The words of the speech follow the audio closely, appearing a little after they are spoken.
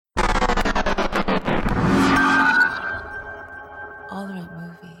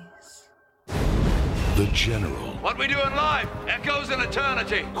The general. What we do in life echoes in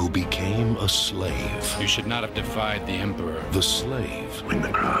eternity. Who became a slave. You should not have defied the Emperor. The slave. Win the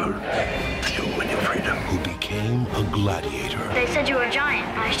crowd. You'll win your freedom. Who became a gladiator. They said you were a giant.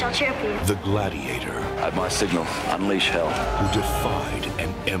 I shall cheer for you. The gladiator. At my signal, unleash hell. Who defied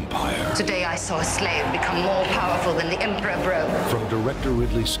an empire. Today I saw a slave become more powerful than the Emperor, bro. From director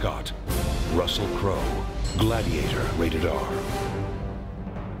Ridley Scott, Russell Crowe. Gladiator, rated R.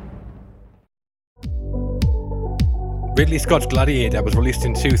 Ridley Scott's Gladiator was released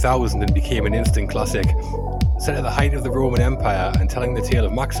in 2000 and became an instant classic. Set at the height of the Roman Empire and telling the tale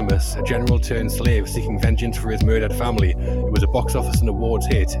of Maximus, a general turned slave seeking vengeance for his murdered family, it was a box office and awards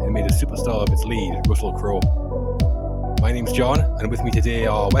hit and made a superstar of its lead, Russell Crowe. My name's John, and with me today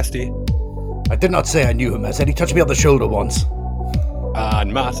are Westy. I did not say I knew him. I said he touched me on the shoulder once.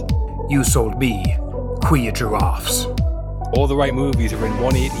 And Matt. You sold me queer giraffes. All the right movies are in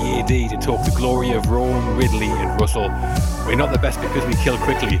 180 AD to talk the glory of Rome, Ridley and Russell. We're not the best because we kill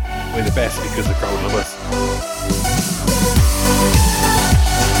quickly, we're the best because the crowd love us.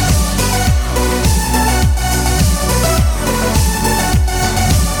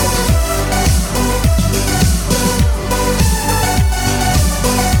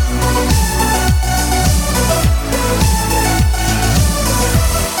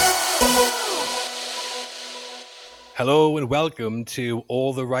 Hello and welcome to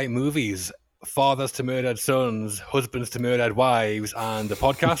All the Right Movies, fathers to murdered sons, husbands to murdered wives, and the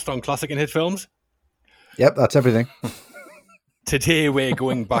podcast on classic and hit films. Yep, that's everything. Today we're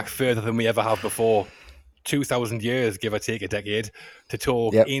going back further than we ever have before, 2,000 years, give or take a decade, to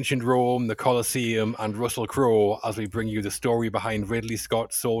talk ancient Rome, the Colosseum, and Russell Crowe as we bring you the story behind Ridley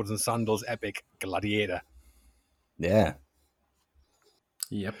Scott's Swords and Sandals epic Gladiator. Yeah.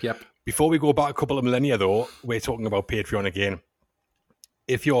 Yep. Before we go back a couple of millennia, though, we're talking about Patreon again.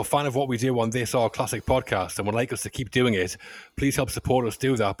 If you're a fan of what we do on this, our classic podcast, and would like us to keep doing it, please help support us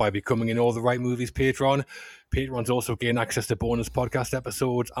do that by becoming an All the Right Movies patron. Patrons also gain access to bonus podcast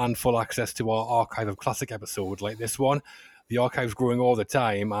episodes and full access to our archive of classic episodes like this one. The archive's growing all the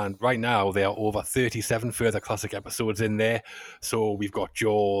time, and right now there are over 37 further classic episodes in there. So we've got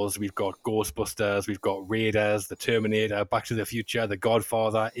Jaws, we've got Ghostbusters, we've got Raiders, The Terminator, Back to the Future, The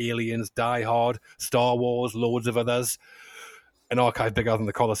Godfather, Aliens, Die Hard, Star Wars, loads of others. An archive bigger than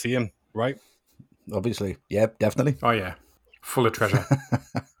the Colosseum, right? Obviously. Yep, definitely. Oh, yeah. Full of treasure.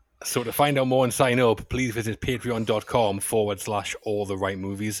 So to find out more and sign up, please visit patreon.com/all the right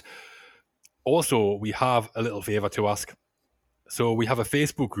movies. Also, we have a little favour to ask. So we have a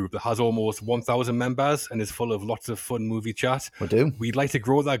Facebook group that has almost 1,000 members and is full of lots of fun movie chat. We do. We'd like to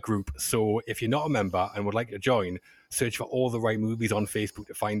grow that group. So if you're not a member and would like to join, search for All the Right Movies on Facebook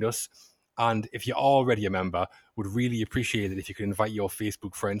to find us. And if you're already a member, would really appreciate it if you could invite your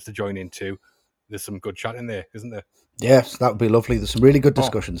Facebook friends to join in too. There's some good chat in there, isn't there? Yes, that would be lovely. There's some really good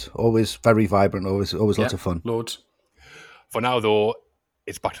discussions. Always very vibrant, always lots of fun. Loads. For now, though,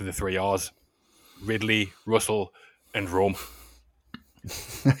 it's back to the 3 R's. Ridley, Russell, and Rome.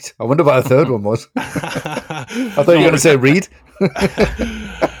 I wonder what a third one was. I thought you were going to say Reed.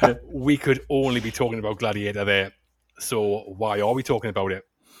 We could only be talking about Gladiator there. So why are we talking about it?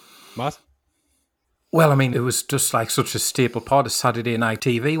 Matt? Well, I mean, it was just like such a staple part of Saturday night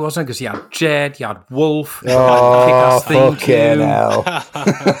TV, wasn't it? Because you had Jed, you had Wolf, fucking hell.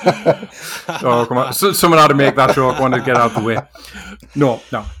 Oh, come on. Someone had to make that joke, wanted to get out of the way. No,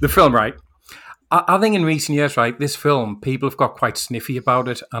 the film, right? I think in recent years, right, this film, people have got quite sniffy about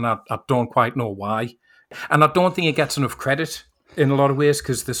it, and I don't quite know why. And I don't think it gets enough credit in a lot of ways,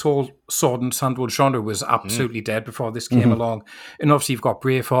 because this whole sword and sandal genre was absolutely dead before this came along. And obviously you've got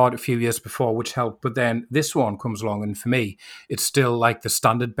Braveheart a few years before, which helped. But then this one comes along, and for me, it's still like the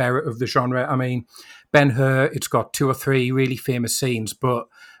standard bearer of the genre. I mean, Ben-Hur, it's got 2 or 3 really famous scenes, but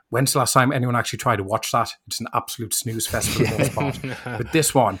when's the last time anyone actually tried to watch that? It's an absolute snooze fest for the most part. But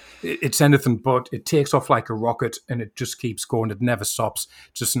this one, it's anything but. It takes off like a rocket, and it just keeps going. It never stops.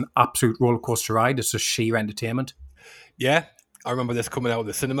 It's just an absolute roller coaster ride. It's just sheer entertainment. Yeah, I remember this coming out of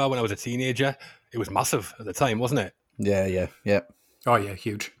the cinema when I was a teenager. It was massive at the time, wasn't it? Yeah. Oh, yeah,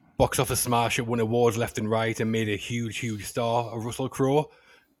 huge. Box office smash. It won awards left and right and made a huge star of Russell Crowe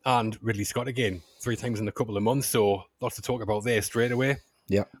and Ridley Scott again, 3 times in a couple of months. So lots to talk about there straight away.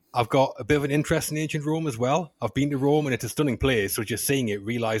 Yeah. I've got a bit of an interest in ancient Rome as well. I've been to Rome and it's a stunning place. So just seeing it,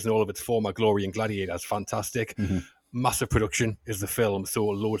 realising all of its former glory and Gladiator is fantastic. Massive production is the film. So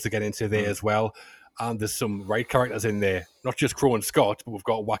loads to get into there as well. And there's some right characters in there. Not just Crowe and Scott, but we've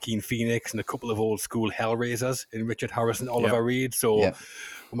got Joaquin Phoenix and a couple of old school Hellraisers in Richard Harris and Oliver Reed. So we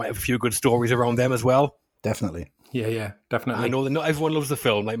might have a few good stories around them as well. Definitely. Yeah, definitely. I know that not everyone loves the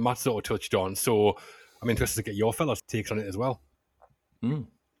film, like Matt sort of touched on. So I'm interested to get your fellas' takes on it as well. And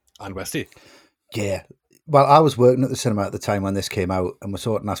Westy. Yeah. Well, I was working at the cinema at the time when this came out, and we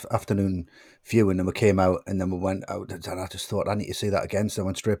saw it an afternoon viewing, and we came out, and then we went out, and I just thought, I need to see that again, so I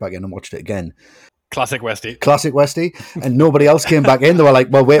went straight back in and watched it again. Classic Westy. Classic Westy. And nobody else came back in. They were like,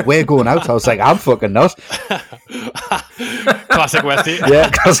 well, we're going out. I was like, I'm fucking not. Classic Westy. Yeah,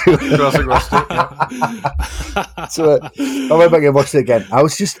 classic Westy. Yeah. So I went back and watched it again. I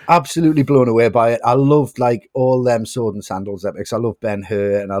was just absolutely blown away by it. I loved like all them sword and sandals epics. I loved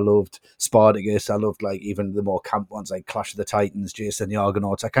Ben-Hur and I loved Spartacus. I loved like even the more camp ones like Clash of the Titans, Jason the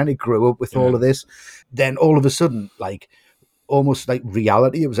Argonauts. I kind of grew up with all of this. Then all of a sudden, like almost like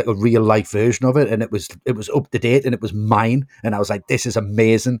reality. It was like a real life version of it, and it was up to date and it was mine. And I was like, this is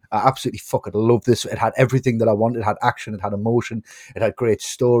amazing. I absolutely fucking love this. It had everything that I wanted. It had action, it had emotion, it had great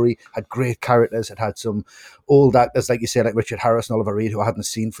story, had great characters, it had some old actors, like you say, like Richard Harris and Oliver Reed, who I hadn't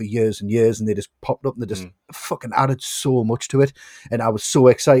seen for years and years, and they just popped up and they just fucking added so much to it. And I was so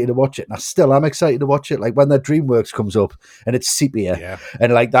excited to watch it, and I still am excited to watch it. Like when that DreamWorks comes up and it's sepia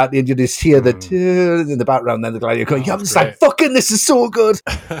and like that, and you just hear the in the background, then the Gladiator going, I'm just like, fucking this is so good.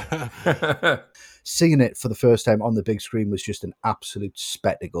 Seeing it for the first time on the big screen was just an absolute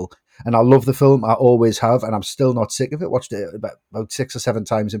spectacle. And I love the film. I always have, and I'm still not sick of it. Watched it about 6 or 7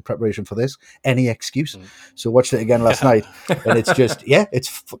 times in preparation for this. Any excuse. So watched it again last night, and it's just, it's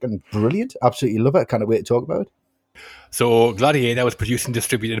fucking brilliant. Absolutely love it. I can't wait to talk about it. So Gladiator was produced and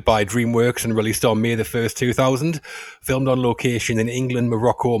distributed by DreamWorks and released on May the 1st, 2000. Filmed on location in England,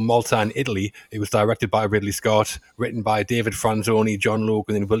 Morocco, Malta and Italy. It was directed by Ridley Scott, written by David Franzoni, John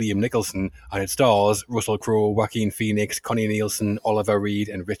Logan and William Nicholson, and it stars Russell Crowe, Joaquin Phoenix, Connie Nielsen, Oliver Reed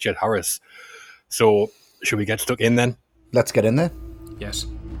and Richard Harris. So, should we get stuck in then? Let's get in there. Yes.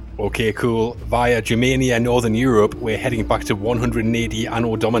 Okay, cool. Via Germania, Northern Europe, we're heading back to 180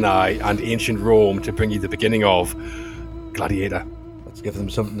 Anno Domini and ancient Rome to bring you the beginning of Gladiator. Let's give them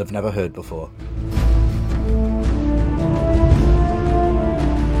something they've never heard before.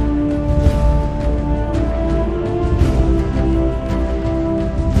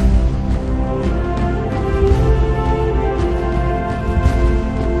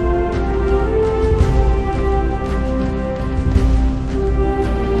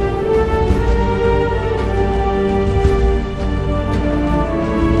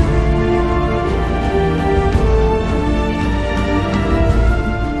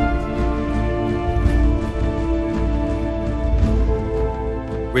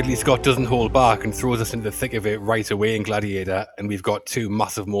 Ridley Scott doesn't hold back and throws us into the thick of it right away in Gladiator, and we've got 2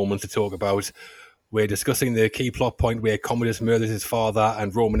 massive moments to talk about. We're discussing the key plot point where Commodus murders his father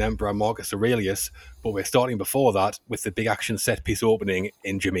and Roman Emperor Marcus Aurelius, but we're starting before that with the big action set piece opening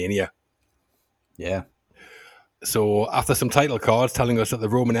in Germania. Yeah. So after some title cards telling us that the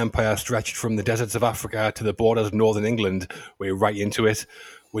Roman Empire stretched from the deserts of Africa to the borders of northern England, we're right into it.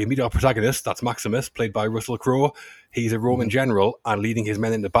 We meet our protagonist, that's Maximus, played by Russell Crowe. He's a Roman general and leading his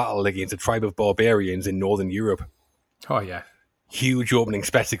men into battle against a tribe of barbarians in northern Europe. Oh, yeah. Huge opening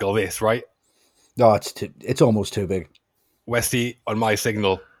spectacle, this, right? No, it's almost too big. Westy, on my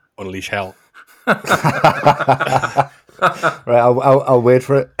signal, unleash hell. Right, I'll wait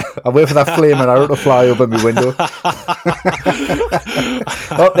for it. I'll wait for that flaming arrow to fly over my window.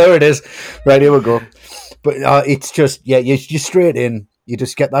 Oh, there it is. Right, here we go. But it's just, you're straight in. You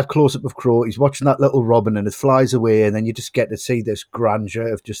just get that close-up of Crowe. He's watching that little robin and it flies away, and then you just get to see this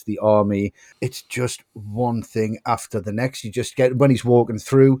grandeur of just the army. It's just one thing after the next. You just get, when he's walking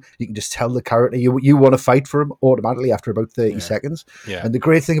through, you can just tell the character. You want to fight for him automatically after about 30 seconds. Yeah. And the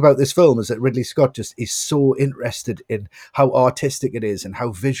great thing about this film is that Ridley Scott just is so interested in how artistic it is and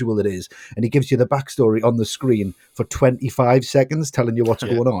how visual it is. And he gives you the backstory on the screen for 25 seconds, telling you what's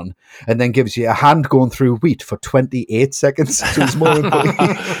going on, and then gives you a hand going through wheat for 28 seconds. So he's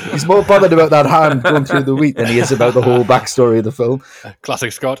more bothered about that hand going through the wheat than he is about the whole backstory of the film.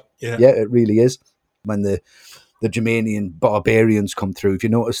 Classic Scott. Yeah, it really is. When the Germanian barbarians come through, if you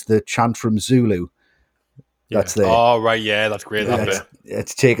notice the chant from Zulu, that's there. Oh, right, yeah, that's great.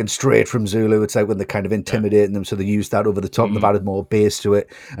 It's taken straight from Zulu. It's like when they're kind of intimidating them, so they use that over the top and they've added more bass to it.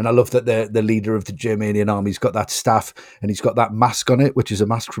 And I love that the leader of the Germanian army's got that staff and he's got that mask on it, which is a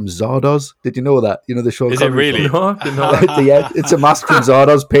mask from Zardoz. Did you know that? You know the Sean Is it really? No, yeah, it's a mask from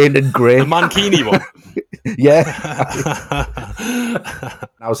Zardoz painted grey. The Mankini one. Yeah.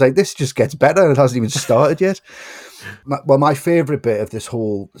 I was like, this just gets better and it hasn't even started yet. My favourite bit of this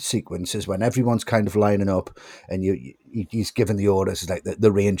whole sequence is when everyone's kind of lining up and he's giving the orders, like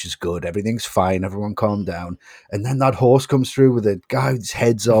the range is good, everything's fine, everyone calm down. And then that horse comes through with a guy's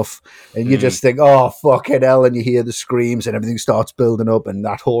head's off, and you just think, oh, fucking hell, and you hear the screams and everything starts building up, and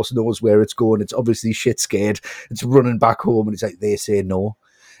that horse knows where it's going. It's obviously shit scared. It's running back home, and it's like, they say no.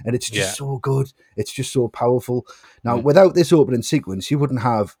 And it's just so good. It's just so powerful. Now, without this opening sequence, you wouldn't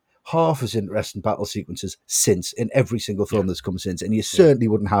have half as interesting battle sequences since in every single film that's come since, and you certainly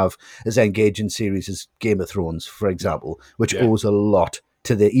wouldn't have as engaging series as Game of Thrones, for example, which owes a lot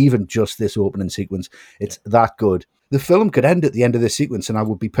to even just this opening sequence. It's that good. The film could end at the end of this sequence, and I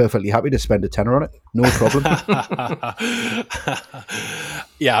would be perfectly happy to spend a tenner on it. No problem.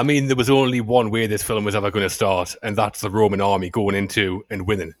 Yeah, I mean, there was only one way this film was ever going to start, and that's the Roman army going into and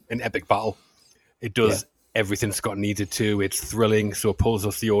winning an epic battle. It does everything Scott needed to. It's thrilling, so it pulls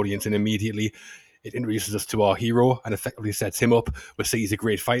us, the audience, in immediately. It introduces us to our hero and effectively sets him up. We see he's a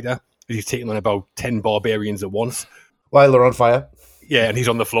great fighter. He's taking on about 10 barbarians at once. While they're on fire. Yeah, and he's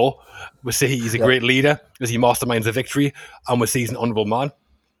on the floor. We see he's a great leader as he masterminds a victory, and we see he's an honourable man.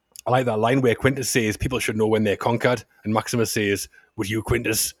 I like that line where Quintus says, people should know when they're conquered, and Maximus says, would you,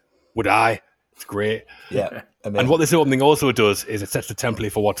 Quintus? Would I? It's great. Yeah. And what this opening also does is it sets the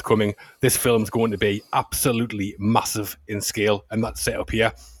template for what's coming. This film's going to be absolutely massive in scale, and that's set up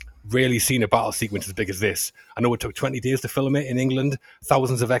here. Rarely seen a battle sequence as big as this. I know it took 20 days to film it in England,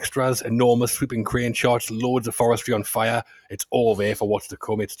 thousands of extras, enormous sweeping crane shots, loads of forestry on fire. It's all there for what's to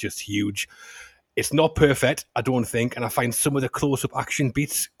come. It's just huge. It's not perfect, I don't think, and I find some of the close-up action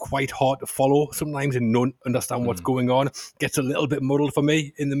beats quite hard to follow sometimes and not understand what's going on. Gets a little bit muddled for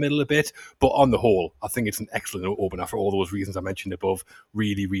me in the middle a bit, but on the whole, I think it's an excellent opener for all those reasons I mentioned above.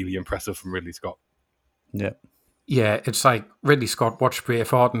 Really, really impressive from Ridley Scott. Yeah. Yeah, it's like Ridley Scott watched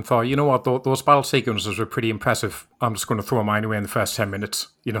Braveheart and thought, you know what, those battle sequences were pretty impressive. I'm just going to throw mine away in the first 10 minutes.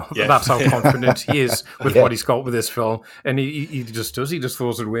 You know, that's how confident he is with what he's got with this film. And he just does, he just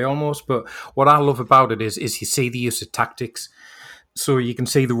throws it away almost. But what I love about it is you see the use of tactics. So you can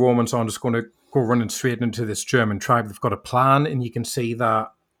see the Romans aren't just going to go running straight into this German tribe. They've got a plan, and you can see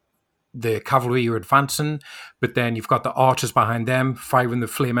that the cavalry are advancing, but then you've got the archers behind them firing the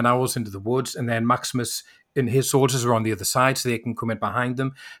flaming arrows into the woods, and then Maximus and his soldiers are on the other side so they can come in behind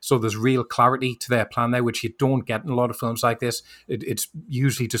them. So there's real clarity to their plan there, which you don't get in a lot of films like this. It's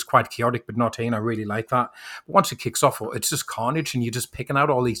usually just quite chaotic, but not here, and I really like that. But once it kicks off, it's just carnage, and you're just picking out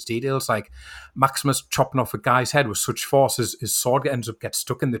all these details, like Maximus chopping off a guy's head with such force his sword ends up getting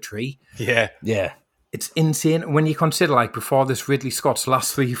stuck in the tree. Yeah. It's insane when you consider, like, before this, Ridley Scott's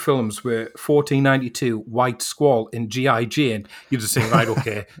last 3 films were 1492, White Squall, and G.I. Jane. You just think, right,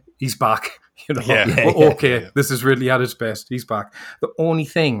 okay, he's back. You know, this is Ridley at his best. He's back. The only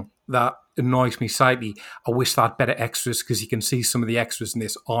thing that annoys me slightly, I wish they had better extras, because you can see some of the extras in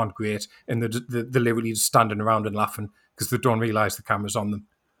this aren't great, and they're literally just standing around and laughing because they don't realise the camera's on them.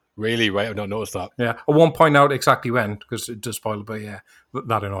 Really? Right, I've not noticed that. Yeah, I won't point out exactly when, because it does spoil it, but yeah,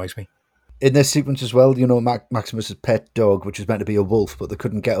 that annoys me. In this sequence as well, you know, Maximus's pet dog, which was meant to be a wolf, but they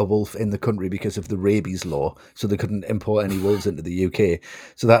couldn't get a wolf in the country because of the rabies law, so they couldn't import any wolves into the UK.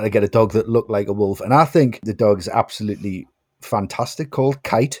 So they had to get a dog that looked like a wolf. And I think the dog is absolutely fantastic, called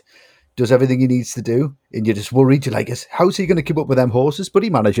Kite. Does everything he needs to do, and you're just worried. You're like, how's he going to keep up with them horses? But he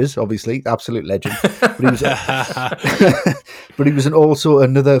manages, obviously, absolute legend. But he was also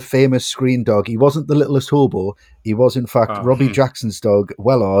another famous screen dog. He wasn't the littlest hobo. He was, in fact, Robbie Jackson's dog,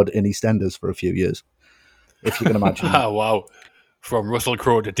 Wellard, in EastEnders for a few years, if you can imagine. Oh, wow. From Russell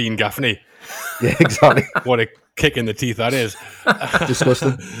Crowe to Dean Gaffney. Yeah, exactly. What a kick in the teeth that is.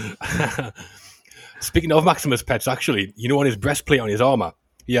 Disgusting. Speaking of Maximus' pets, actually, you know, on his breastplate on his armour,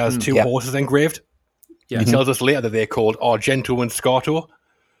 he has 2 horses engraved. Yeah. He tells us later that they're called Argento and Scarto.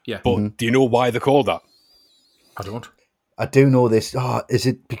 Yeah. But do you know why they're called that? I don't. I do know this. Is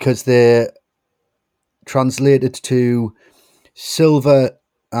it because they're translated to Silver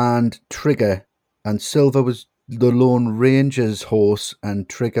and Trigger, and Silver was the Lone Ranger's horse and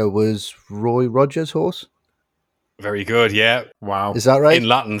Trigger was Roy Rogers' horse? Very good, yeah. Wow. Is that right? In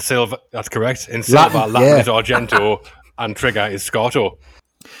Latin, Silver, that's correct. In Silver, Latin is Argento and Trigger is Scarto.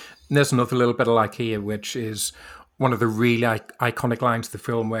 And there's another little bit I like here, which is one of the really iconic lines of the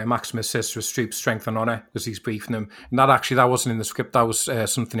film where Maximus says to Streep, strength and honour, as he's briefing him. And that wasn't in the script. That was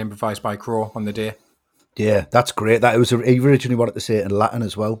something improvised by Crowe on the day. Yeah, that's great. He originally wanted to say it in Latin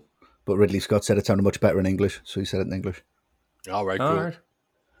as well, but Ridley Scott said it sounded much better in English, so he said it in English. All right, cool. All right.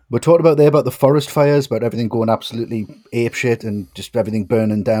 We're talking about there about the forest fires, about everything going absolutely apeshit and just everything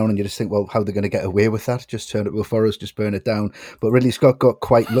burning down, and you just think, well, how are they going to get away with that? Just turn it to a forest, just burn it down. But Ridley Scott got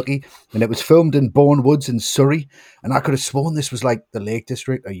quite lucky, and it was filmed in Bourne Woods in Surrey, and I could have sworn this was like the Lake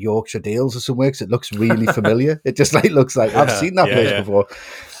District or Yorkshire Dales or somewhere, because it looks really familiar. It just like looks like I've seen that place before.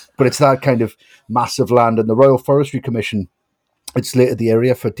 But it's that kind of massive land, and the Royal Forestry Commission had slated the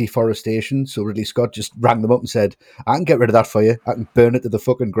area for deforestation, so Ridley Scott just rang them up and said, I can get rid of that for you. I can burn it to the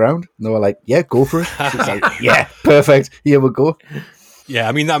fucking ground. And they were like, yeah, go for it. So it's like, yeah, perfect. Here we go. Yeah,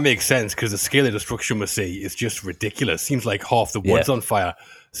 I mean, that makes sense because the scale of destruction we see is just ridiculous. Seems like half the woods on fire.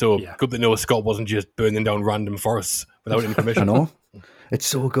 So good to know Scott wasn't just burning down random forests without any permission. I know. It's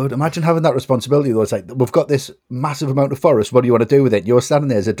so good. Imagine having that responsibility, though. It's like, we've got this massive amount of forest. What do you want to do with it? You're standing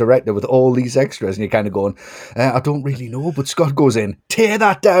there as a director with all these extras, and you're kind of going, I don't really know. But Scott goes in, tear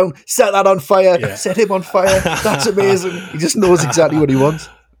that down, set that on fire, set him on fire. That's amazing. He just knows exactly what he wants.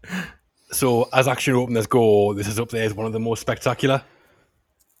 So, as action openers go, this is up there as one of the most spectacular.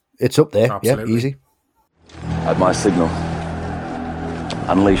 It's up there. Absolutely. Yeah, easy. At my signal,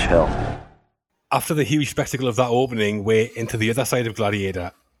 unleash hell. After the huge spectacle of that opening, we're into the other side of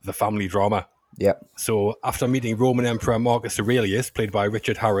Gladiator, the family drama. Yeah. So after meeting Roman Emperor Marcus Aurelius, played by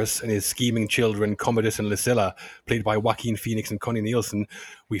Richard Harris, and his scheming children Commodus and Lucilla, played by Joaquin Phoenix and Connie Nielsen,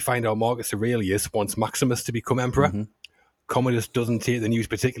 we find out Marcus Aurelius wants Maximus to become emperor. Mm-hmm. Commodus doesn't take the news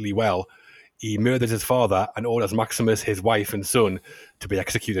particularly well. He murders his father and orders Maximus, his wife and son, to be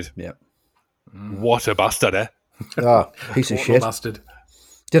executed. Yeah. What a bastard, eh? Oh, piece of shit. Bastard.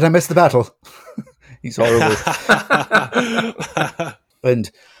 Did I miss the battle? He's horrible.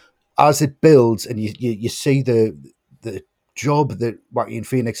 And as it builds and you see the job that Joaquin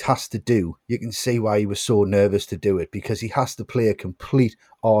Phoenix has to do, you can see why he was so nervous to do it, because he has to play a complete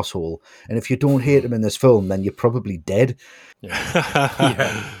arsehole. And if you don't hate him in this film, then you're probably dead.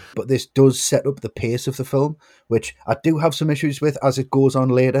 Yeah. But this does set up the pace of the film, which I do have some issues with as it goes on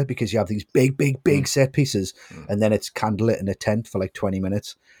later, because you have these big set pieces, and then it's candlelit in a tent for like 20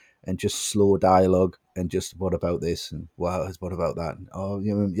 minutes and just slow dialogue and just, what about this? And wow, what about that? And, oh,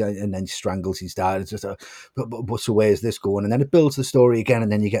 you know, yeah, and then he strangles his dad. It's just but so where is this going? And then it builds the story again,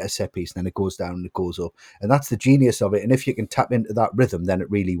 and then you get a set piece, and then it goes down and it goes up. And that's the genius of it. And if you can tap into that rhythm, then it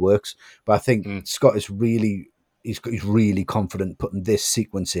really works. But I think Scott is really... He's really confident putting this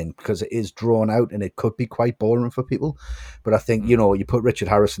sequence in, because it is drawn out and it could be quite boring for people. But I think, you know, you put Richard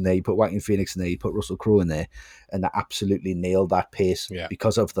Harris in there, you put Joaquin Phoenix in there, you put Russell Crowe in there, and they absolutely nailed that pace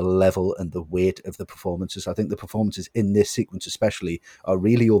because of the level and the weight of the performances. I think the performances in this sequence especially are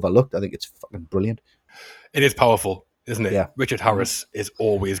really overlooked. I think it's fucking brilliant. It is powerful, isn't it? Yeah. Richard Harris is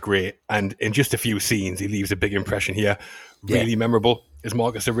always great. And in just a few scenes, he leaves a big impression here. Really memorable is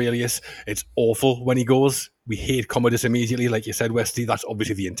Marcus Aurelius. It's awful when he goes. We hate Commodus immediately, like you said, Westy. That's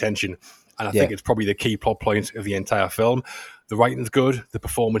obviously the intention. And I think it's probably the key plot point of the entire film. The writing's good. The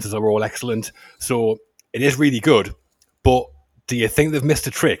performances are all excellent. So it is really good. But do you think they've missed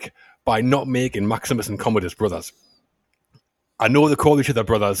a trick by not making Maximus and Commodus brothers? I know they call each other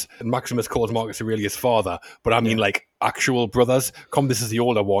brothers, and Maximus calls Marcus Aurelius father, but I mean like actual brothers. Commodus is the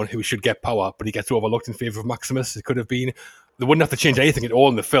older one who should get power, but he gets overlooked in favour of Maximus. It could have been. They wouldn't have to change anything at all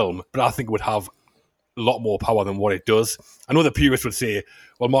in the film, but I think it would have a lot more power than what it does. I know the purists would say,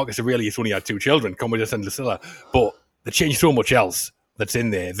 well, Marcus Aurelius only had two children, Commodus and Lucilla, but they changed so much else that's in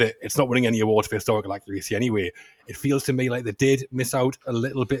there that it's not winning any awards for historical accuracy anyway. It feels to me like they did miss out a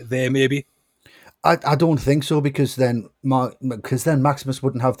little bit there, maybe. I don't think so, because then Maximus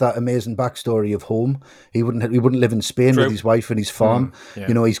wouldn't have that amazing backstory of home. He wouldn't live in Spain with his wife and his farm.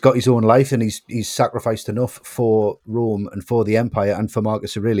 You know, he's got his own life, and he's sacrificed enough for Rome and for the empire and for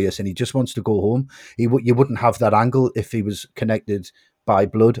Marcus Aurelius, and he just wants to go home. You wouldn't have that angle if he was connected by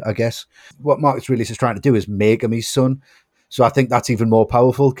blood, I guess. What Marcus Aurelius is trying to do is make him his son. So I think that's even more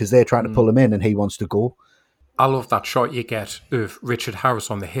powerful, because they're trying to pull him in and he wants to go. I love that shot you get of Richard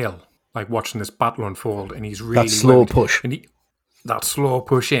Harris on the hill, like watching this battle unfold, and he's really that slow push. And that slow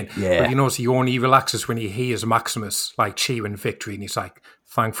push in. Yeah. But you notice he only relaxes when he hears Maximus like cheering victory, and he's like,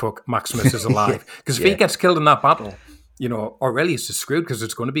 thank fuck Maximus is alive. Because if he gets killed in that battle, you know, Aurelius is screwed, because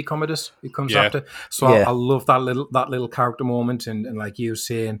it's going to be Commodus who comes after. So I love that little character moment, and like you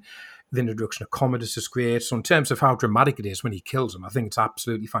saying, the introduction of Commodus is great. So in terms of how dramatic it is when he kills him, I think it's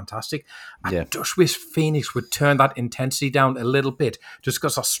absolutely fantastic. I just wish Phoenix would turn that intensity down a little bit, just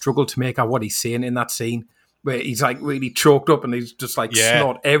because I struggle to make out what he's saying in that scene, where he's like really choked up and he's just like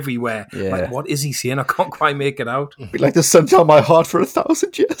snot everywhere. Like, what is he saying? I can't quite make it out. Be like the sun's on my heart for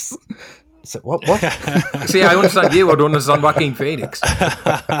 1,000 years. So what? See, I understand you. I don't understand Joaquin Phoenix.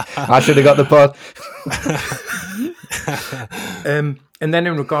 I should have got the part. And then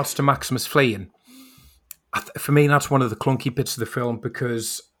in regards to Maximus fleeing, for me, that's one of the clunky bits of the film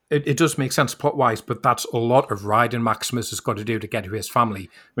because it does make sense plot-wise, but that's a lot of riding Maximus has got to do to get to his family.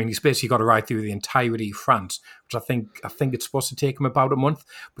 I mean, he's basically got to ride through the entirety of France, which I think it's supposed to take him about a month,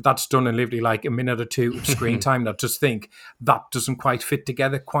 but that's done in literally like a minute or two of screen time. And I just think that doesn't quite fit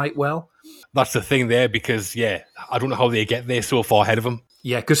together quite well. That's the thing there because, I don't know how they get there so far ahead of him.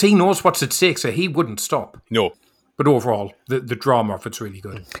 Yeah, because he knows what's at stake, so he wouldn't stop. No. But overall, the drama of it's really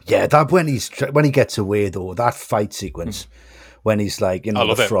good. Yeah, that when he gets away though, that fight sequence when he's like,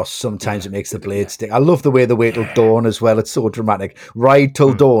 the frost. Sometimes it makes the blade stick. I love the way they wait till dawn as well. It's so dramatic. Ride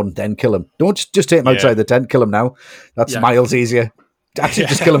till dawn, then kill him. Don't just take him outside the tent. Kill him now. That's miles easier. Actually,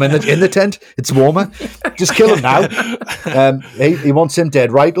 just kill him in the tent. It's warmer. Just kill him now. He wants him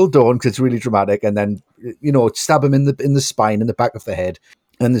dead. Ride till dawn because it's really dramatic, and then stab him in the spine, in the back of the head.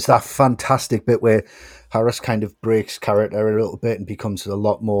 And there's that fantastic bit where Harris kind of breaks character a little bit and becomes a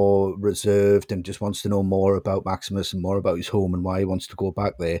lot more reserved and just wants to know more about Maximus and more about his home and why he wants to go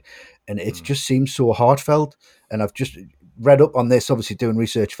back there. And it just seems so heartfelt. And I've just read up on this, obviously doing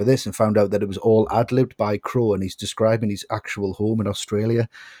research for this, and found out that it was all ad-libbed by Crow, and he's describing his actual home in Australia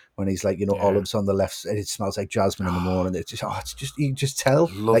when he's like, olives on the left, and it smells like jasmine in the morning. It's just you just tell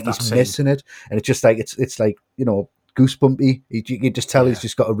like he's missing it. And it's just like, it's like, goosebumpy. You can just tell he's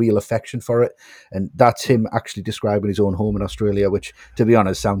just got a real affection for it, and that's him actually describing his own home in Australia, which, to be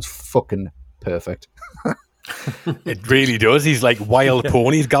honest, sounds fucking perfect. It really does. He's like wild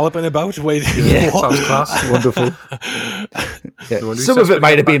ponies galloping about. Sounds class. Wonderful. Some of it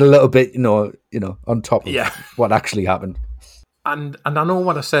might have been a little bit, on top of what actually happened. And I know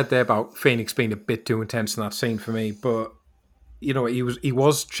what I said there about Phoenix being a bit too intense in that scene for me, but he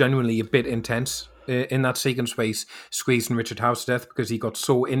was genuinely a bit intense in that sequence where he's squeezing Richard House to death because he got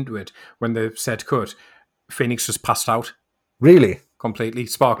so into it when the set cut. Phoenix just passed out. Really? Completely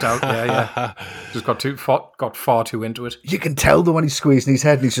sparked out. Yeah. Just got far too into it. You can tell the when he's squeezing his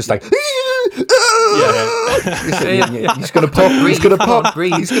head and he's just like, he's going to pop. He's going to pop.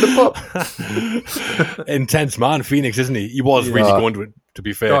 He's going to pop. Intense man, Phoenix, isn't he? He was really going to it, to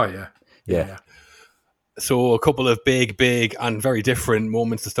be fair. Oh, yeah. So a couple of big and very different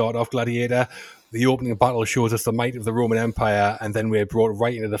moments to start off Gladiator. The opening battle shows us the might of the Roman Empire, and then we're brought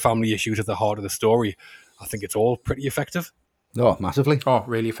right into the family issues at the heart of the story. I think it's all pretty effective. Oh, massively. Oh,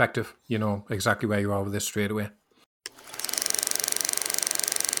 really effective. You know exactly where you are with this straight away.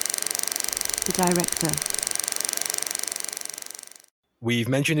 The director. We've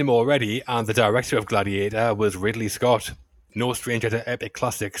mentioned him already, and the director of Gladiator was Ridley Scott. No stranger to epic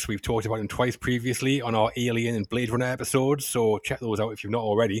classics. We've talked about him twice previously on our Alien and Blade Runner episodes, so check those out if you've not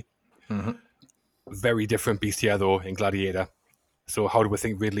already. Mm-hmm. Very different beast here, though, in Gladiator. So how do we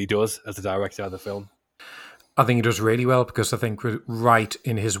think Ridley does as the director of the film? I think he does really well because I think we're right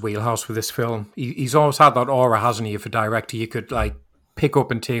in his wheelhouse with this film. He's always had that aura, hasn't he, of a director you could like pick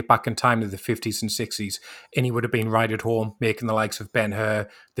up and take back in time to the 50s and 60s, and he would have been right at home making the likes of Ben-Hur,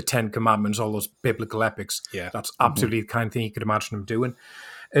 the Ten Commandments, all those biblical epics. Yeah. That's absolutely the kind of thing you could imagine him doing.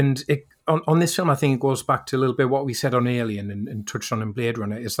 And on this film, I think it goes back to a little bit what we said on Alien and touched on in Blade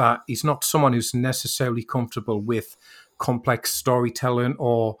Runner, is that he's not someone who's necessarily comfortable with complex storytelling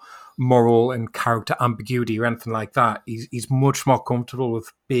or moral and character ambiguity or anything like that. He's much more comfortable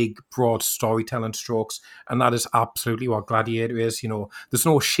with big, broad storytelling strokes, and that is absolutely what Gladiator is. You know, there's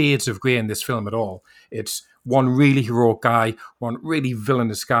no shades of grey in this film at all. It's one really heroic guy, one really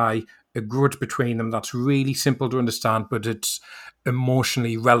villainous guy, a grudge between them that's really simple to understand, but it's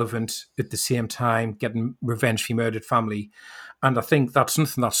emotionally relevant at the same time, getting revenge for your murdered family. And I think that's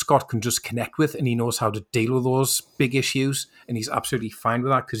something that Scott can just connect with, and he knows how to deal with those big issues, and he's absolutely fine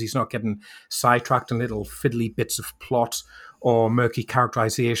with that because he's not getting sidetracked in little fiddly bits of plot or murky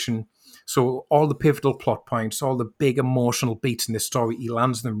characterization. So all the pivotal plot points, all the big emotional beats in this story, he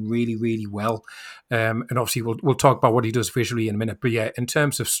lands them really, really well. And obviously we'll talk about what he does visually in a minute. But yeah, in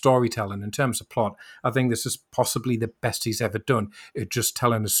terms of storytelling, in terms of plot, I think this is possibly the best he's ever done at just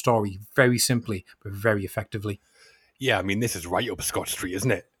telling a story very simply, but very effectively. Yeah, I mean, this is right up Scott Street,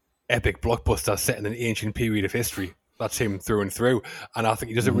 isn't it? Epic blockbuster set in an ancient period of history. That's him through and through. And I think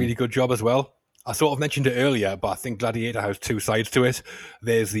he does a really good job as well. I sort of mentioned it earlier, but I think Gladiator has two sides to it.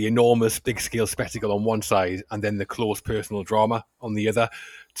 There's the enormous big-scale spectacle on one side, and then the close personal drama on the other.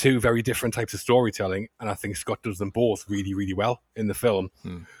 Two very different types of storytelling, and I think Scott does them both really, really well in the film.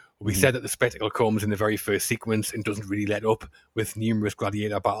 We said that the spectacle comes in the very first sequence and doesn't really let up, with numerous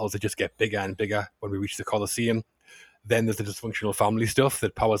gladiator battles that just get bigger and bigger when we reach the Colosseum. Then there's the dysfunctional family stuff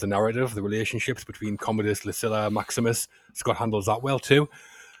that powers the narrative, the relationships between Commodus, Lucilla, Maximus. Scott handles that well too.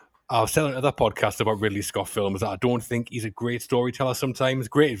 I was telling another podcast about Ridley Scott films that I don't think he's a great storyteller sometimes,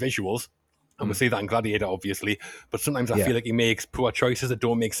 great at visuals. And we see that in Gladiator, obviously. But sometimes I feel like he makes poor choices that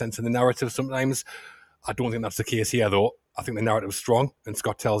don't make sense in the narrative sometimes. I don't think that's the case here, though. I think the narrative's strong and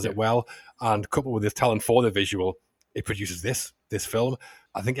Scott tells it well. And coupled with his talent for the visual, it produces this film.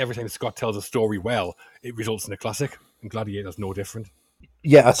 I think every time Scott tells a story well, it results in a classic. And Gladiator's no different.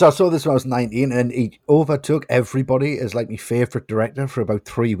 Yeah, so I saw this when I was 19, and he overtook everybody as like my favourite director for about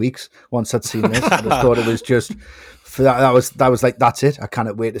 3 weeks. Once I'd seen this, I just thought it was just for that was like, that's it. I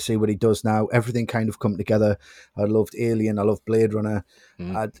cannot wait to see what he does now. Everything kind of come together. I loved Alien. I loved Blade Runner.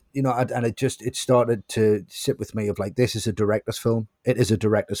 And it started to sit with me of like, this is a director's film. It is a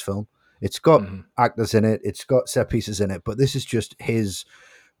director's film. It's got actors in it. It's got set pieces in it, but this is just his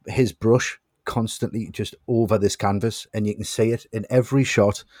brush constantly just over this canvas, and you can see it in every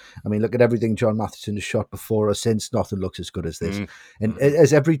shot. I mean, look at everything John Matheson has shot before or since. Nothing looks as good as this. And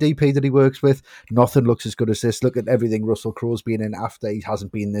as every DP that he works with, nothing looks as good as this. Look at everything Russell Crowe's been in after he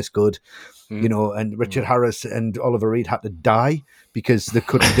hasn't been this good, and Richard Harris and Oliver Reed had to die because they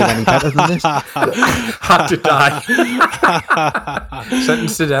couldn't do any better than this. Had to die.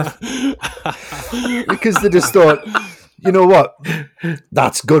 Sentenced to death. Because they just thought, you know what?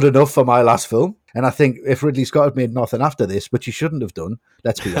 That's good enough for my last film. And I think if Ridley Scott had made nothing after this, which he shouldn't have done,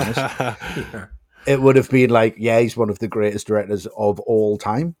 let's be honest, it would have been like, yeah, he's one of the greatest directors of all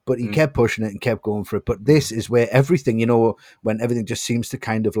time. But he kept pushing it and kept going for it. But this is where everything, when everything just seems to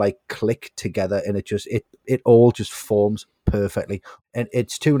kind of like click together, and it all just forms perfectly. And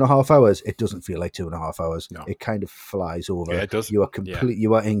it's 2.5 hours. It doesn't feel like 2.5 hours. No. It kind of flies over. Yeah, it does. You are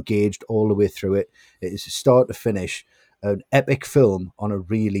you are engaged all the way through it. It is start to finish an epic film on a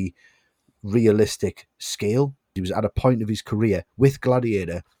really realistic scale. He was at a point of his career with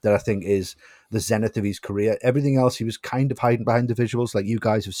Gladiator that I think is the zenith of his career. Everything else, he was kind of hiding behind the visuals, like you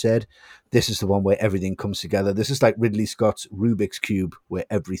guys have said. This is the one where everything comes together. This is like Ridley Scott's Rubik's Cube, where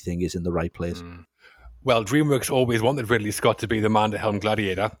everything is in the right place. Well, DreamWorks always wanted Ridley Scott to be the man to helm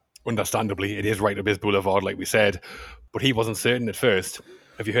Gladiator. Understandably, it is right up his boulevard, like we said. But he wasn't certain at first.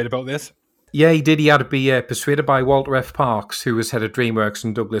 Have you heard about this? Yeah, he did. He had to be persuaded by Walter F. Parks, who was head of DreamWorks,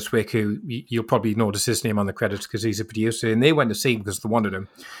 and Douglas Wick, who you'll probably notice his name on the credits because he's a producer. And they went to see him because they wanted him.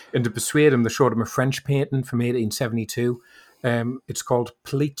 And to persuade him, they showed him a French painting from 1872. It's called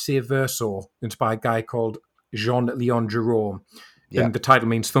Polizia Verso. It's by a guy called Jean-Léon Jerome. Yeah. And the title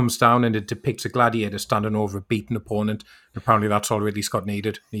means thumbs down, and it depicts a gladiator standing over a beaten opponent. Apparently that's all Ridley Scott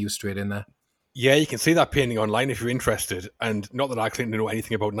needed. And he was straight in there. Yeah, you can see that painting online if you're interested. And not that I claim to know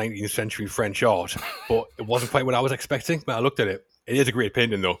anything about 19th century French art, but it wasn't quite what I was expecting. But I looked at it. It is a great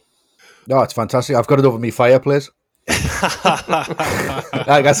painting, though. No, it's fantastic. I've got it over my fireplace.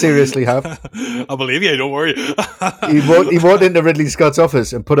 I seriously have. I believe you, don't worry. He walked into Ridley Scott's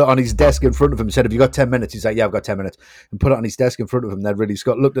office and put it on his desk in front of him and said, "Have you got 10 minutes?" He's like, "Yeah, I've got 10 minutes." And put it on his desk in front of him. Then Ridley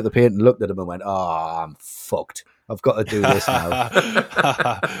Scott looked at the painting, looked at him and went, "Oh, I'm fucked. I've got to do this now."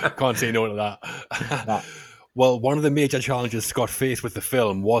 Can't say no to that. Nah. Well, one of the major challenges Scott faced with the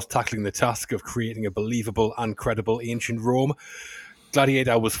film was tackling the task of creating a believable and credible ancient Rome.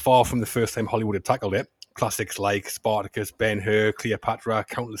 Gladiator was far from the first time Hollywood had tackled it. Classics like Spartacus, Ben-Hur, Cleopatra,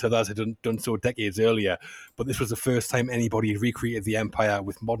 countless others had done so decades earlier. But this was the first time anybody had recreated the empire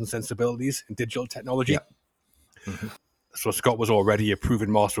with modern sensibilities and digital technology. Yep. Mm-hmm. So Scott was already a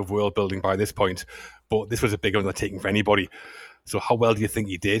proven master of world building by this point, but this was a big undertaking for anybody. So how well do you think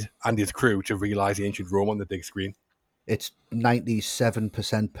he did and his crew to realise the ancient Rome on the big screen? It's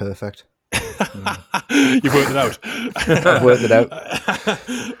 97% perfect. You've worked it out. I've worked it out.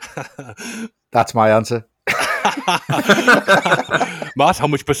 That's my answer. Matt, how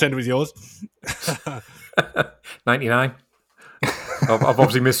much percent was yours? 99. I've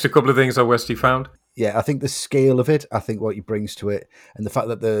obviously missed a couple of things I Westy found. Yeah, I think the scale of it, I think what he brings to it, and the fact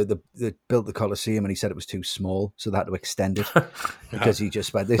that they built the Colosseum and he said it was too small, so they had to extend it because he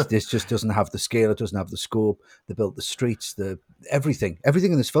just went, this just doesn't have the scale, it doesn't have the scope. They built the streets, everything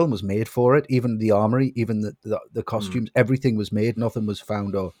in this film was made for it, even the armory, even the costumes, everything was made, nothing was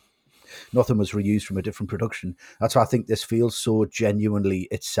found or nothing was reused from a different production. That's why I think this feels so genuinely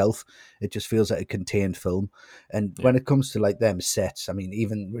itself. It just feels like a contained film. And when it comes to like them sets, I mean,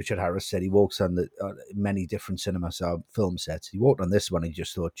 even Richard Harris said he walks on many different film sets. He walked on this one and he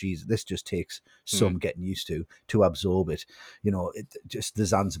just thought, geez, this just takes some getting used to absorb it. You know, just the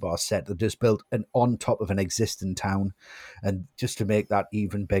Zanzibar set, they just built on top of an existing town, and just to make that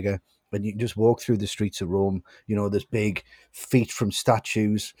even bigger. And you can just walk through the streets of Rome. You know, there's big feet from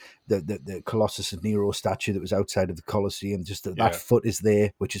statues. The Colossus of Nero statue that was outside of the Colosseum, just that foot is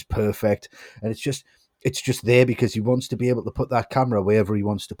there, which is perfect. And it's just, it's just there because he wants to be able to put that camera wherever he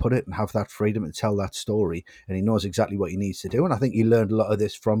wants to put it and have that freedom to tell that story. And he knows exactly what he needs to do. And I think he learned a lot of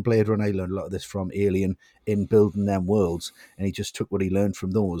this from Blade Runner. He learned a lot of this from Alien in building them worlds. And he just took what he learned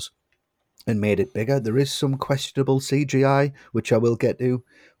from those and made it bigger. There is some questionable CGI, which I will get to,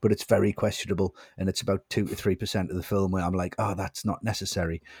 but it's very questionable. And it's about 2 to 3% of the film where I'm like, oh, that's not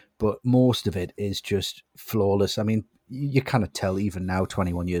necessary. But most of it is just flawless. I mean, you cannot tell even now,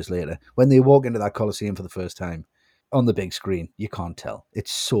 21 years later, when they walk into that Coliseum for the first time on the big screen, you can't tell.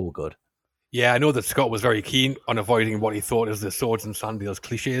 It's so good. Yeah, I know that Scott was very keen on avoiding what he thought as the swords and sandals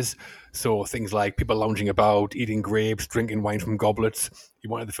cliches. So things like people lounging about, eating grapes, drinking wine from goblets. He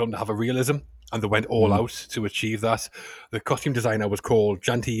wanted the film to have a realism, and they went all out to achieve that. The costume designer was called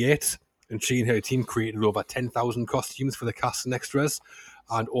Janty Yates, and she and her team created over 10,000 costumes for the cast and extras,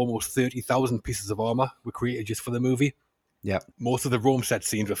 and almost 30,000 pieces of armor were created just for the movie. Yeah. Most of the Rome set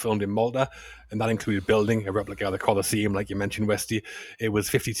scenes were filmed in Malta, and that included building a replica of the Colosseum, like you mentioned, Westy. It was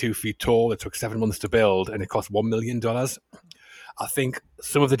 52 feet tall. It took 7 months to build, and it cost $1 million. I think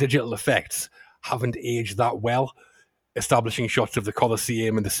some of the digital effects haven't aged that well. Establishing shots of the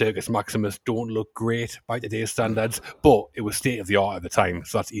Colosseum and the Circus Maximus don't look great by today's standards, but it was state of the art at the time,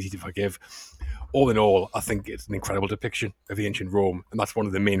 so that's easy to forgive. All in all, I think it's an incredible depiction of the ancient Rome, and that's one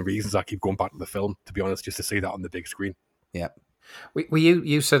of the main reasons I keep going back to the film, to be honest, just to see that on the big screen. Yeah.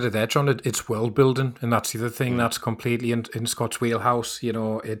 You said it there, John. It's world building, and that's the other thing that's completely in Scott's wheelhouse. You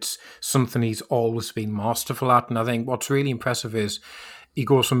know, it's something he's always been masterful at, and I think what's really impressive is he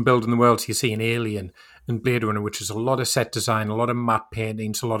goes from building the world. So you see an Alien and Blade Runner, which is a lot of set design, a lot of matte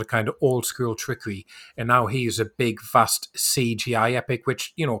paintings, a lot of kind of old school trickery, and now he is a big, vast CGI epic,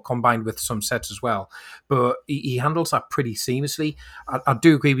 which, you know, combined with some sets as well. But he handles that pretty seamlessly. I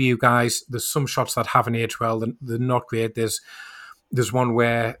do agree with you guys. There's some shots that haven't aged well. They're not great. There's one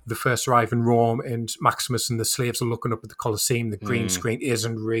where the first arrive in Rome and Maximus and the slaves are looking up at the Colosseum. The green screen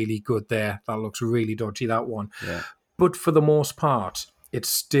isn't really good there. That looks really dodgy, that one. Yeah. But for the most part, it's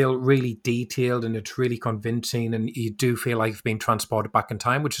still really detailed and it's really convincing, and you do feel like you've been transported back in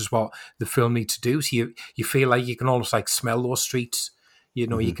time, which is what the film needs to do. So you feel like you can almost like smell those streets. You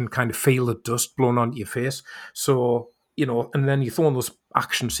know, you can kind of feel the dust blown onto your face. So, you know, and then you throw in those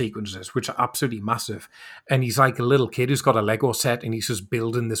action sequences, which are absolutely massive. And he's like a little kid who's got a Lego set and he's just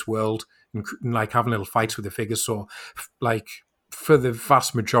building this world and like having little fights with the figures. So, like, for the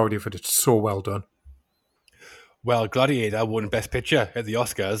vast majority of it, it's so well done. Well, Gladiator won Best Picture at the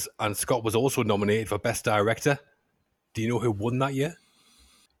Oscars, and Scott was also nominated for Best Director. Do you know who won that year?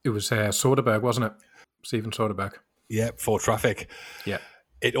 It was Soderbergh, wasn't it? Steven Soderbergh. Yeah, for Traffic. Yeah.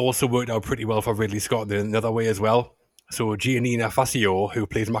 It also worked out pretty well for Ridley Scott in another way as well. So Giannina Facio, who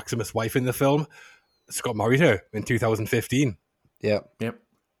plays Maximus' wife in the film, Scott married her in 2015. Yeah. Yep.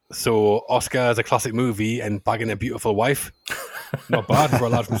 So Oscar is a classic movie and bagging a beautiful wife. Not bad for a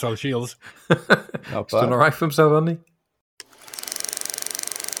lad from South Shields. Not bad. He's done all right for himself, hasn't he?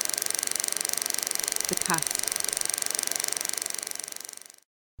 The cast.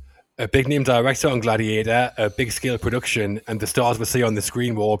 A big name director on Gladiator, a big scale production, and the stars we see on the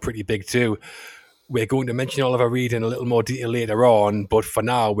screen were all pretty big too. We're going to mention Oliver Reed in a little more detail later on, but for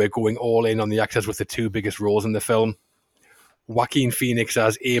now we're going all in on the actors with the 2 biggest roles in the film. Joaquin Phoenix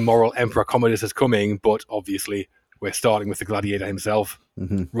as amoral Emperor Commodus is coming, but obviously we're starting with the Gladiator himself.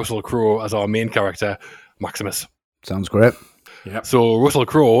 Russell Crowe as our main character, Maximus. Sounds great. Yep. So Russell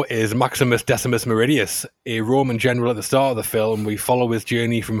Crowe is Maximus Decimus Meridius, a Roman general at the start of the film. We follow his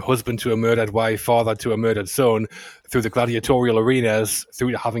journey from husband to a murdered wife, father to a murdered son, through the gladiatorial arenas,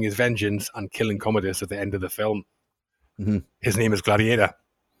 through to having his vengeance and killing Commodus at the end of the film. His name is Gladiator.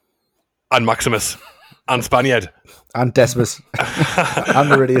 And Maximus. And Spaniard. And Decimus. And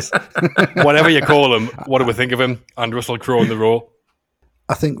Meridius. Whatever you call him, what do we think of him? And Russell Crowe in the role.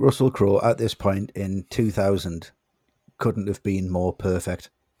 I think Russell Crowe at this point in 2000 couldn't have been more perfect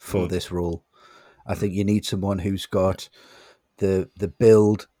for this role. I think you need someone who's got the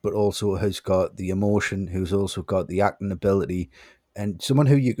build, but also has got the emotion, who's also got the acting ability, and someone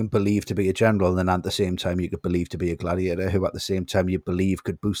who you can believe to be a general, and at the same time you could believe to be a gladiator, who at the same time you believe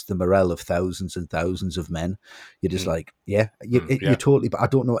could boost the morale of thousands and thousands of men. You're just like, you totally, but I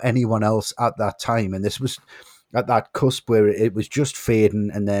don't know anyone else at that time. And this was at that cusp where it was just fading,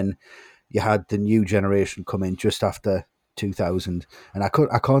 and then you had the new generation come in just after 2000. And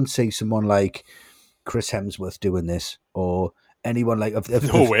I can't see someone like Chris Hemsworth doing this, or anyone like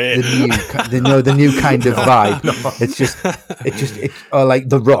the new kind of vibe. It's or like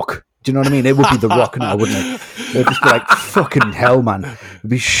The Rock. Do you know what I mean? It would be The Rock now, wouldn't it? It would just be like, fucking hell, man. It'd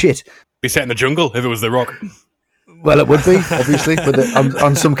be shit. Be set in the jungle if it was The Rock. Well, it would be, obviously,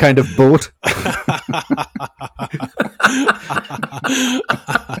 on some kind of boat.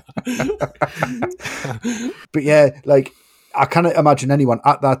 But yeah, like, I cannot imagine anyone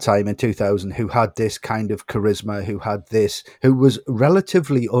at that time in 2000 who had this kind of charisma, who was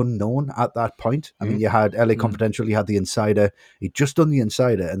relatively unknown at that point. I mean, you had LA Confidential, you had The Insider. He'd just done The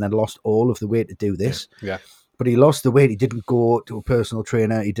Insider and then lost all of the weight to do this. Yeah. But he lost the weight. He didn't go to a personal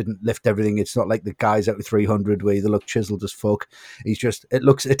trainer. He didn't lift everything. It's not like the guys out with 300 where they look chiseled as fuck. It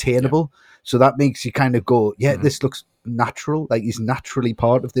looks attainable. Yeah. So that makes you kind of go, this looks natural. Like he's naturally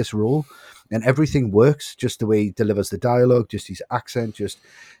part of this role. And everything works, just the way he delivers the dialogue, just his accent, just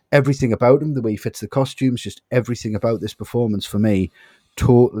everything about him, the way he fits the costumes, just everything about this performance for me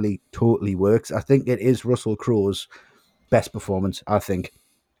totally, totally works. I think it is Russell Crowe's best performance, I think.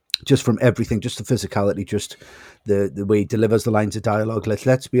 Just from everything, just the physicality, just the way he delivers the lines of dialogue.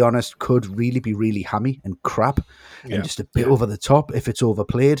 Let's be honest, could really be really hammy and crap and just a bit over the top if it's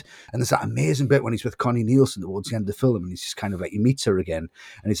overplayed. And there's that amazing bit when he's with Connie Nielsen towards the end of the film and he's just kind of like, he meets her again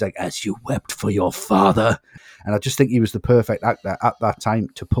and he's like, as you wept for your father. And I just think he was the perfect actor at that time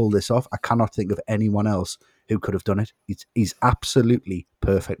to pull this off. I cannot think of anyone else who could have done it. He's absolutely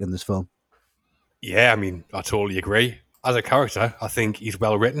perfect in this film. Yeah, I mean, I totally agree. As a character, I think he's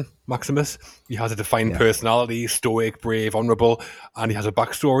well written, Maximus. He has a defined personality, stoic, brave, honourable, and he has a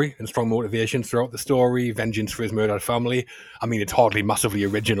backstory and strong motivations throughout the story, vengeance for his murdered family. I mean, it's hardly massively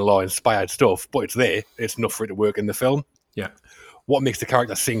original or inspired stuff, but it's there. It's enough for it to work in the film. Yeah. What makes the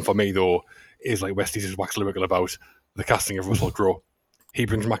character sing for me, though, is like Westy's just wax lyrical about the casting of Russell Crowe. He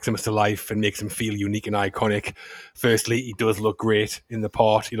brings Maximus to life and makes him feel unique and iconic. Firstly, he does look great in the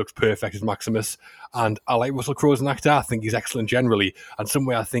part. He looks perfect as Maximus. And I like Russell Crowe as an actor. I think he's excellent generally. And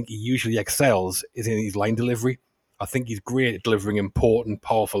somewhere I think he usually excels is in his line delivery. I think he's great at delivering important,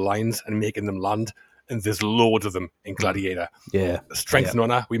 powerful lines and making them land. And there's loads of them in Gladiator. Yeah. Strength and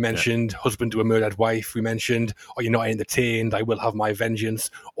Honour, we mentioned. Husband to a Murdered Wife, we mentioned. Are You Not Entertained? I Will Have My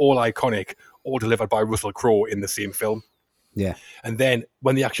Vengeance. All iconic, all delivered by Russell Crowe in the same film. Yeah. And then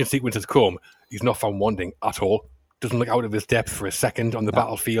when the action sequences come, he's not found wanting at all. Doesn't look out of his depth for a second on the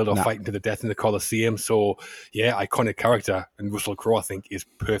battlefield or fighting to the death in the Colosseum. So, yeah, iconic character. And Russell Crowe, I think, is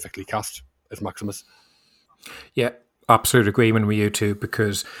perfectly cast as Maximus. Yeah, absolute agreement with you two,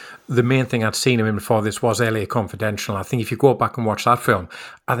 because the main thing I'd seen him in before this was LA Confidential. I think if you go back and watch that film,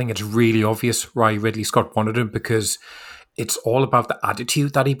 I think it's really obvious why Ridley Scott wanted him, because it's all about the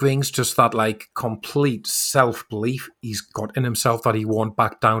attitude that he brings, just that like complete self-belief he's got in himself that he won't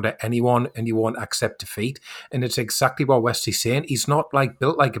back down to anyone and he won't accept defeat. And it's exactly what Westy's saying. He's not like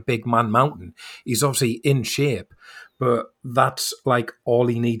built like a big man mountain. He's obviously in shape, but that's like all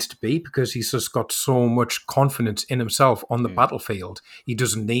he needs to be, because he's just got so much confidence in himself on the battlefield. He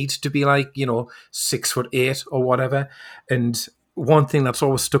doesn't need to be like, 6'8" or whatever. And one thing that's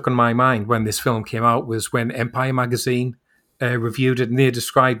always stuck in my mind when this film came out was when Empire magazine reviewed it, and they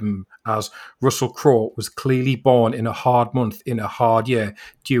described him as Russell Crowe was clearly born in a hard month in a hard year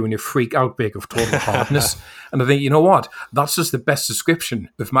during a freak outbreak of total hardness. And I think, you know what? That's just the best description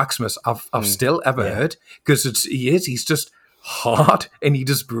of Maximus I've still ever heard, because he's just hard and he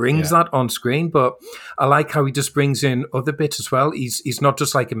just brings that on screen. But I like how he just brings in other bits as well. He's not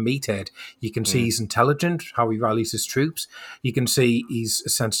just like a meathead. You can see he's intelligent, how he rallies his troops. You can see he's a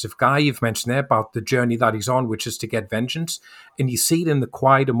sensitive guy. You've mentioned there about the journey that he's on, which is to get vengeance. And you see it in the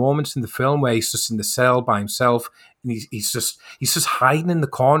quieter moments in the film where he's just in the cell by himself and he's just hiding in the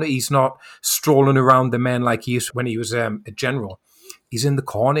corner. He's not strolling around the men like he used when he was a general. He's in the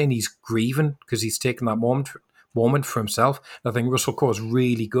corner and he's grieving because he's taken that moment for himself. And I think Russell Crowe is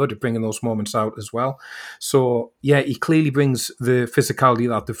really good at bringing those moments out as well. So yeah, he clearly brings the physicality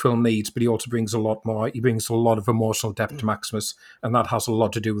that the film needs, but he also brings a lot more. He brings a lot of emotional depth to Maximus, and that has a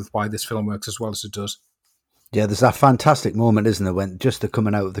lot to do with why this film works as well as it does. Yeah, there's that fantastic moment, isn't there, when just they're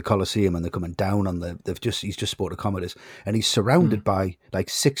coming out of the Colosseum and they're coming down on he's just spoke to Commodus, and he's surrounded by like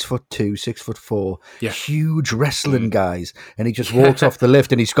 6'2", 6'4", huge wrestling guys, and he just walks off the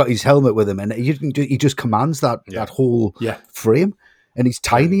lift and he's got his helmet with him, and he just commands that whole frame, and he's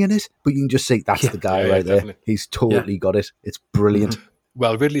tiny in it, but you can just see that's the guy right there. Definitely. He's totally got it. It's brilliant.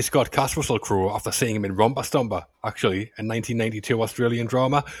 Well, Ridley Scott cast Russell Crowe after seeing him in Romper Stomper, actually, a 1992 Australian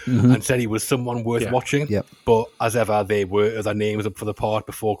drama, and said he was someone worth watching. Yep. But as ever, there were other names up for the part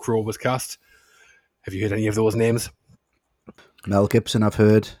before Crowe was cast. Have you heard any of those names? Mel Gibson, I've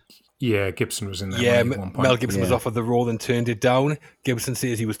heard. Yeah, Gibson was in there. Yeah, Mel Gibson was offered the role and turned it down. Gibson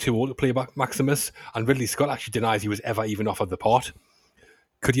says he was too old to play Maximus, and Ridley Scott actually denies he was ever even offered the part.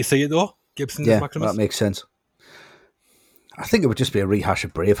 Could you see it, though? Gibson as Maximus? That makes sense. I think it would just be a rehash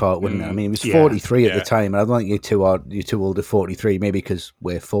of Braveheart, wouldn't it? I mean, he was 43 at the time, and I don't think you're too old at 43, maybe because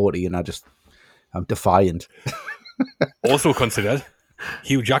we're 40, and I'm defiant. Also considered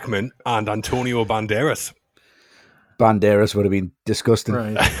Hugh Jackman and Antonio Banderas. Banderas would have been disgusting.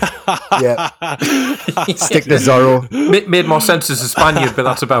 Right. Yeah. Stick to Zorro. Made more sense as a Spaniard, but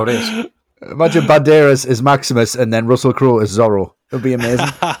that's about it. Imagine Banderas as Maximus and then Russell Crowe as Zorro. It would be amazing.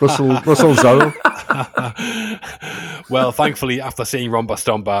 Russell Zorro. Well, thankfully, after seeing Romper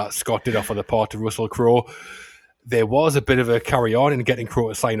Stomper, Scott did offer the part to Russell Crowe. There was a bit of a carry-on in getting Crowe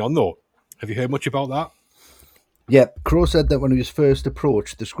to sign on, though. Have you heard much about that? Yeah, Crowe said that when he was first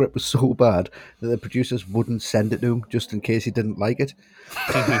approached, the script was so bad that the producers wouldn't send it to him just in case he didn't like it.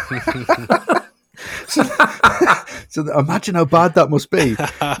 So imagine how bad that must be.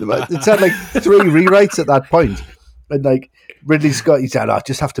 It's had like 3 rewrites at that point. And like Ridley Scott, he said, I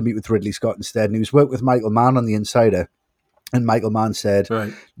just have to meet with Ridley Scott instead. And he was working with Michael Mann on The Insider. And Michael Mann said,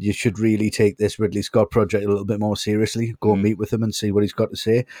 you should really take this Ridley Scott project a little bit more seriously. Go and meet with him and see what he's got to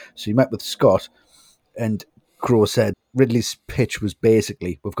say. So he met with Scott, and Crowe said Ridley's pitch was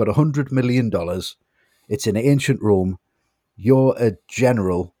basically, we've got $100 million. It's in ancient Rome. You're a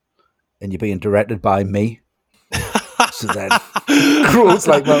general, and you're being directed by me. So then Crowe's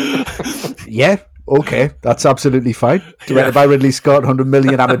like, well, yeah, okay, that's absolutely fine. Directed by Ridley Scott, $100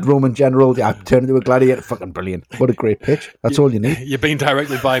 million, I'm a Roman general. Yeah, turn into a gladiator. Fucking brilliant. What a great pitch. That's all you need. You're being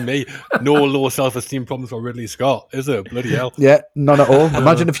directed by me. No low self-esteem problems for Ridley Scott, is it? Bloody hell. Yeah, none at all.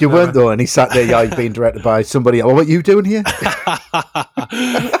 Imagine if you weren't, though, and he sat there, yeah, he's being directed by somebody. What are you doing here?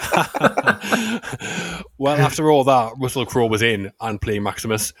 Well, after all that, Russell Crowe was in and playing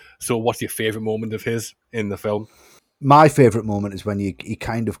Maximus. So what's your favourite moment of his in the film? My favourite moment is when he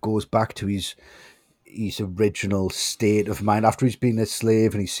kind of goes back to his original state of mind after he's been a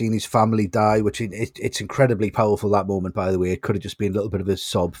slave and he's seen his family die, which it's incredibly powerful, that moment, by the way. It could have just been a little bit of a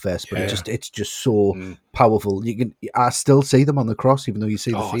sob fest, but it's just so powerful. I still see them on the cross, even though you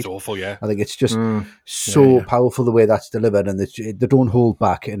see the feet. It's awful, yeah. I think it's just so powerful the way that's delivered, and they don't hold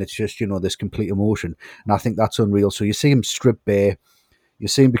back, and it's just, this complete emotion, and I think that's unreal. So you see him stripped bare, you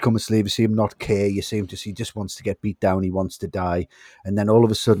see him become a slave, you see him not care, you see him he just wants to get beat down, he wants to die. And then all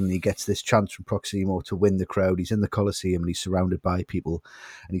of a sudden he gets this chance from Proximo to win the crowd. He's in the Colosseum and he's surrounded by people,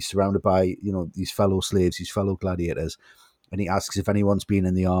 and he's surrounded by, these fellow slaves, these fellow gladiators. And he asks if anyone's been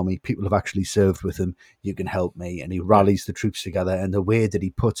in the army, people have actually served with him, you can help me. And he rallies the troops together, and the way that he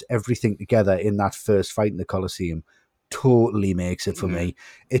puts everything together in that first fight in the Colosseum totally makes it for me.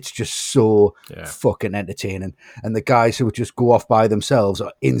 It's just so fucking entertaining, and the guys who would just go off by themselves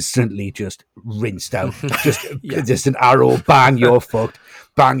are instantly just rinsed out. Just an arrow, bang, you're fucked,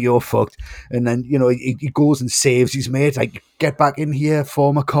 bang, you're fucked. And then he goes and saves his mate, like, get back in here,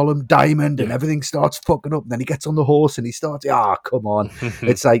 form a column, diamond, and everything starts fucking up. And then he gets on the horse and he starts, come on.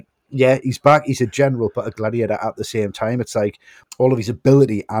 It's like, yeah, he's back, he's a general but a gladiator at the same time. It's like all of his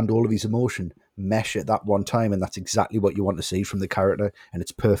ability and all of his emotion mesh at that one time, and that's exactly what you want to see from the character, and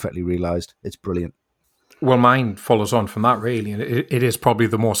it's perfectly realised. It's brilliant. Well, mine follows on from that, really, and it is probably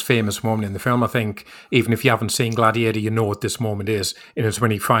the most famous moment in the film. I think even if you haven't seen Gladiator, you know what this moment is, and it's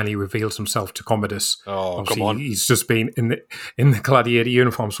when he finally reveals himself to Commodus. Obviously, come on. He's just been in the Gladiator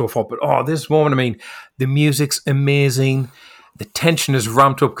uniform so far, but this moment, I mean, the music's amazing. The tension is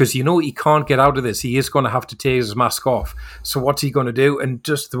ramped up because he can't get out of this. He is going to have to take his mask off. So what's he going to do? And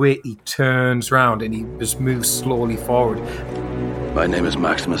just the way he turns around and he just moves slowly forward. My name is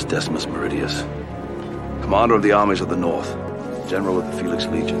Maximus Decimus Meridius, commander of the armies of the North, general of the Felix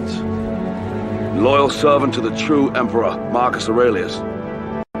Legions, loyal servant to the true emperor, Marcus Aurelius,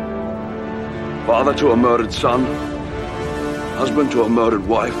 father to a murdered son, husband to a murdered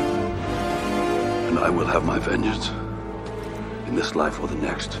wife, and I will have my vengeance. In this life or the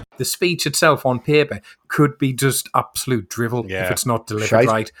next. The speech itself on paper could be just absolute drivel if it's not delivered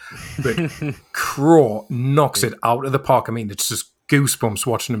right. But Crowe knocks it out of the park. I mean, it's just goosebumps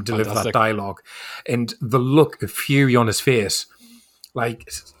watching him deliver that dialogue. And the look of fury on his face, like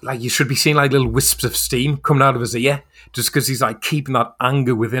you should be seeing like little wisps of steam coming out of his ear, just because he's like keeping that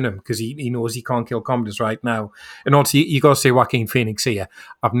anger within him, because he knows he can't kill Commodus right now. And also, you got to say Joaquin Phoenix here.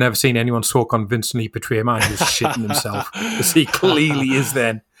 I've never seen anyone so convincingly portray a man who's shitting himself, as he clearly is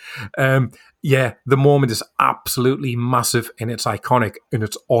then. The moment is absolutely massive, and it's iconic, and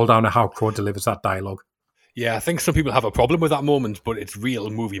it's all down to how Crowe delivers that dialogue. Yeah, I think some people have a problem with that moment, but it's real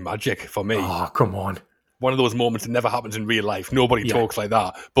movie magic for me. Oh, come on. One of those moments that never happens in real life. Nobody talks like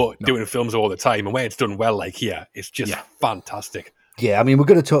that, but doing films all the time, and when it's done well, like here, it's just fantastic. Yeah, I mean, we're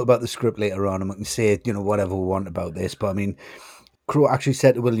going to talk about the script later on, and we can say, whatever we want about this, but I mean, Crowe actually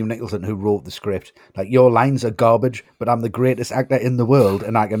said to William Nicholson, who wrote the script, like, your lines are garbage, but I'm the greatest actor in the world,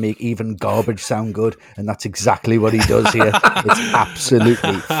 and I can make even garbage sound good. And that's exactly what he does here. It's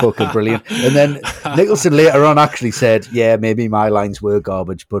absolutely fucking brilliant. And then Nicholson later on actually said, yeah, maybe my lines were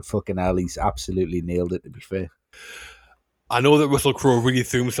garbage, but fucking hell, he's absolutely nailed it, to be fair. I know that Russell Crowe really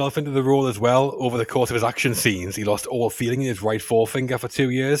threw himself into the role as well. Over the course of his action scenes, he lost all feeling in his right forefinger for 2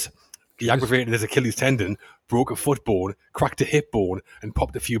 years. He aggravated his Achilles tendon, broke a foot bone, cracked a hip bone, and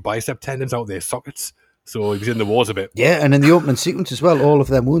popped a few bicep tendons out their sockets. So he was in the wars a bit. Yeah, and in the opening sequence as well, all of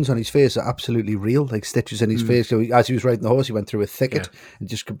them wounds on his face are absolutely real, like stitches in his face. So as he was riding the horse, he went through a thicket and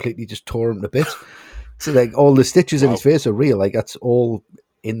just completely just tore him to bits. So like all the stitches in his face are real. Like that's all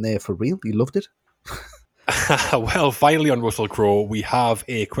in there for real. He loved it. Well, finally on Russell Crowe, we have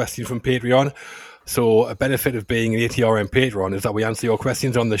a question from Patreon. So a benefit of being an ATRM Patreon is that we answer your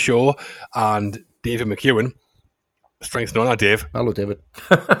questions on the show. And David McEwen, strengths none, Dave. Hello, David.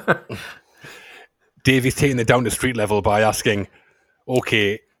 Davey's taking it down to street level by asking,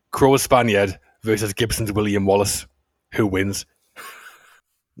 okay, Crowe's Spaniard versus Gibson's William Wallace. Who wins?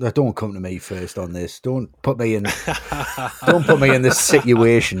 Don't come to me first on this. Don't put me in this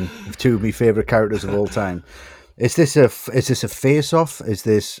situation of two of my favourite characters of all time. Is this a face off? Is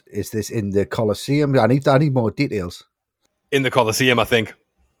this in the Colosseum? I need more details. In the Colosseum, I think.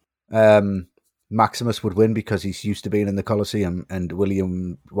 Maximus would win because he's used to being in the Colosseum, and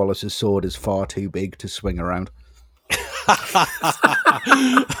William Wallace's sword is far too big to swing around.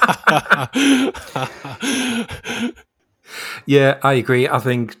 Yeah, I agree. I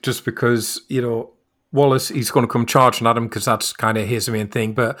think just because, Wallace, he's going to come charging at him because that's kind of his main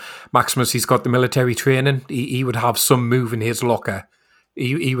thing. But Maximus, he's got the military training. He would have some move in his locker.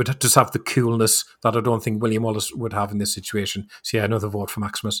 He would just have the coolness that I don't think William Wallace would have in this situation. So yeah, another vote for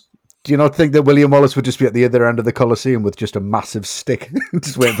Maximus. Do you not think that William Wallace would just be at the other end of the Colosseum with just a massive stick,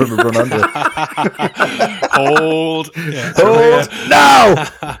 just waiting for him to run under it? Hold. No!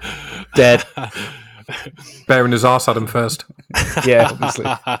 Dead. Bearing his arse at him first. Yeah, obviously.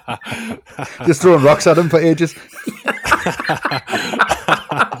 Just throwing rocks at him for ages.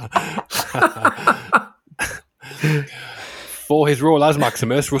 For his role as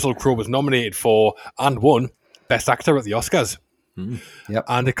Maximus, Russell Crowe was nominated for and won Best Actor at the Oscars. Yep.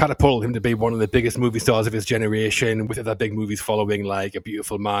 And it catapulted him to be one of the biggest movie stars of his generation, with other big movies following like A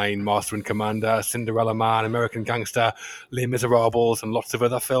Beautiful Mind, Master and Commander, Cinderella Man, American Gangster, Les Miserables, and lots of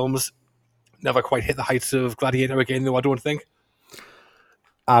other films. Never quite hit the heights of Gladiator again, though, I don't think.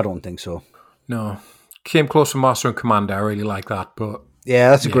 I don't think so. No. Came close to Master and Commander. I really like that, but...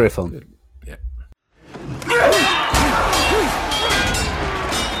 Yeah, that's a great film. Yeah.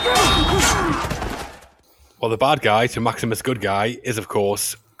 Well, the bad guy to Maximus' good guy is, of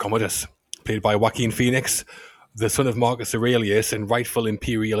course, Commodus, played by Joaquin Phoenix. The son of Marcus Aurelius and rightful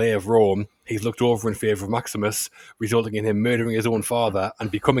imperial heir of Rome, he's looked over in favour of Maximus, resulting in him murdering his own father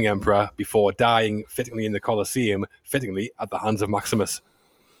and becoming emperor before dying, fittingly in the Colosseum, fittingly at the hands of Maximus.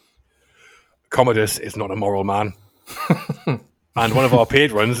 Commodus is not a moral man. And one of our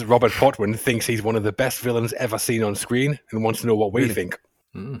patrons, Robert Potwin, thinks he's one of the best villains ever seen on screen and wants to know what we think.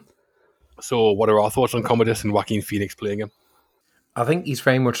 So what are our thoughts on Commodus and Joaquin Phoenix playing him? I think he's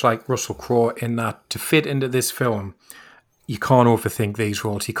very much like Russell Crowe in that to fit into this film, you can't overthink these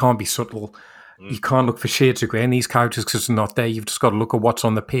roles. You can't be subtle. You can't look for shades of grey in these characters because they're not there. You've just got to look at what's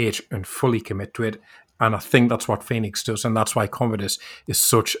on the page and fully commit to it. And I think that's what Phoenix does. And that's why Commodus is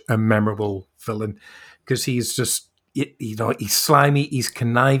such a memorable villain, because he's just, he's slimy, he's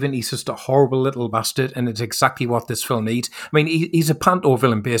conniving, he's just a horrible little bastard, and it's exactly what this film needs. I mean, he's a panto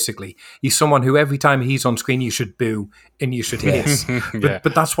villain, basically. He's someone who every time he's on screen, you should boo and you should hiss.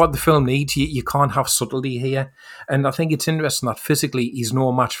 But that's what the film needs. You can't have subtlety here. And I think it's interesting that physically he's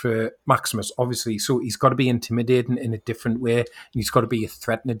no match for Maximus, obviously. So he's got to be intimidating in a different way, and he's got to be a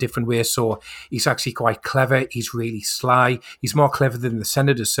threat in a different way. So he's actually quite clever. He's really sly. He's more clever than the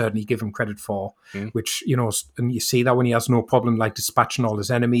senators certainly give him credit for, which, and you see that when he has no problem like dispatching all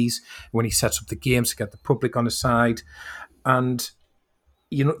his enemies, when he sets up the games to get the public on his side. And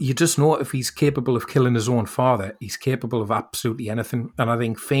you just know if he's capable of killing his own father, he's capable of absolutely anything. And I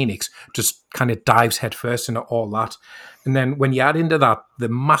think Phoenix just kind of dives headfirst into all that. And then when you add into that the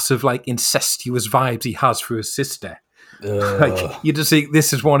massive like incestuous vibes he has for his sister, like you just think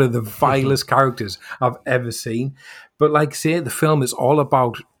this is one of the vilest characters I've ever seen. But like I say, the film is all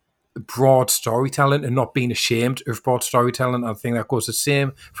about broad storytelling and not being ashamed of broad storytelling. I think that goes the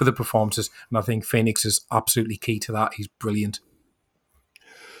same for the performances, and I think Phoenix is absolutely key to that. He's brilliant.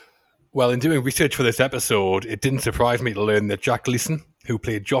 Well, in doing research for this episode, it didn't surprise me to learn that Jack Gleeson, who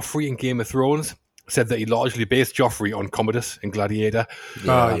played Joffrey in Game of Thrones, said that he largely based Joffrey on Commodus in Gladiator.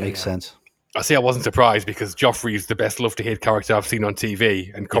 Yeah, that makes sense. I say I wasn't surprised because Joffrey is the best love-to-hate character I've seen on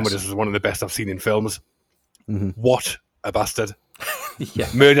TV, and Commodus is one of the best I've seen in films. What a bastard.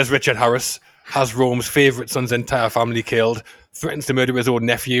 Murders Richard Harris, has Rome's favourite son's entire family killed, threatens to murder his own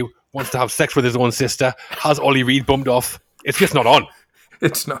nephew, wants to have sex with his own sister, has Ollie Reed bumped off. It's just not on.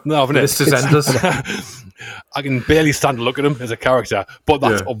 It's not. No, This is endless. I can barely stand to look at him as a character, but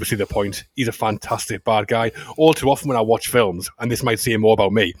that's obviously the point. He's a fantastic bad guy. All too often when I watch films, and this might say more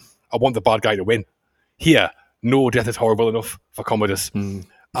about me, I want the bad guy to win. Here, no death is horrible enough for Commodus.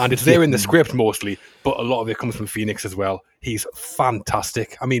 And it's there in the script mostly, but a lot of it comes from Phoenix as well. He's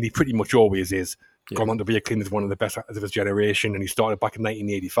fantastic. I mean, he pretty much always is. Gone on to be acclaimed as one of the best actors of his generation, and he started back in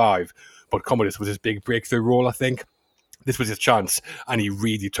 1985. But Commodus was his big breakthrough role, I think. This was his chance, and he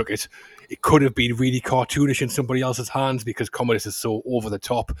really took it. It could have been really cartoonish in somebody else's hands because Commodus is so over the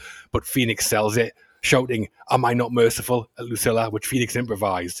top, but Phoenix sells it, shouting, "Am I not merciful?" at Lucilla, which Phoenix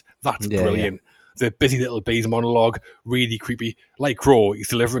improvised. That's brilliant. The busy little bees monologue, really creepy. Like Crow, he's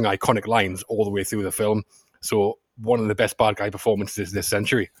delivering iconic lines all the way through the film. So one of the best bad guy performances this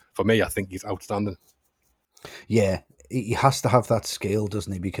century. For me, I think he's outstanding. Yeah, he has to have that scale,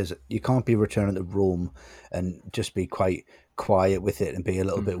 doesn't he? Because you can't be returning to Rome and just be quite quiet with it and be a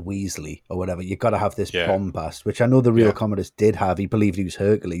little bit Weasley or whatever. You've got to have this bombast, which I know the real Commodus did have. He believed he was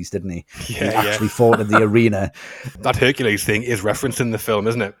Hercules, didn't he? He actually fought in the arena. That Hercules thing is referenced in the film,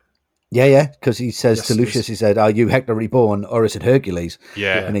 isn't it? Yeah, because he says to Lucius, he said, "Are you Hector reborn, or is it Hercules?"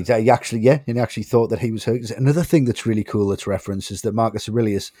 Yeah, and he actually thought that he was Hercules. Another thing that's really cool that's referenced is that Marcus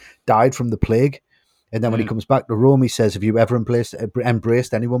Aurelius died from the plague, and then when he comes back to Rome, he says, "Have you ever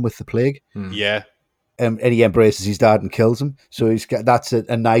embraced anyone with the plague?" Yeah. And he embraces his dad and kills him. So that's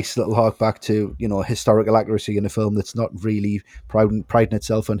a nice little hark back to, historical accuracy in a film that's not really priding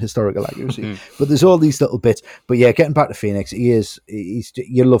itself on historical accuracy. But there's all these little bits. But yeah, getting back to Phoenix, he's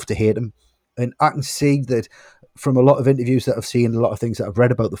you love to hate him. And I can see that from a lot of interviews that I've seen, a lot of things that I've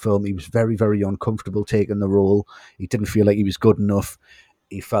read about the film, he was very, very uncomfortable taking the role. He didn't feel like he was good enough.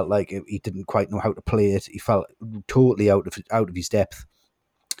 He felt like he didn't quite know how to play it. He felt totally out of his depth.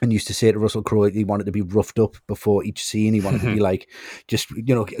 And used to say to Russell Crowe, he wanted to be roughed up before each scene. He wanted to be like, just,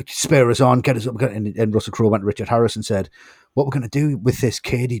 spur us on, get us up. And Russell Crowe went to Richard Harris and said, "What we're going to do with this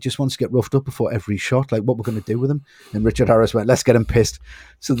kid, he just wants to get roughed up before every shot. Like, what we're going to do with him?" And Richard Harris went, "Let's get him pissed."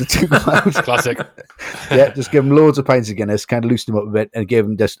 So the two guys, classic. Just give him loads of pints of Guinness, kind of loosened him up a bit and gave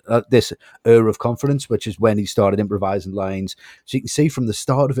him this air of confidence, which is when he started improvising lines. So you can see from the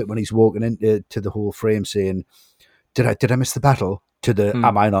start of it when he's walking into the whole frame saying, Did I miss the battle? To the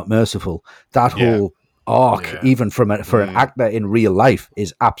 "Am I not merciful?" That whole arc, even for an actor in real life,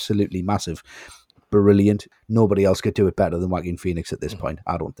 is absolutely massive. Brilliant. Nobody else could do it better than Joaquin Phoenix at this point,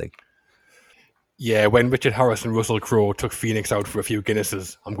 I don't think. Yeah, when Richard Harris and Russell Crowe took Phoenix out for a few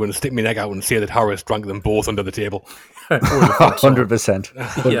Guinnesses, I'm going to stick my neck out and say that Harris drank them both under the table. 100%.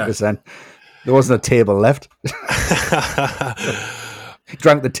 100%. There wasn't a table left. He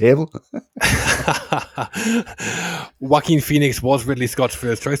drank the table. Joaquin Phoenix was Ridley Scott's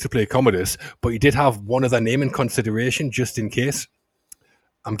first choice to play Commodus, but he did have one other name in consideration just in case.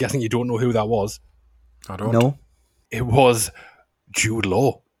 I'm guessing you don't know who that was. I don't. No. It was Jude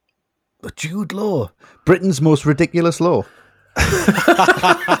Law. But Jude Law, Britain's most ridiculous law.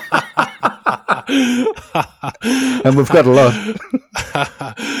 And we've got a lot.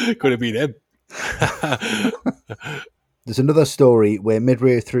 Could have been him. There's another story where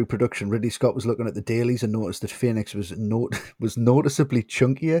midway through production, Ridley Scott was looking at the dailies and noticed that Phoenix was noticeably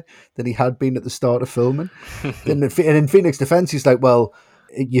chunkier than he had been at the start of filming. And in Phoenix's defense, he's like, "Well,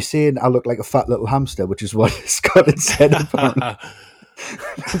 you're saying I look like a fat little hamster," which is what Scott had said apparently,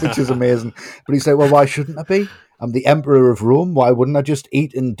 which is amazing. But he's like, "Well, why shouldn't I be? I'm the Emperor of Rome. Why wouldn't I just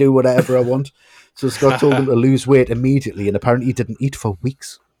eat and do whatever I want?" So Scott told him to lose weight immediately, and apparently he didn't eat for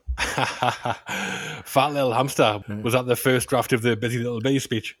weeks. Fat little hamster. Was that the first draft of the Busy Little Bee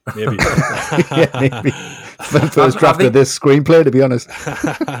speech? Maybe. Yeah, maybe. First draft of this screenplay, to be honest.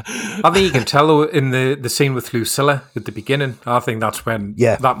 I think you can tell in the scene with Lucilla at the beginning. I think that's when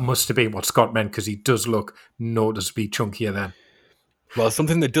that must have been what Scott meant, because he does look noticeably chunkier then. Well,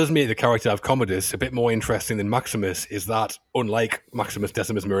 something that does make the character of Commodus a bit more interesting than Maximus is that, unlike Maximus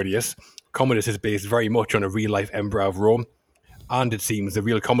Decimus Meridius, Commodus is based very much on a real-life emperor of Rome. And it seems the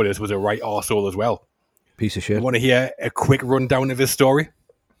real Commodus was a right arsehole as well. Piece of shit. You want to hear a quick rundown of his story?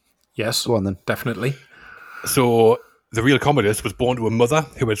 Yes. Go on then. Definitely. So, the real Commodus was born to a mother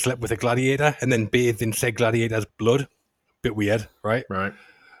who had slept with a gladiator and then bathed in said gladiator's blood. Bit weird, right? Right.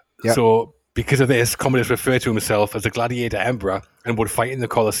 Yep. So, because of this, Commodus referred to himself as a gladiator emperor and would fight in the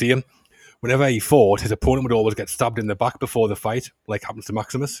Colosseum. whenever he fought, his opponent would always get stabbed in the back before the fight, like happens to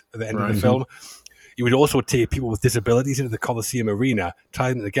Maximus at the end of the film. He would also take people with disabilities into the Colosseum arena,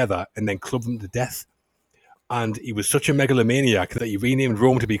 tie them together, and then club them to death. And he was such a megalomaniac that he renamed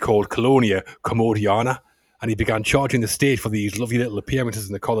Rome to be called Colonia Commodiana, and he began charging the state for these lovely little appearances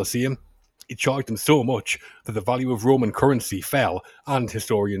in the Colosseum. He charged them so much that the value of Roman currency fell, and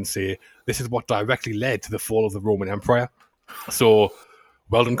historians say this is what directly led to the fall of the Roman Empire. So,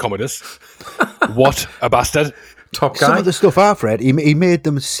 well done, Commodus. What a bastard. Top guy. Some of the stuff I've read, he made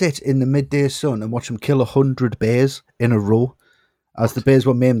them sit in the midday sun and watch them kill 100 bears in a row. As the bears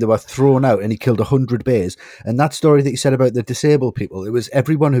were maimed, they were thrown out, and he killed 100 bears. And that story that you said about the disabled people, it was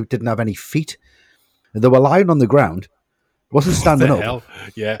everyone who didn't have any feet. They were lying on the ground, wasn't standing up,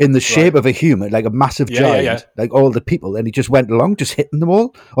 in the shape of a human, like a massive giant, like all the people. And he just went along, just hitting them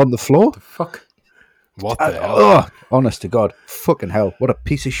all on the floor. What the fuck? What the hell? Oh, honest to God. Fucking hell. What a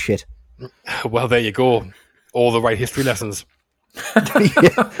piece of shit. Well, there you go. All the right history lessons.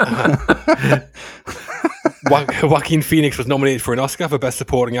 Joaquin Phoenix was nominated for an Oscar for Best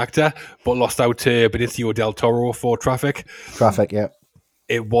Supporting Actor, but lost out to Benicio del Toro for Traffic. Yeah.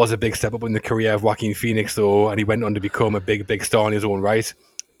 It was a big step up in the career of Joaquin Phoenix, though, and he went on to become a big star in his own right.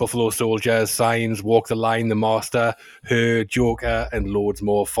 Buffalo Soldier, Signs, Walk the Line, The Master, Her, Joker, and loads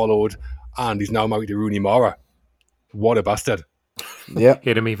more followed. And he's now married to Rooney Mara. What a bastard. Yeah.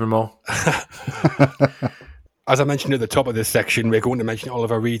 Hate him even more. As I mentioned at the top of this section, we're going to mention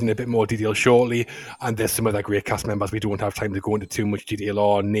Oliver Reed in a bit more detail shortly, and there's some other great cast members we don't have time to go into too much detail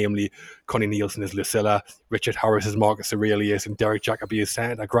on, namely Connie Nielsen as Lucilla, Richard Harris as Marcus Aurelius, and Derek Jacobi as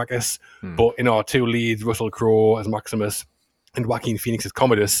Senator Gracchus. But in our two leads, Russell Crowe as Maximus and Joaquin Phoenix as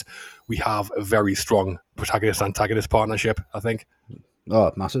Commodus, we have a very strong protagonist-antagonist partnership, I think.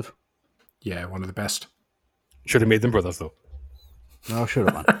 Oh, massive. Yeah, one of the best. Should have made them brothers, though. Oh, sure,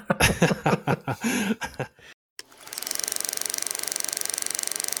 man.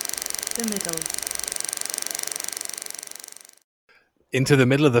 The middle. Into the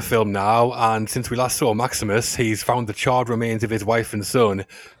middle of the film now, and since we last saw Maximus, he's found the charred remains of his wife and son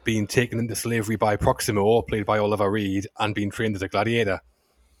being taken into slavery by Proximo, played by Oliver Reed, and being trained as a gladiator.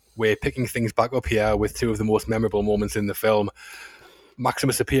 We're picking things back up here with two of the most memorable moments in the film.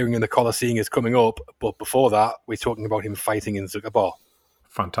 Maximus appearing in the Colosseum is coming up, but before that, we're talking about him fighting in Zucker Bar.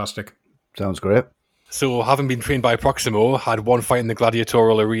 Fantastic. Sounds great. So, having been trained by Proximo, had one fight in the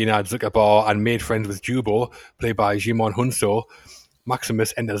gladiatorial arena at Zucker Bar and made friends with Jubo, played by Jimon Hunso,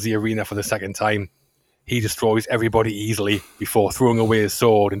 Maximus enters the arena for the second time. He destroys everybody easily before throwing away his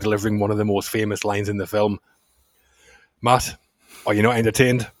sword and delivering one of the most famous lines in the film. Matt, are you not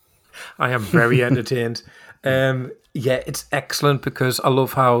entertained? I am very entertained. Yeah, it's excellent because I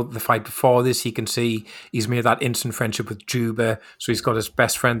love how the fight before this, you can see he's made that instant friendship with Juba. So he's got his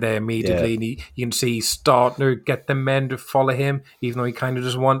best friend there immediately. And you can see he's starting to get the men to follow him, even though he kind of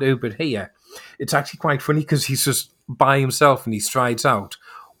doesn't want to. But here, it's actually quite funny because he's just by himself and he strides out.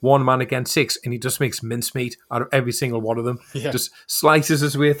 One man against six, and he just makes mincemeat out of every single one of them. Yeah. Just slices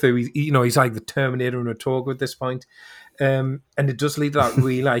his way through. He's like the Terminator in a toga at this point. And it does lead to that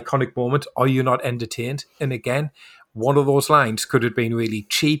really iconic moment. Are you not entertained? And again, one of those lines could have been really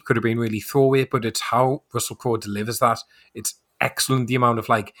cheap, could have been really throwaway, but it's how Russell Crowe delivers that. It's excellent, the amount of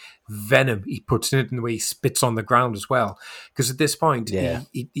venom he puts in it and the way he spits on the ground as well. Because at this point,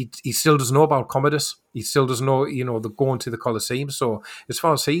 he still doesn't know about Commodus. He still doesn't know, the going to the Colosseum. So as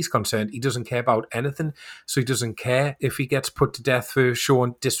far as he's concerned, he doesn't care about anything. So he doesn't care if he gets put to death for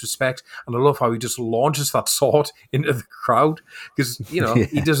showing disrespect. And I love how he just launches that sword into the crowd because,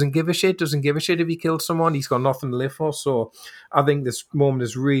 he doesn't give a shit, if he kills someone. He's got nothing to live for. So I think this moment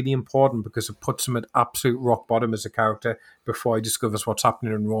is really important because it puts him at absolute rock bottom as a character before he discovers what's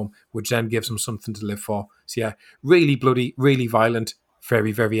happening in Rome, which then gives him something to live for. So yeah, really bloody, really violent,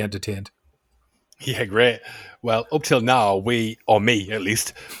 very, very entertained. Yeah, great. Well, up till now, we, or me at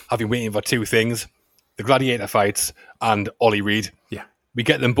least, have been waiting for two things: the Gladiator fights and Ollie Reed. Yeah. We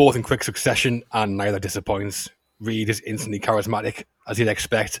get them both in quick succession and neither disappoints. Reed is instantly charismatic, as you'd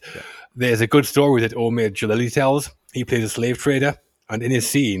expect. Yeah. There's a good story that Omid Jalili tells. He plays a slave trader, and in his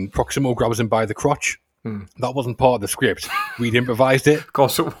scene, Proximo grabs him by the crotch. That wasn't part of the script. Reed improvised it. Of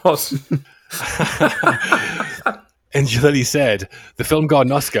course it was. And Jalili said, the film got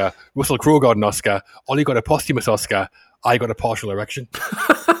an Oscar, Russell Crowe got an Oscar, Ollie got a posthumous Oscar, I got a partial erection.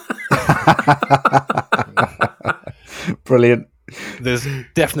 Brilliant. There's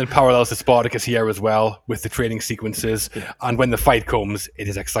definite parallels to Spartacus here as well, with the training sequences. Yeah. And when the fight comes, it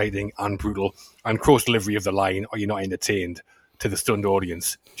is exciting and brutal. And Crowe's delivery of the line, "Are you not entertained?" to the stunned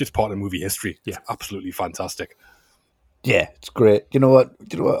audience, just part of movie history. Yeah. It's absolutely fantastic. Yeah, it's great. You know what?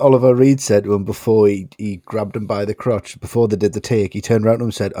 Oliver Reed said to him before he grabbed him by the crotch before they did the take? He turned around to him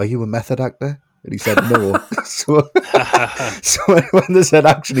and said, "Are you a method actor?" And he said, "No." so when they said,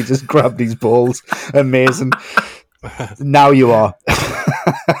 "Actually, just grab these balls," amazing. Now you are,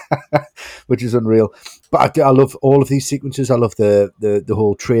 which is unreal. But I love all of these sequences. I love the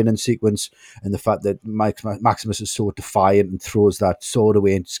whole training sequence and the fact that Maximus is so defiant and throws that sword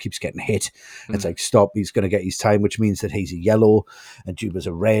away and just keeps getting hit. It's like, stop, he's going to get his time, which means that he's a yellow and Juba's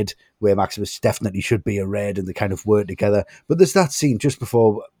a red, where Maximus definitely should be a red, and they kind of work together. But there's that scene just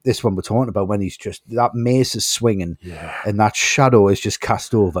before this one we're talking about when he's just, that mace is swinging and that shadow is just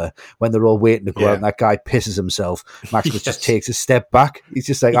cast over when they're all waiting to go out and that guy pisses himself. Maximus just takes a step back. He's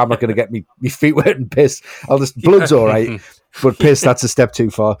just like, I'm not going to get me feet wet and piss. Blood's all right, but piss, that's a step too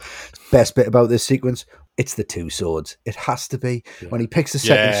far. Best bit about this sequence, it's the two swords. It has to be. When he picks the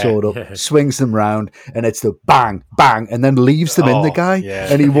second sword up, swings them round, and it's the bang, bang, and then leaves them in the guy,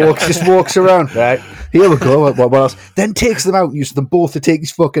 and he just walks around. Right, here we go. What else? Then takes them out and uses them both to take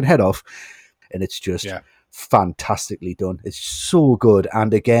his fucking head off, and it's just fantastically done. It's so good,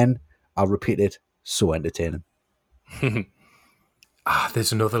 and again, I'll repeat it, so entertaining.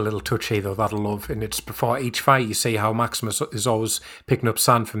 There's another little touch here, though, that I love. And it's before each fight, you see how Maximus is always picking up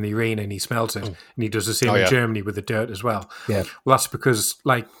sand from the arena and he smells it. And he does the same in Germany with the dirt as well. Yeah. Well, that's because,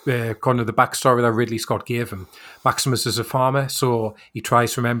 like, kind of the backstory that Ridley Scott gave him, Maximus is a farmer, so he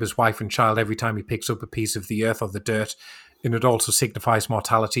tries to remember his wife and child every time he picks up a piece of the earth or the dirt. And it also signifies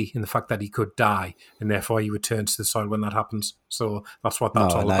mortality in the fact that he could die, and therefore he returns to the soil when that happens. So that's what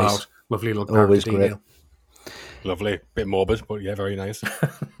that's all about. Lovely little character detail. Lovely. Bit morbid, but yeah, very nice.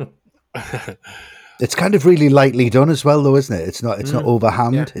 It's kind of really lightly done as well, though, isn't it? It's not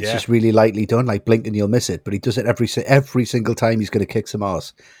overhand. Yeah. It's just really lightly done. Like, blink and you'll miss it. But he does it every single time he's going to kick some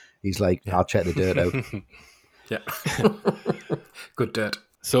arse. He's like, I'll check the dirt out. Good dirt.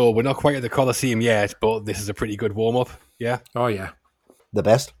 So we're not quite at the Colosseum yet, but this is a pretty good warm-up. Yeah? Oh, yeah. The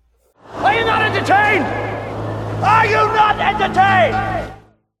best. Are you not entertained? Are you not entertained?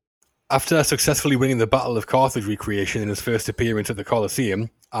 After successfully winning the Battle of Carthage recreation in his first appearance at the Colosseum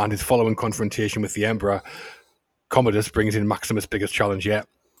and his following confrontation with the Emperor, Commodus brings in Maximus' biggest challenge yet.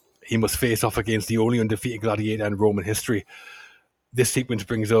 He must face off against the only undefeated gladiator in Roman history. This sequence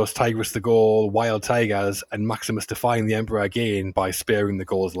brings us Tigris the Gaul, wild tigers, and Maximus defying the Emperor again by sparing the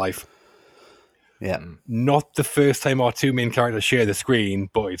Gaul's life. Yeah. Not the first time our two main characters share the screen,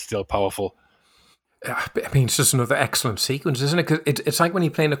 but it's still powerful. I mean, it's just another excellent sequence, isn't it? Because it's like when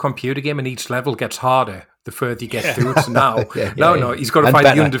you're playing a computer game and each level gets harder the further you get through it. So now, he's got to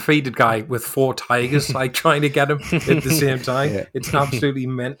fight the undefeated guy with 4 tigers, like trying to get him at the same time. Yeah. It's absolutely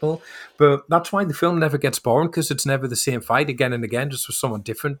mental. But that's why the film never gets boring, because it's never the same fight again and again, just with someone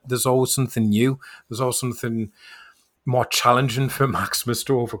different. There's always something new. There's always something more challenging for Maximus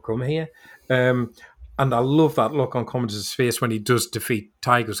to overcome here. And I love that look on Commodus' face when he does defeat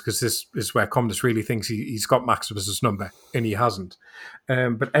Tigris, because this is where Commodus really thinks he's got Maximus' number, and he hasn't.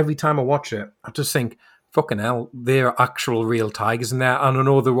 But every time I watch it, I just think, fucking hell, they're actual real tigers in there. And I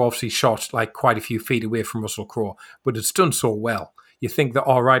know they're obviously shot like quite a few feet away from Russell Crowe, but it's done so well. You think they're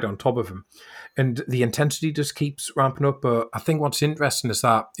all right on top of him. And the intensity just keeps ramping up. But I think what's interesting is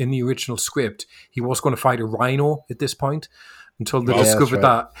that in the original script, he was going to fight a rhino at this point, until they discovered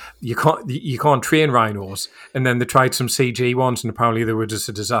that you can't train rhinos, and then they tried some CG ones, and apparently they were just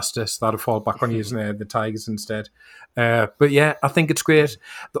a disaster. So that'll fall back on using the tigers instead. But yeah, I think it's great.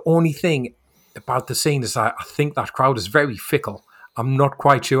 The only thing about the scene is that I think that crowd is very fickle. I'm not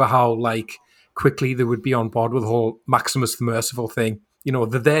quite sure how quickly they would be on board with the whole Maximus the Merciful thing. You know,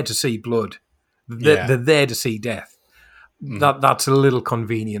 they're there to see blood. They're there to see death. That's a little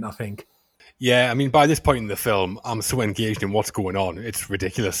convenient, I think. Yeah, I mean, by this point in the film, I'm so engaged in what's going on. It's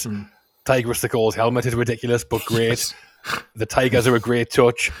ridiculous. Tigris the Gaul's helmet is ridiculous, but great. Yes. The tigers are a great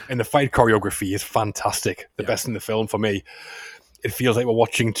touch, and the fight choreography is fantastic. The best in the film for me. It feels like we're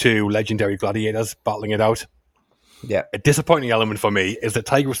watching 2 legendary gladiators battling it out. Yeah. A disappointing element for me is that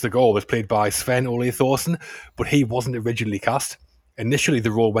Tigris the Gaul was played by Sven Ole Thorsen, but he wasn't originally cast. Initially,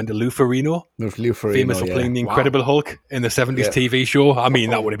 the role went to Lou Ferrigno, famous for playing the Incredible Hulk in the 70s TV show. I mean,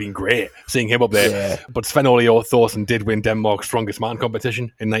 that would have been great, seeing him up there. Yeah. But Sven Ole Thorsen did win Denmark's Strongest Man competition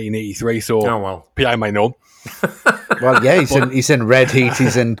in 1983, so PI might know. Well, yeah, he's in Red Heat,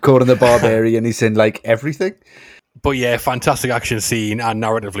 he's in Conan the Barbarian, he's in, everything. But yeah, fantastic action scene, and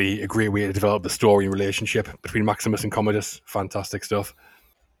narratively, a great way to develop the story and relationship between Maximus and Commodus. Fantastic stuff.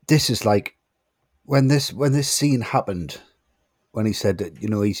 This is when this scene happened, when he said that,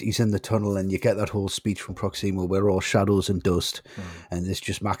 he's in the tunnel and you get that whole speech from Proxima, we're all shadows and dust, and it's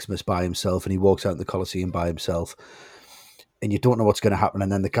just Maximus by himself, and he walks out in the Colosseum by himself. and you don't know what's going to happen.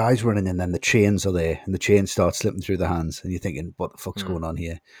 And then the guy's running, and then the chains are there, and the chains start slipping through the hands, and you're thinking, what the fuck's going on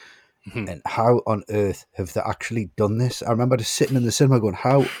here? And how on earth have they actually done this? I remember just sitting in the cinema going,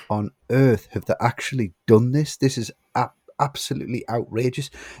 how on earth have they actually done this? This is absolutely outrageous.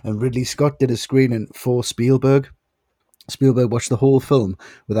 And Ridley Scott did a screening for Spielberg. Spielberg watched the whole film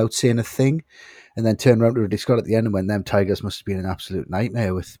without saying a thing, and then turned around to Ridley Scott at the end and went, them tigers must have been an absolute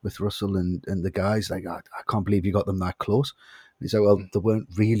nightmare with Russell and the guys. Like, I can't believe you got them that close. And he's like, well, they weren't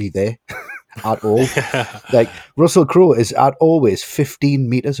really there at all. Like, Russell Crowe is at always 15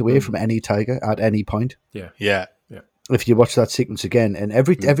 meters away from any tiger at any point. Yeah. If you watch that sequence again, and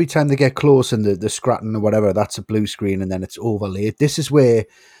every time they get close and the scratting or whatever, that's a blue screen, and then it's overlaid. This is where,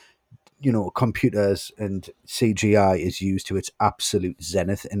 you know, computers and CGI is used to its absolute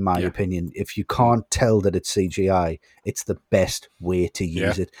zenith, in my opinion. If you can't tell that it's CGI, it's the best way to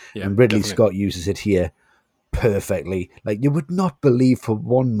use it. And Ridley Scott uses it here perfectly. Like, you would not believe for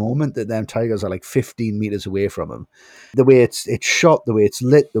one moment that them tigers are like 15 meters away from him. The way it's shot, the way it's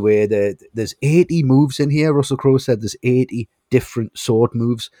lit, the way there's 80 moves in here. Russell Crowe said there's 80 different sword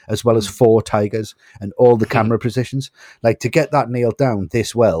moves, as well as 4 tigers, and all the camera positions. Like, to get that nailed down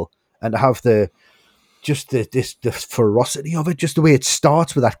this well, and to have the ferocity of it, just the way it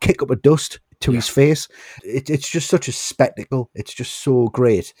starts with that kick up of dust to his face. It's just such a spectacle. It's just so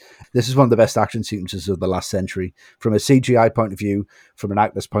great. This is one of the best action sequences of the last century, from a CGI point of view, from an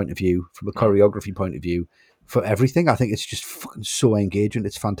actor's point of view, from a choreography point of view, for everything. I think it's just fucking so engaging.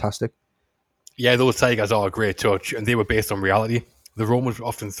 It's fantastic. Yeah, those tigers are a great touch, and they were based on reality. The Romans would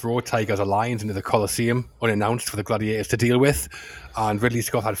often throw tigers or lions into the Colosseum unannounced for the gladiators to deal with, and Ridley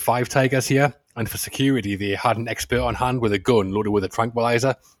Scott had 5 tigers here, and for security they had an expert on hand with a gun loaded with a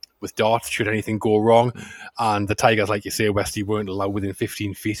tranquilizer, with darts should anything go wrong, and the tigers, like you say, Westy, weren't allowed within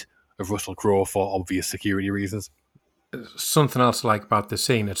 15 feet of Russell Crowe for obvious security reasons. Something else I like about the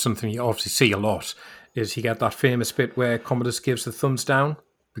scene, it's something you obviously see a lot, is you get that famous bit where Commodus gives the thumbs down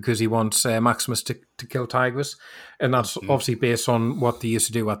because he wants Maximus to kill tigers. And that's obviously based on what they used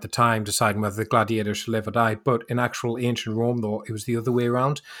to do at the time, deciding whether the gladiator should live or die. But in actual ancient Rome, though, it was the other way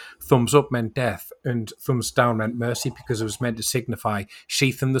around. Thumbs up meant death, and thumbs down meant mercy, because it was meant to signify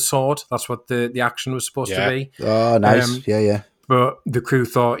sheathing the sword. That's what the action was supposed to be. Oh, nice. Yeah. But the crew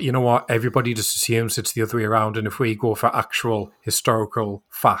thought, you know what, everybody just assumes it's the other way around, and if we go for actual historical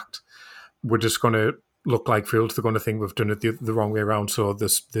fact, we're just going to look like fools. They're going to think we've done it the wrong way around. So they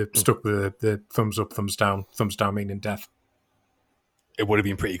stuck with the thumbs up, thumbs down meaning death. It would have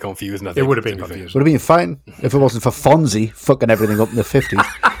been pretty confusing, I think. It would have been confusing. Would have been fine if it wasn't for Fonzie fucking everything up in the 50s.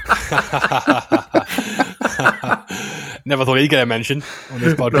 Never thought he'd get a mention on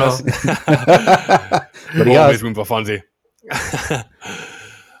this podcast. But he always has. room for Fonzie.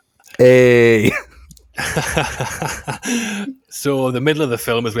 Hey. So the middle of the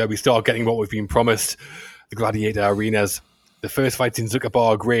film is where we start getting what we've been promised, the gladiator arenas. The first fights in Zuckerbar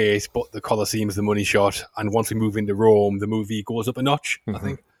are great, but the Colosseum's the money shot, and once we move into Rome, the movie goes up a notch, I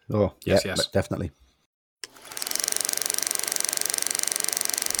think. Oh, Yes. definitely.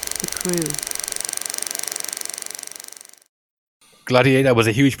 The crew. Gladiator was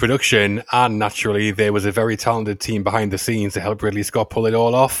a huge production, and naturally there was a very talented team behind the scenes to help Ridley Scott pull it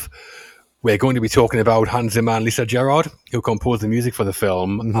all off. We're going to be talking about Hans Zimmer and Lisa Gerrard, who composed the music for the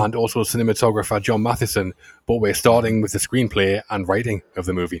film, and also cinematographer John Matheson, but we're starting with the screenplay and writing of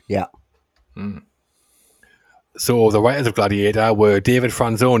the movie. Yeah. So the writers of Gladiator were David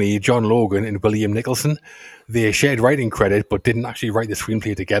Franzoni, John Logan, and William Nicholson. They shared writing credit, but didn't actually write the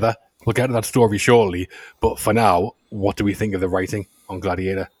screenplay together. We'll get to that story shortly, but for now, what do we think of the writing on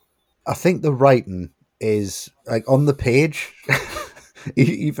Gladiator? I think the writing is, like, on the page.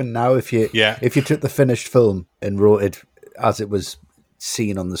 Even now, if you took the finished film and wrote it as it was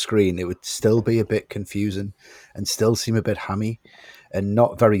seen on the screen, it would still be a bit confusing and still seem a bit hammy and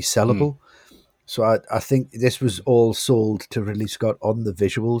not very sellable. So I think this was all sold to Ridley Scott on the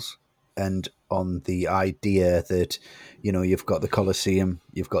visuals and on the idea that, you know, you've got the Colosseum,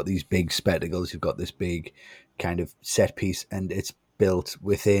 you've got these big spectacles, you've got this big kind of set piece, and it's built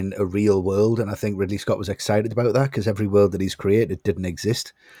within a real world. And I think Ridley Scott was excited about that, because every world that he's created didn't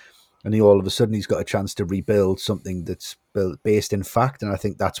exist, and all of a sudden he's got a chance to rebuild something that's built based in fact. And I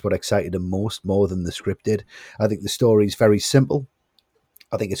think that's what excited him more than the script did. I think the story is very simple.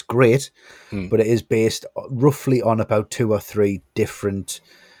 I think it's great, but it is based roughly on about 2 or 3 different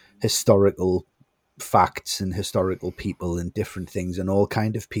historical facts and historical people and different things, and all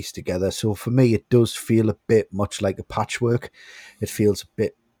kind of pieced together. So for me, it does feel a bit much like a patchwork. It feels a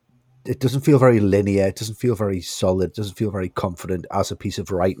bit it doesn't feel very linear. It doesn't feel very solid. It doesn't feel very confident as a piece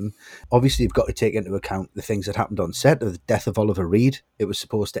of writing. Obviously, you've got to take into account the things that happened on set. The death of Oliver Reed. It was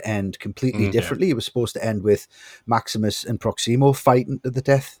supposed to end completely differently. It was supposed to end with Maximus and Proximo fighting to the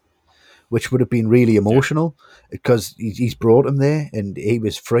death, which would have been really emotional because he's brought him there and he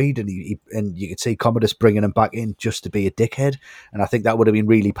was freed, and and you could see Commodus bringing him back in just to be a dickhead. And I think that would have been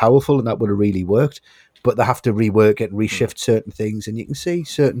really powerful and that would have really worked. But they have to rework it and reshift certain things. And you can see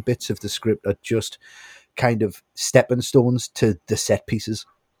certain bits of the script are just kind of stepping stones to the set pieces,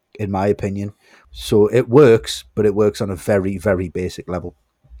 in my opinion. So it works, but it works on a very, very basic level.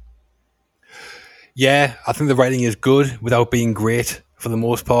 Yeah, I think the writing is good without being great for the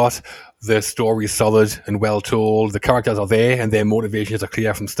most part. The story is solid and well told. The characters are there and their motivations are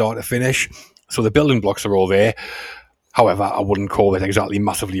clear from start to finish. So the building blocks are all there. However, I wouldn't call it exactly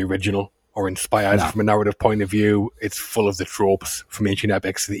massively original or inspired from a narrative point of view. It's full of the tropes from ancient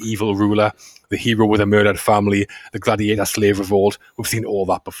epics: the evil ruler, the hero with a murdered family, the gladiator slave revolt. We've seen all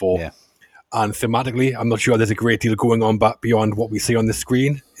that before. Yeah. And thematically, I'm not sure there's a great deal going on back beyond what we see on the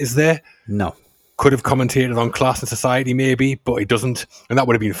screen, is there? No. Could have commentated on class and society maybe, but it doesn't. And that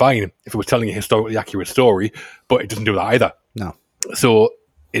would have been fine if it was telling a historically accurate story, but it doesn't do that either. No. So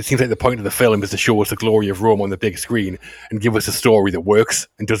it seems like the point of the film is to show us the glory of Rome on the big screen and give us a story that works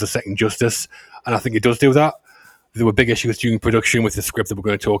and does the setting justice. And I think it does do that. There were big issues during production with the script that we're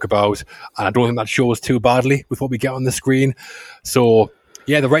going to talk about, and I don't think that shows too badly with what we get on the screen. So,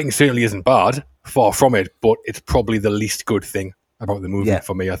 yeah, the writing certainly isn't bad, far from it, but it's probably the least good thing about the movie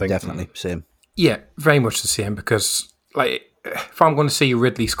for me, I think. Definitely, same. Yeah, very much the same, because like if I'm going to see a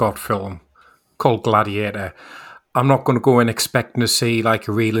Ridley Scott film called Gladiator, I'm not going to go in expecting to see like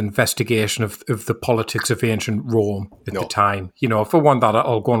a real investigation of the politics of ancient Rome at the time. You know, if I want that,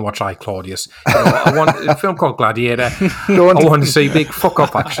 I'll go and watch I, Claudius. You know, I want a film called Gladiator. I want to see big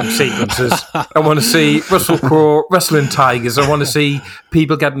fuck-up action sequences. I want to see Russell Crowe wrestling tigers. I want to see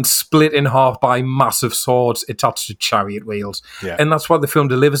people getting split in half by massive swords attached to chariot wheels. Yeah. And that's what the film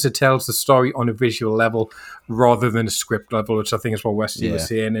delivers. It tells the story on a visual level rather than a script level, which I think is what Westy was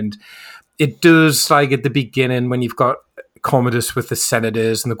saying. And it does, like at the beginning when you've got Commodus with the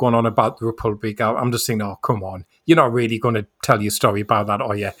senators and they're going on about the Republic, I'm just thinking, oh, come on. You're not really going to tell your story about that,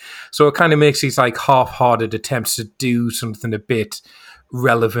 are you? So it kind of makes these like half-hearted attempts to do something a bit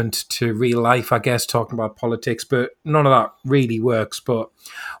relevant to real life, I guess, talking about politics, but none of that really works. But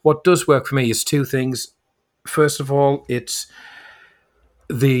what does work for me is two things. First of all, it's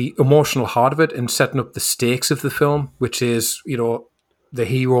the emotional heart of it and setting up the stakes of the film, which is, you know, the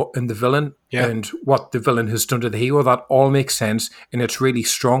hero and the villain and what the villain has done to the hero. That all makes sense and it's really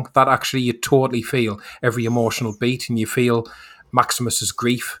strong. That actually you totally feel every emotional beat and you feel Maximus's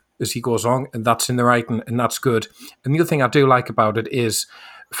grief as he goes on, and that's in the writing and that's good. And the other thing I do like about it is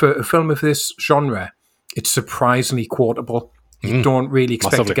for a film of this genre, it's surprisingly quotable. You don't really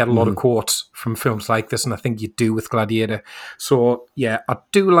expect to get a lot of quotes from films like this, and I think you do with Gladiator. So yeah, I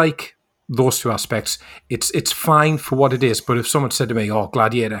do like those two aspects. It's fine for what it is, but if someone said to me, oh,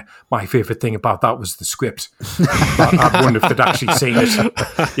 Gladiator, my favourite thing about that was the script, I'd wonder if they'd actually seen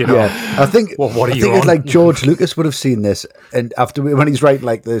it. You know? Yeah, I think, well, what are I you think on? it's like George Lucas would have seen this, and after when he's writing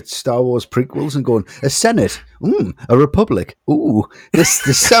like the Star Wars prequels and going, a Senate, a Republic, this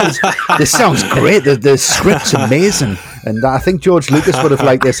sounds great. The script's amazing, and I think George Lucas would have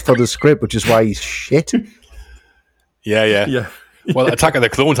liked this for the script, which is why he's shit. Yeah. Well, Attack of the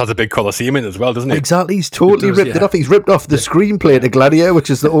Clones has a big Colosseum in it as well, doesn't it? Exactly. He's totally ripped it off. He's ripped off the screenplay to Gladiator, which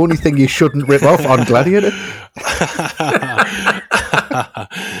is the only thing you shouldn't rip off on Gladiator.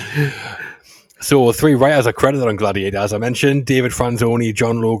 So 3 writers are credited on Gladiator, as I mentioned: David Franzoni,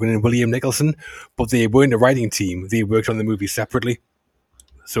 John Logan, and William Nicholson. But they weren't a writing team. They worked on the movie separately.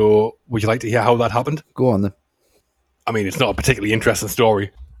 So would you like to hear how that happened? Go on then. I mean, it's not a particularly interesting story.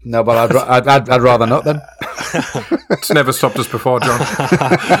 No, but I'd rather not then. It's never stopped us before, John.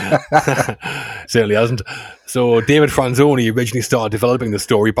 Certainly hasn't. So David Franzoni originally started developing the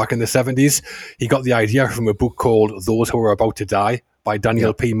story back in the 70s. He got the idea from a book called Those Who Are About to Die by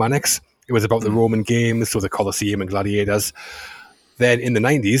Daniel P. Mannix. It was about the Roman games, so the Colosseum and gladiators. Then in the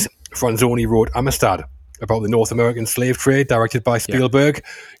 90s, Franzoni wrote Amistad about the North American slave trade, directed by Spielberg.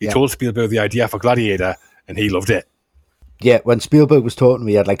 He told Spielberg the idea for Gladiator, and he loved it. Yeah, when Spielberg was talking to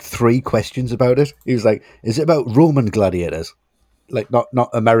me, he had like 3 questions about it. He was like, is it about Roman gladiators? Like, not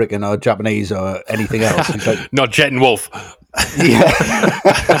American or Japanese or anything else. He's like, not Jet and Wolf.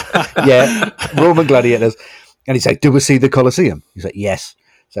 Yeah, Roman gladiators. And he's like, do we see the Colosseum? He's like, yes.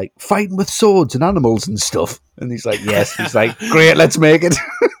 He's like, fighting with swords and animals and stuff. And he's like, yes. He's like, great, let's make it.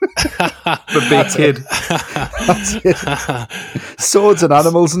 The big kid. That's it. Swords and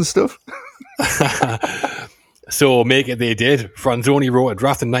animals and stuff. So make it they did. Franzoni wrote a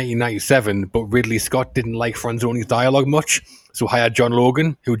draft in 1997, but Ridley Scott didn't like Franzoni's dialogue much, so hired John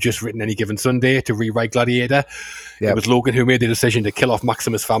Logan, who'd just written Any Given Sunday, to rewrite Gladiator. It was Logan who made the decision to kill off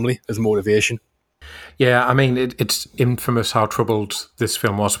Maximus' family as motivation. Yeah, I mean, it's infamous how troubled this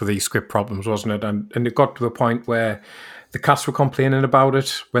film was with these script problems, wasn't it? And it got to the point where the cast were complaining about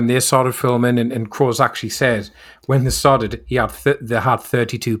it when they started filming, and Crowe's actually said when they started, they had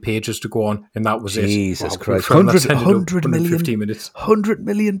 32 pages to go on, and that was Jesus it. Christ. Wow, 100 million, 150 minutes. 100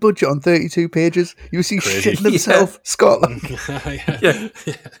 million budget on 32 pages. You see Crazy. shitting himself, Scotland. Yeah.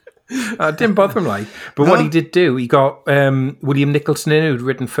 It didn't bother him, like. But what he did do, he got William Nicholson in, who'd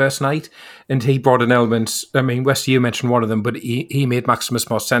written First Night, and he brought in elements. I mean, Westy, you mentioned one of them, but he made Maximus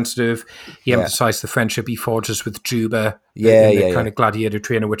more sensitive. He emphasised the friendship he forges with Juba, the kind of gladiator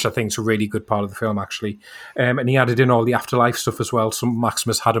trainer, which I think is a really good part of the film, actually. And he added in all the afterlife stuff as well. So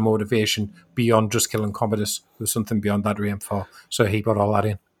Maximus had a motivation beyond just killing Commodus. There was something beyond that to aim for. So he brought all that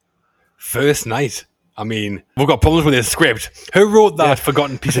in. First Night. I mean, we've got problems with his script. Who wrote that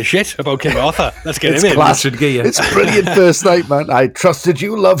forgotten piece of shit about King Arthur? Let's get him in. It's brilliant. First Night, man. I trusted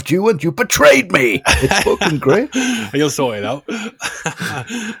you, loved you, and you betrayed me. It's fucking great. You'll sort it out.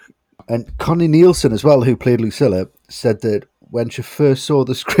 And Connie Nielsen as well, who played Lucilla, said that when she first saw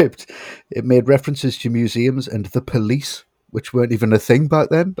the script, it made references to museums and the police, which weren't even a thing back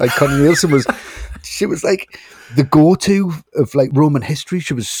then. Like Connie Nielsen was like the go-to of like Roman history.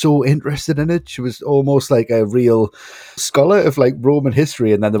 She was so interested in it. She was almost like a real scholar of like Roman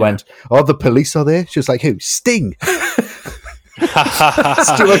history. And then they went, "Oh, the police are there." She was like, "Who? Sting." Stuart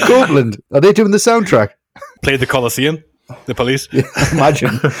Copeland. Are they doing the soundtrack? Played the Colosseum. The police. Yeah,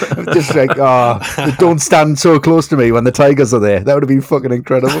 imagine. Just like, they don't stand so close to me when the tigers are there. That would have been fucking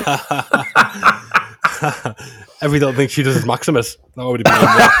incredible. Every little thing she does is Maximus. That would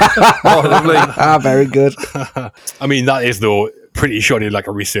have been lovely. Very good. I mean, that is, though, pretty shoddy, like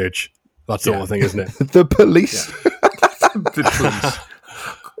a research. That sort of thing, isn't it? The police. The police.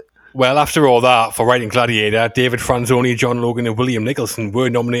 Well, after all that, for writing Gladiator, David Franzoni, John Logan, and William Nicholson were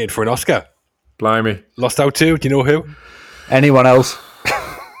nominated for an Oscar. Blimey. Lost out to, do you know who? Anyone else?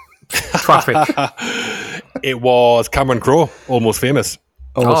 Traffic. It was Cameron Crowe, Almost Famous.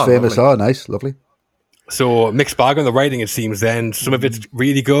 Almost Famous. Lovely. Oh, nice. Lovely. So, mixed bag on the writing, it seems then. Some of it's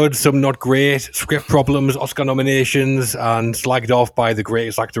really good, some not great. Script problems, Oscar nominations, and slagged off by the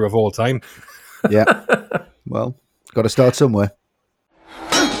greatest actor of all time. Yeah. Well, got to start somewhere.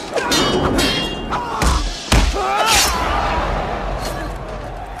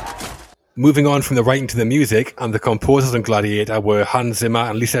 Moving on from the writing to the music, and the composers on Gladiator were Hans Zimmer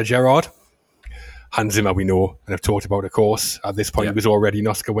and Lisa Gerrard. Hans Zimmer we know, and have talked about, of course. At this point, he was already an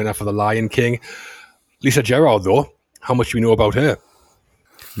Oscar winner for The Lion King. Lisa Gerrard, though, how much do we know about her?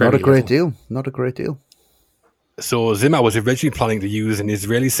 Not a great deal. Not a great deal. So Zimmer was originally planning to use an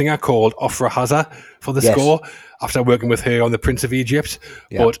Israeli singer called Ofra Haza for the score after working with her on The Prince of Egypt.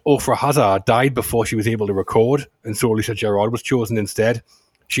 Yeah. But Ofra Haza died before she was able to record, and so Lisa Gerrard was chosen instead.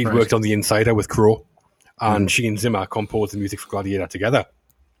 She'd worked on The Insider with Crowe, and she and Zimmer composed the music for Gladiator together.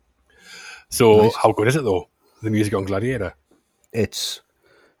 So how good is it, though, the music on Gladiator? It's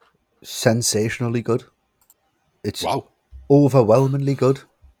sensationally good. It's overwhelmingly good.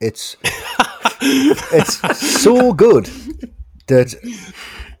 It's so good that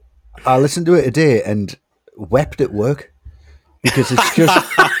I listened to it today and wept at work because it's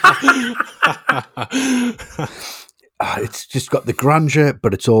just got the grandeur,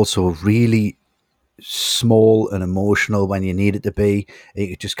 but it's also really small and emotional when you need it to be.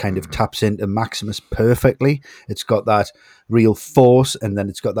 It just kind of taps into Maximus perfectly. It's got that real force, and then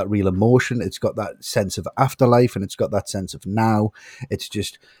it's got that real emotion. It's got that sense of afterlife, and it's got that sense of now. It's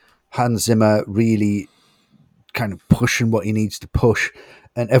just Hans Zimmer really kind of pushing what he needs to push.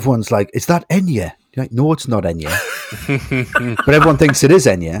 And everyone's like, "Is that Enya?" You're like, "No, it's not Enya." But everyone thinks it is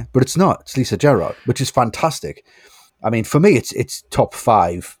Enya, but it's not. It's Lisa Gerrard, which is fantastic. I mean, for me, it's top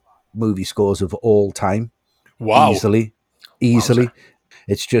 5 movie scores of all time. Wow. Easily. Wow.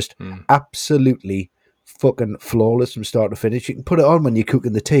 It's just absolutely fucking flawless from start to finish. You can put it on when you're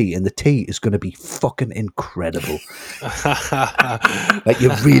cooking the tea, and the tea is going to be fucking incredible. Like,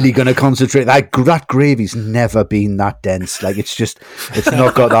 you're really going to concentrate. Like, that gravy's never been that dense. Like, it's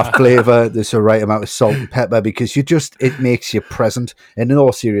not got that flavour. There's the right amount of salt and pepper because it makes you present. And in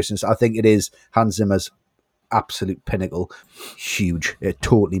all seriousness, I think it is Hans Zimmer's absolute pinnacle. Huge. It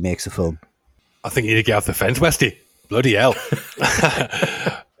totally makes a film. I think you need to get off the fence, Westy. Bloody hell.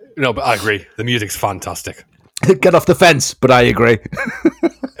 No, but I agree. The music's fantastic. Get off the fence, but I agree.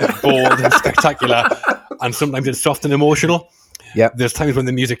 It's bold and spectacular, and sometimes it's soft and emotional. Yeah. There's times when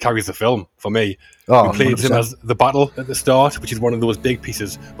the music carries the film, for me. Oh, we played 100%. Zimmer's The Battle at the start, which is one of those big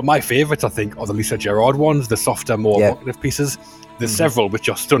pieces. But my favourites, I think, are the Lisa Gerrard ones, the softer, more evocative pieces. There's several which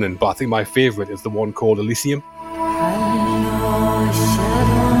are stunning, but I think my favourite is the one called Elysium.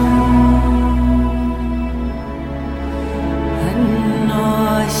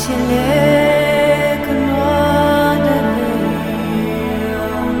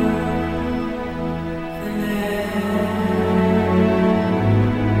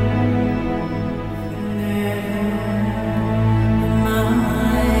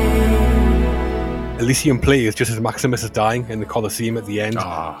 Elysium plays just as Maximus is dying in the Colosseum at the end.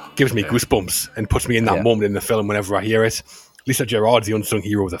 Gives me goosebumps and puts me in that moment in the film whenever I hear it. Lisa Gerard's the unsung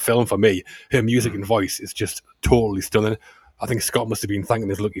hero of the film for me. Her music and voice is just totally stunning. I think Scott must have been thanking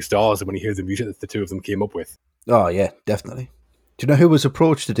his lucky stars when he heard the music that the two of them came up with. Oh, yeah, definitely. Do you know who was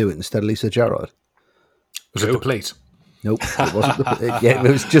approached to do it instead of Lisa Gerard? Was it the police? Nope, it wasn't. It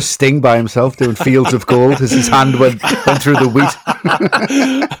was just Sting by himself doing Fields of Gold as his hand went through the wheat.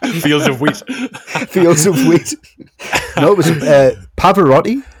 Fields of wheat. Fields of wheat. No, it was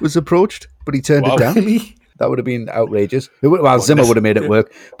Pavarotti was approached, but he turned it down. Really? That would have been outrageous. Well, Zimmer would have made it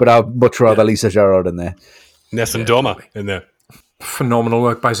work, but I'd much rather Lisa Gerard in there. Nessun Dorma in there. Phenomenal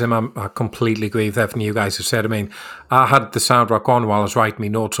work by Zimmer. I completely agree with everything you guys have said. I mean, I had the soundtrack on while I was writing my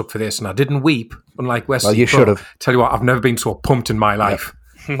notes up for this, and I didn't weep, unlike Wesley. Well, you should have. Tell you what, I've never been so pumped in my life.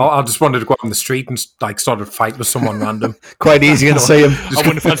 I just wanted to go out on the street and start a fight with someone random. Quite easy and see him. I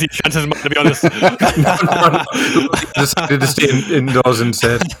wouldn't fancy your chances, to be honest. I decided to stay indoors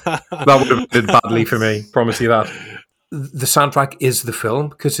instead. That would have ended badly for me, promise you that. The soundtrack is the film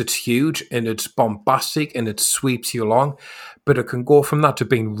because it's huge and it's bombastic and it sweeps you along, but it can go from that to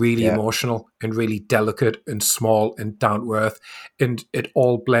being really emotional and really delicate and small and down to earth, and it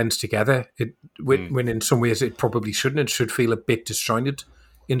all blends together. When in some ways it probably shouldn't. It should feel a bit disjointed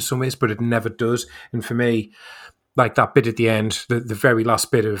in some ways, but it never does. And for me, like that bit at the end, the very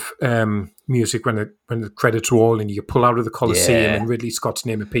last bit of music when the credits roll and you pull out of the Colosseum and Ridley Scott's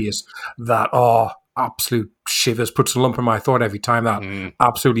name appears, that absolute shivers, puts a lump in my throat every time. That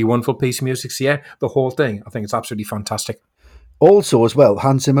absolutely wonderful piece of music. So yeah, the whole thing, I think it's absolutely fantastic. Also, as well,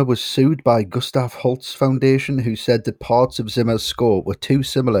 Hans Zimmer was sued by Gustav Holst Foundation, who said that parts of Zimmer's score were too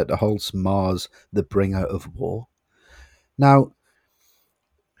similar to Holst's Mars, the Bringer of War. Now,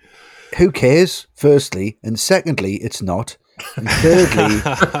 who cares, firstly, and secondly, it's not. And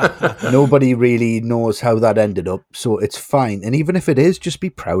thirdly, nobody really knows how that ended up, so it's fine. And even if it is, just be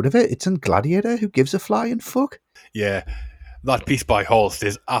proud of it. It's in Gladiator. Who gives a flying fuck? Yeah, that piece by Holst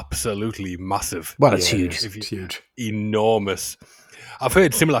is absolutely massive. Well, it's huge. It's huge. Enormous. I've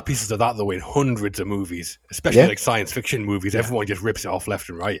heard similar pieces of that, though, in hundreds of movies, especially like science fiction movies. Everyone just rips it off left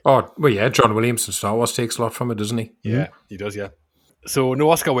and right. Oh, well, yeah, John Williams in Star Wars takes a lot from it, doesn't he? Yeah, he does, yeah. So no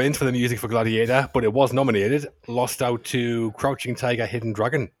Oscar wins for the music for Gladiator, but it was nominated. Lost out to Crouching Tiger, Hidden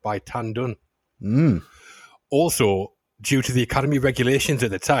Dragon by Tan Dun. Also, due to the Academy regulations at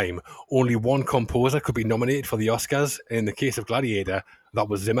the time, only one composer could be nominated for the Oscars. And in the case of Gladiator, that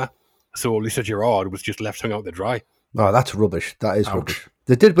was Zimmer. So Lisa Gerard was just left hung out to dry. Oh, that's rubbish. That is rubbish.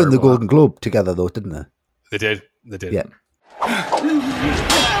 They did win the Golden Globe together, though, didn't they? They did. They did. Yeah.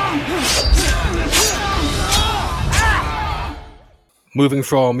 Moving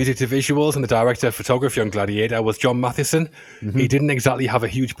from music to visuals, and the director of photography on Gladiator was John Mathieson. He didn't exactly have a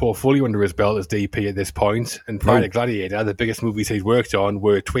huge portfolio under his belt as DP at this point, and prior to Gladiator, the biggest movies he'd worked on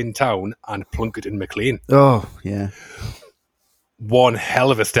were Twin Town and Plunkett and McLean. Oh, yeah. One hell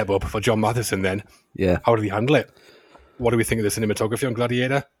of a step up for John Mathieson then. Yeah. How did he handle it? What do we think of the cinematography on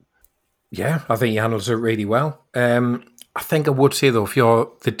Gladiator? Yeah, I think he handles it really well. I think I would say, though, if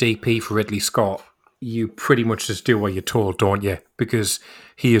you're the DP for Ridley Scott, you pretty much just do what you're told, don't you? Because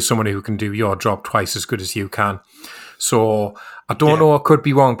he is someone who can do your job twice as good as you can. So I don't know, I could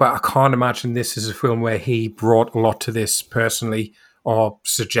be wrong, but I can't imagine this is a film where he brought a lot to this personally or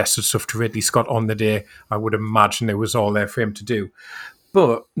suggested stuff to Ridley Scott on the day. I would imagine it was all there for him to do.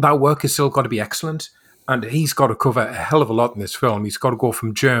 But that work has still got to be excellent. And he's got to cover a hell of a lot in this film. He's got to go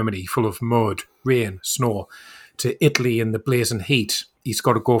from Germany, full of mud, rain, snow, to Italy in the blazing heat. He's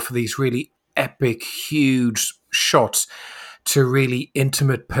got to go for these really epic, huge shots to really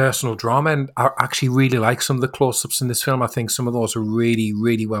intimate personal drama. And I actually really like some of the close-ups in this film. I think some of those are really,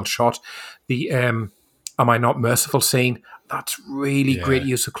 really well shot. The Am I Not Merciful scene, that's really great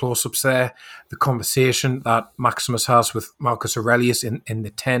use of close-ups there. The conversation that Maximus has with Marcus Aurelius in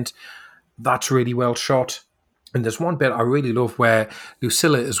the tent, that's really well shot. And there's one bit I really love where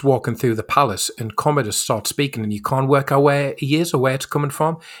Lucilla is walking through the palace and Commodus starts speaking and you can't work out where he is or where it's coming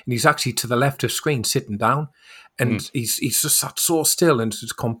from. And he's actually to the left of screen sitting down. And he's just sat so still and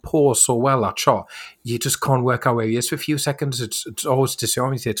it's composed so well, that shot. You just can't work out where he is for a few seconds. It's always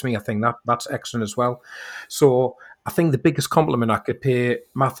disorientated to me. I think that's excellent as well. So I think the biggest compliment I could pay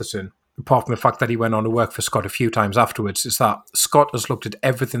Matheson, apart from the fact that he went on to work for Scott a few times afterwards, is that Scott has looked at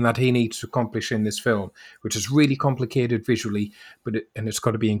everything that he needs to accomplish in this film, which is really complicated visually, and it's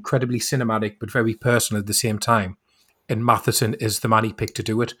got to be incredibly cinematic, but very personal at the same time. And Matheson is the man he picked to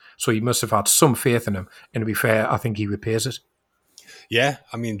do it. So he must have had some faith in him. And to be fair, I think he repays it. Yeah,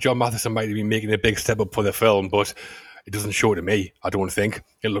 I mean, John Matheson might have been making a big step up for the film, but it doesn't show to me, I don't think.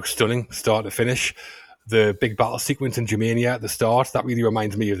 It looks stunning, start to finish. The big battle sequence in Germania at the start, that really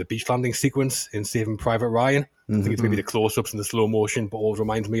reminds me of the beach landing sequence in Saving Private Ryan. I think it's maybe the close-ups and the slow motion, but always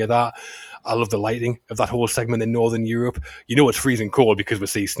reminds me of that. I love the lighting of that whole segment in Northern Europe. You know it's freezing cold because we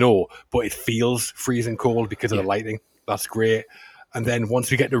see snow, but it feels freezing cold because of the lighting. That's great. And then once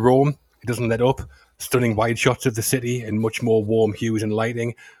we get to Rome, it doesn't let up. Stunning wide shots of the city in much more warm hues and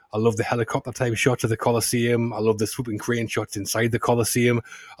lighting. I love the helicopter type shots of the Colosseum. I love the swooping crane shots inside the Colosseum.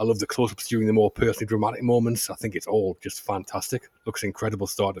 I love the close-ups during the more personally dramatic moments. I think it's all just fantastic. Looks incredible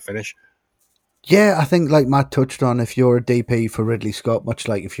start to finish. Yeah, I think like Matt touched on, if you're a DP for Ridley Scott, much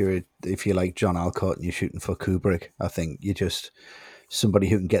like if you're like John Alcott and you're shooting for Kubrick, I think you're just somebody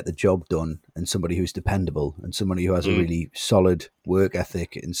who can get the job done and somebody who's dependable and somebody who has a really solid work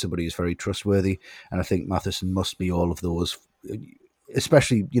ethic and somebody who's very trustworthy. And I think Matheson must be all of those,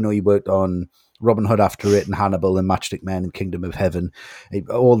 especially, you know, he worked on Robin Hood after it and Hannibal and Matchstick Men and Kingdom of Heaven,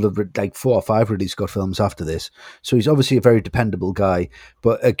 all the like 4 or 5 Ridley Scott films after this. So he's obviously a very dependable guy.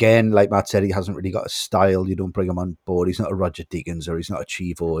 But again, like Matt said, he hasn't really got a style. You don't bring him on board. He's not a Roger Deakins or he's not a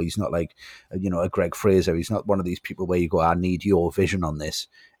Chivo. He's not like, you know, a Greg Fraser. He's not one of these people where you go, I need your vision on this.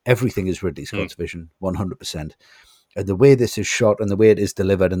 Everything is Ridley Scott's vision, 100%. And the way this is shot and the way it is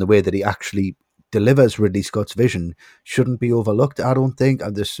delivered and the way that he actually delivers Ridley Scott's vision shouldn't be overlooked, I don't think.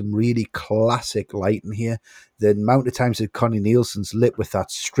 And there's some really classic lighting here. The amount of times that Connie Nielsen's lit with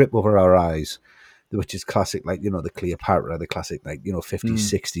that strip over her eyes, which is classic, like, you know, the Cleopatra, the classic, like, you know, 50s,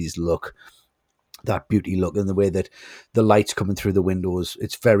 60s look, that beauty look, and the way that the light's coming through the windows.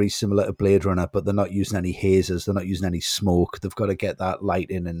 It's very similar to Blade Runner, but they're not using any hazers. They're not using any smoke. They've got to get that light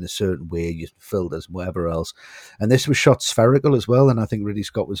in a certain way, filters, whatever else. And this was shot spherical as well. And I think Ridley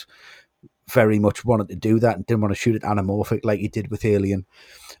Scott was very much wanted to do that and didn't want to shoot it anamorphic like he did with Alien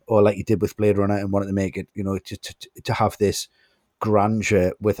or like he did with Blade Runner, and wanted to make it, you know, to have this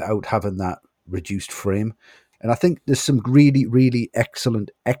grandeur without having that reduced frame. And I think there's some really, really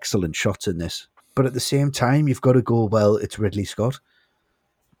excellent shots in this. But at the same time, you've got to go, well, it's Ridley Scott.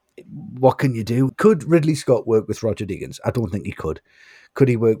 What can you do? Could Ridley Scott work with Roger Deakins? I don't think he could. Could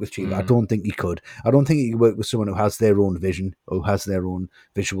he work with Chiba? I don't think he could. I don't think he could work with someone who has their own vision or who has their own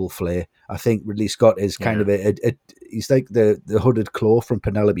visual flair. I think Ridley Scott is kind of he's like the hooded claw from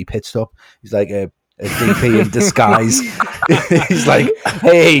Penelope Pitstop. He's like a DP in disguise. He's like,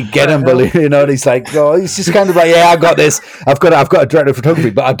 hey, get him, balloon. You know, and he's like, oh, he's just kind of like, yeah, I got this. I've got a director of photography,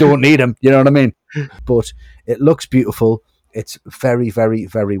 but I don't need him. You know what I mean? But it looks beautiful. It's very, very,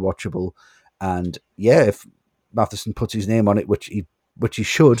 very watchable. And yeah, if Matheson puts his name on it, which he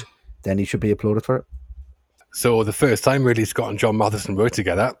should, then he should be applauded for it. So the first time Ridley Scott and John Matheson worked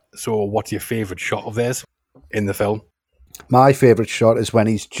together, so what's your favourite shot of theirs in the film? My favourite shot is when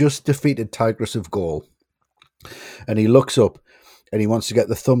he's just defeated Tigress of Gaul and he looks up and he wants to get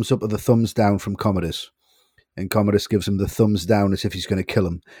the thumbs up or the thumbs down from Commodus. And Commodus gives him the thumbs down as if he's going to kill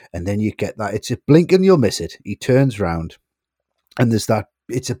him. And then you get that. It's a blink and you'll miss it. He turns round and there's that.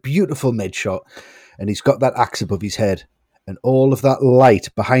 It's a beautiful mid shot and he's got that axe above his head and all of that light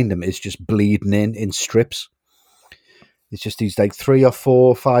behind him is just bleeding in strips. It's just these like 3 or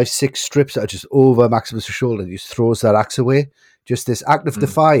 4, 5, 6 strips that are just over Maximus' shoulder. He just throws that axe away. Just this act of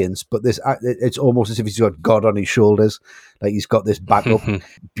defiance, but it's almost as if he's got God on his shoulders. Like he's got this backup,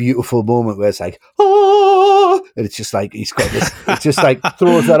 beautiful moment where it's like, oh, and it's just like he's got this. It's just like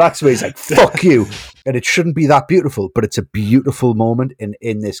throws that axe away. He's like, fuck you, and it shouldn't be that beautiful, but it's a beautiful moment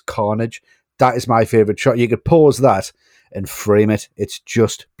in this carnage. That is my favorite shot. You could pause that and frame it. It's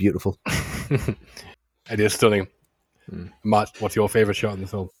just beautiful. It is stunning. Matt, what's your favourite shot in the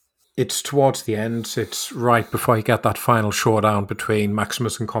film? It's towards the end. It's right before you get that final showdown between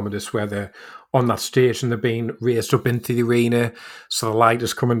Maximus and Commodus, where they're on that stage and they're being raised up into the arena. So the light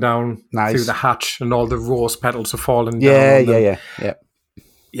is coming down through the hatch and all the rose petals are falling down. Yeah.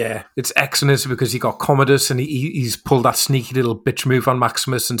 Yeah, it's excellent because you got Commodus and he's pulled that sneaky little bitch move on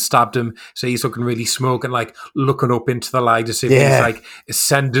Maximus and stabbed him. So he's looking really smug and like looking up into the light as if he's like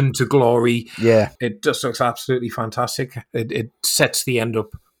ascending to glory. Yeah. It just looks absolutely fantastic. It sets the end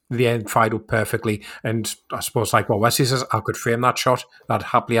fight up perfectly. And I suppose like what Wesley says, I could frame that shot. I'd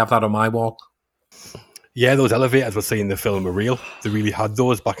happily have that on my wall. Yeah, those elevators we're seeing in the film are real. They really had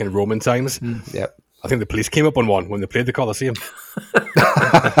those back in Roman times. Yep. I think the police came up on one when they played the Colosseum.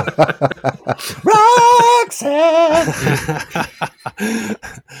 Roxanne!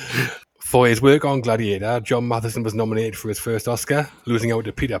 For his work on Gladiator, John Matheson was nominated for his first Oscar, losing out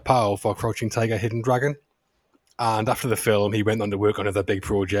to Peter Powell for Crouching Tiger, Hidden Dragon. And after the film, he went on to work on other big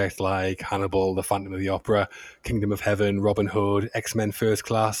projects like Hannibal, The Phantom of the Opera, Kingdom of Heaven, Robin Hood, X-Men First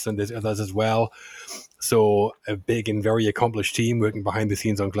Class, and there's others as well. So a big and very accomplished team working behind the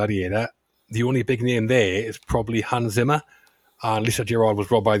scenes on Gladiator. The only big name there is probably Hans Zimmer, and Lisa Gerrard was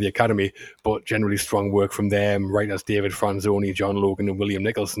robbed by the Academy, but generally strong work from them, writers David Franzoni, John Logan, and William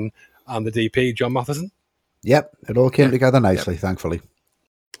Nicholson, and the DP, John Matheson. Yep, it all came together nicely, thankfully.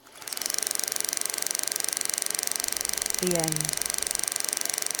 The end.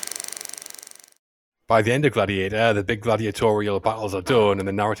 By the end of Gladiator, the big gladiatorial battles are done and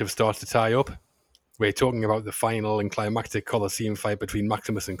the narrative starts to tie up. We're talking about the final and climactic Colosseum fight between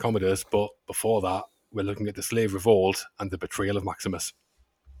Maximus and Commodus, but before that, we're looking at the slave revolt and the betrayal of Maximus.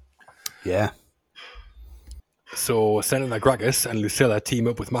 Yeah. So Senator Gracchus and Lucilla team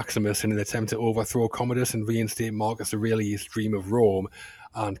up with Maximus in an attempt to overthrow Commodus and reinstate Marcus Aurelius' dream of Rome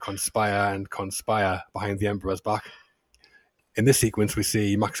and conspire behind the emperor's back. In this sequence, we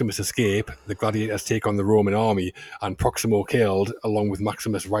see Maximus escape, the gladiators take on the Roman army, and Proximo killed, along with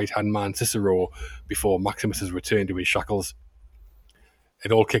Maximus' right-hand man Cicero, before Maximus' return to his shackles.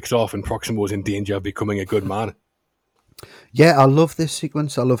 It all kicks off and Proximo is in danger of becoming a good man. Yeah, I love this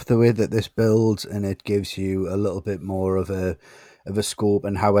sequence. I love the way that this builds, and it gives you a little bit more of a scope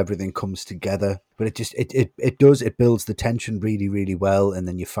and how everything comes together. But it builds the tension really, really well, and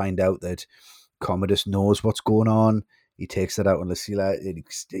then you find out that Commodus knows what's going on. He takes it out on Lucilla.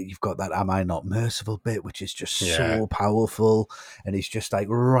 You've got that "Am I not merciful" bit, which is just so powerful, and he's just like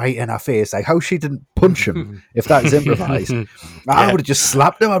right in her face. Like how she didn't punch him if that was improvised. I would have just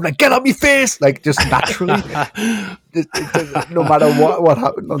slapped him. I'm like, "Get on my face!" Like just naturally, no matter what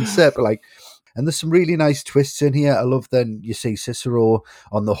happened on set. But like, and there's some really nice twists in here. I love then you see Cicero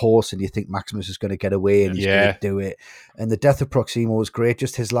on the horse, and you think Maximus is going to get away, and he's going to do it. And the death of Proximo is great.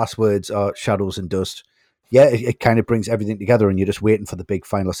 Just his last words are "shadows and dust." Yeah, it kind of brings everything together and you're just waiting for the big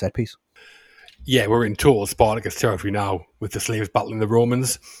final set piece. Yeah, we're in total Spartacus territory now with the slaves battling the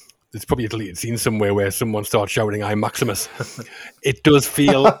Romans. There's probably a deleted scene somewhere where someone starts shouting, "I'm Maximus." It does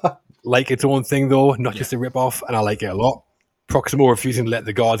feel like its own thing, though, not just a rip-off, and I like it a lot. Proximo refusing to let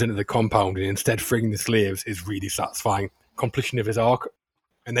the guards into the compound and instead freeing the slaves is really satisfying. Completion of his arc,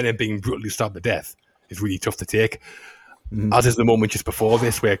 and then him being brutally stabbed to death is really tough to take. As is the moment just before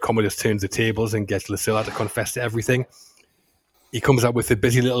this, where Commodus turns the tables and gets Lucilla to confess to everything. He comes out with the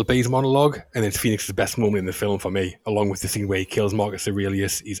busy little bees monologue, and it's Phoenix's best moment in the film for me, along with the scene where he kills Marcus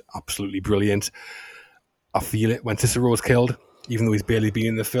Aurelius. He's absolutely brilliant. I feel it when Cicero's killed, even though he's barely been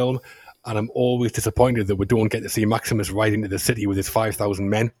in the film, and I'm always disappointed that we don't get to see Maximus ride into the city with his 5,000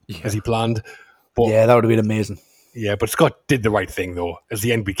 men, as he planned. But, yeah, that would have been amazing. Yeah, but Scott did the right thing, though, as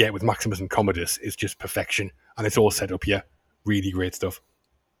the end we get with Maximus and Commodus is just perfection. And it's all set up here. Really great stuff.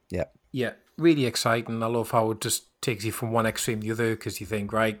 Yeah. Yeah, really exciting. I love how it just takes you from one extreme to the other because you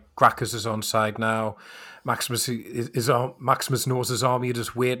think, right, Gracchus is on side now. Maximus knows his army are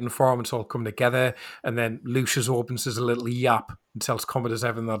just waiting for him. It's all coming together. And then Lucius opens his little yap and tells Commodus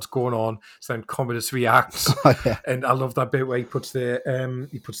everything that's going on. So then Commodus reacts. And I love that bit where he puts the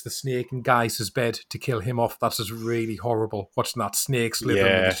snake in Gaius' bed to kill him off. That's just really horrible. Watching that snake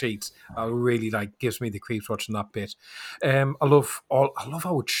slithering in the sheets. I really gives me the creeps watching that bit. I love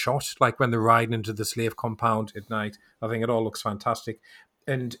how it's shot, like when they're riding into the slave compound at night. I think it all looks fantastic.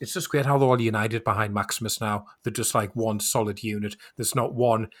 And it's just great how they're all united behind Maximus now. They're just like one solid unit. There's not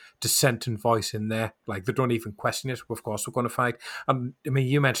one dissenting voice in there. Like, they don't even question it. Of course, we're going to fight. And I mean,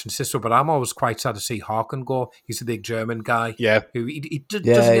 you mentioned Cicero, but I'm always quite sad to see Harkin go. He's a big German guy. Yeah. Who he doesn't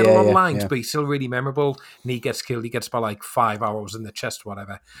get a lot of lines, but he's still really memorable. And he gets killed. He gets by like 5 arrows in the chest,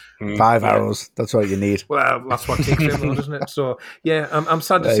 whatever. 5 arrows. That's what you need. Well, that's what takes him, isn't it? So, yeah, I'm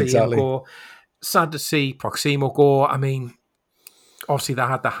sad to see him go. Sad to see Proximo go. I mean, obviously, they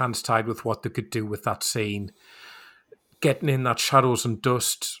had their hands tied with what they could do with that scene. Getting in that shadows and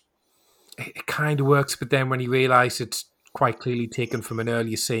dust, it kind of works, but then when you realise it's quite clearly taken from an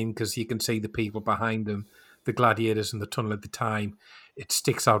earlier scene because you can see the people behind them, the gladiators in the tunnel at the time, it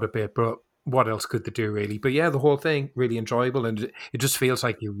sticks out a bit, but what else could they do, really? But yeah, the whole thing, really enjoyable, and it just feels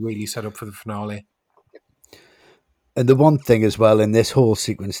like you really set up for the finale. And the one thing as well in this whole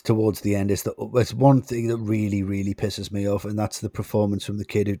sequence towards the end is that there's one thing that really, really pisses me off, and that's the performance from the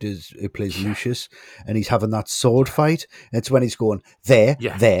kid who plays Lucius, and he's having that sword fight. And it's when he's going there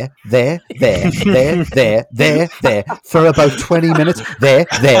for about 20 minutes. There.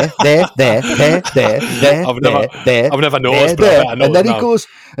 I've never noticed, but I know and then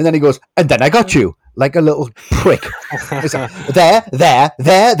he goes, and then I got you. Like a little prick. It's like, there,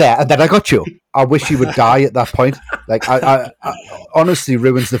 and then I got you. I wish he would die at that point. Like, I honestly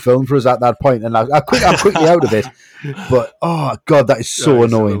ruins the film for us at that point, and I'm quickly out of it. But, oh, God, that is so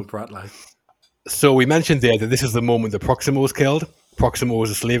annoying. So we mentioned there that this is the moment that Proximo is killed. Proximo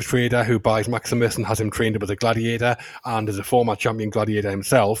is a slave trader who buys Maximus and has him trained up as a gladiator, and as a former champion gladiator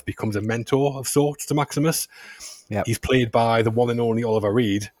himself, becomes a mentor of sorts to Maximus. Yep. He's played by the one and only Oliver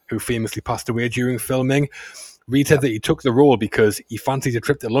Reed, who famously passed away during filming. Reed said that he took the role because he fancied a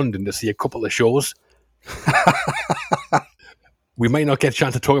trip to London to see a couple of shows. We might not get a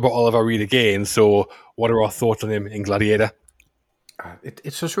chance to talk about Oliver Reed again, so what are our thoughts on him in Gladiator?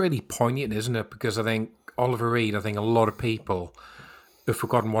 It's just really poignant, isn't it? Because I think Oliver Reed, a lot of people have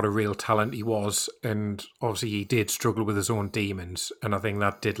forgotten what a real talent he was, and obviously he did struggle with his own demons, and I think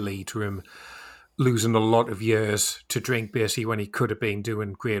that did lead to him losing a lot of years to drink, basically, when he could have been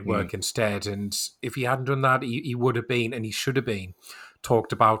doing great work instead. And if he hadn't done that, he would have been, and he should have been,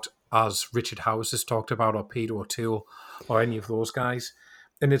 talked about as Richard Howes has talked about, or Peter O'Toole, or any of those guys.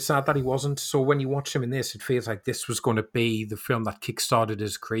 And it's sad that he wasn't. So when you watch him in this, it feels like this was going to be the film that kickstarted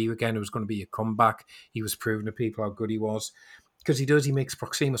his career again. It was going to be a comeback. He was proving to people how good he was. Because he makes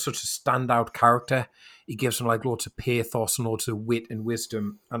Proxima such a standout character. He gives him like loads of pathos and loads of wit and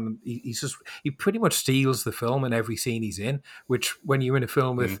wisdom, and he pretty much steals the film in every scene he's in. Which, when you're in a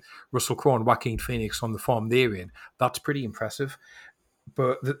film with Russell Crowe and Joaquin Phoenix on the form they're in, that's pretty impressive.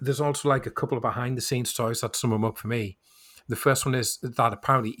 But there's also like a couple of behind the scenes stories that sum him up for me. The first one is that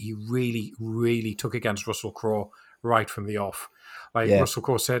apparently he really, really took against Russell Crowe right from the off. Russell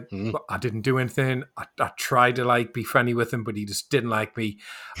Crowe said, I didn't do anything. I tried to be friendly with him, but he just didn't like me.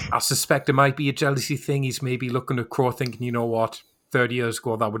 I suspect it might be a jealousy thing. He's maybe looking at Crowe thinking, you know what, 30 years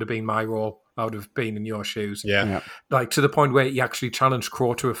ago, that would have been my role. I would have been in your shoes. Yeah. To the point where he actually challenged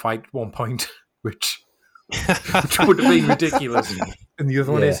Crowe to a fight at one point, which would have been ridiculous. And the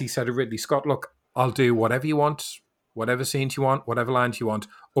other one is, he said to Ridley Scott, look, I'll do whatever you want, whatever scenes you want, whatever lines you want,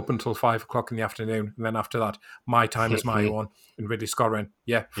 up until 5 o'clock in the afternoon. And then after that, my time is my own. And Ridley Scott went,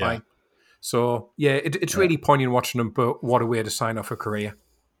 yeah, fine. Yeah. So, it's really poignant watching him, but what a way to sign off a career.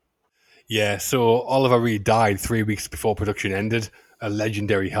 Yeah, so Oliver Reed died 3 weeks before production ended, a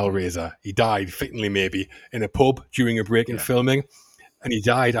legendary Hellraiser. He died, fittingly maybe, in a pub during a break in filming. And he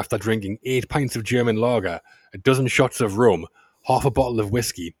died after drinking 8 pints of German lager, a dozen shots of rum, half a bottle of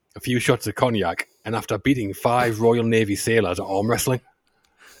whiskey, a few shots of cognac, and after beating 5 Royal Navy sailors at arm wrestling.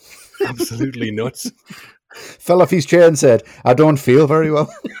 Absolutely nuts. Fell off his chair and said, I don't feel very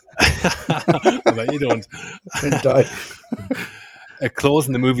well. No, you don't. And died. A clause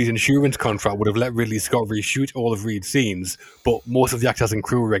in the movie's insurance contract would have let Ridley Scott reshoot all of Reed's scenes, but most of the actors and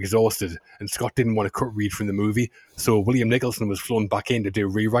crew were exhausted, and Scott didn't want to cut Reed from the movie, so William Nicholson was flown back in to do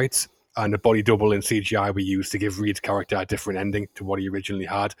rewrites, and a body double and CGI were used to give Reed's character a different ending to what he originally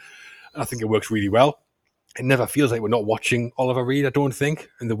had. And I think it works really well. It never feels like we're not watching Oliver Reed, I don't think,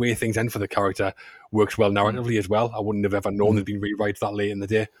 and the way things end for the character works well narratively as well. I wouldn't have ever known there'd been rewrites that late in the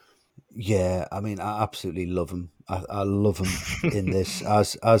day. Yeah, I mean, I absolutely love him. I love him in this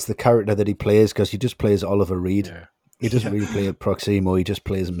as the character that he plays, because he just plays Oliver Reed. Yeah. He doesn't really play a Proximo, he just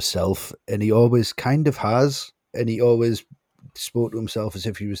plays himself, and he always kind of has, and he always spoke to himself as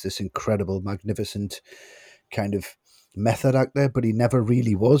if he was this incredible, magnificent kind of method actor, but he never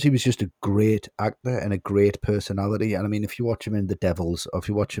really was. He was just a great actor and a great personality. And I mean, if you watch him in The Devils, or if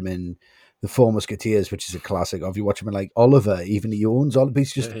you watch him in The Four Musketeers, which is a classic, or if you watch him in Oliver, even he owns Oliver,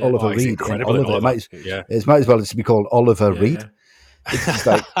 he's just Oliver Reed. Incredible. Oliver. It might as well just be called Oliver Reed. Yeah. It's just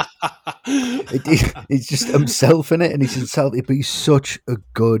like he's just himself in it, and he's himself. But he's such a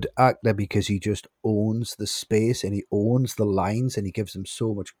good actor because he just owns the space and he owns the lines, and he gives them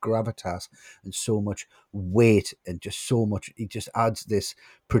so much gravitas and so much weight, and just so much. He just adds this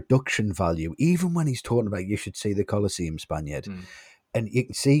production value, even when he's talking about, you should see the Colosseum, Spaniard. And you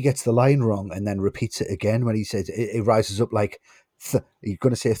can see he gets the line wrong and then repeats it again when he says it rises up like you're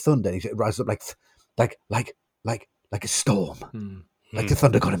going to say thunder. And it rises up like a storm. Like the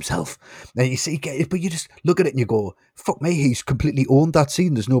Thunder God himself. And you see, but you just look at it and you go, fuck me, he's completely owned that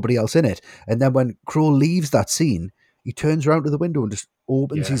scene. There's nobody else in it. And then when Crowe leaves that scene, he turns around to the window and just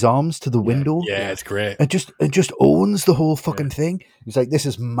opens his arms to the window. Yeah, it's great. And just owns the whole fucking thing. He's like, this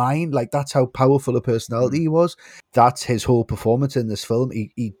is mine. Like, that's how powerful a personality he was. That's his whole performance in this film.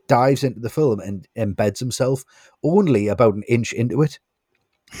 He dives into the film and embeds himself only about an inch into it,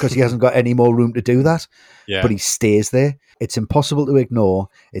 because he hasn't got any more room to do that. Yeah. But he stays there. It's impossible to ignore.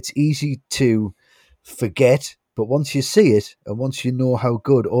 It's easy to forget. But once you see it, and once you know how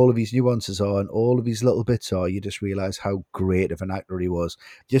good all of his nuances are and all of his little bits are, you just realise how great of an actor he was.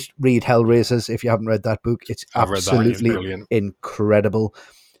 Just read Hellraisers if you haven't read that book. It's absolutely incredible.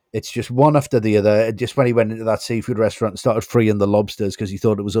 It's just one after the other. Just when he went into that seafood restaurant and started freeing the lobsters because he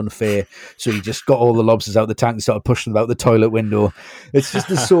thought it was unfair, so he just got all the lobsters out of the tank and started pushing them out the toilet window. It's just,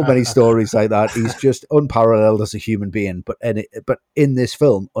 there's so many stories like that. He's just unparalleled as a human being, but in this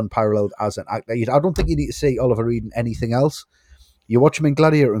film, unparalleled as an actor. I don't think you need to see Oliver Reed in anything else. You watch him in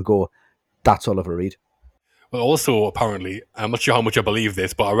Gladiator and go, that's Oliver Reed. Well, also, apparently, I'm not sure how much I believe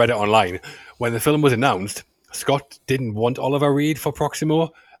this, but I read it online. When the film was announced, Scott didn't want Oliver Reed for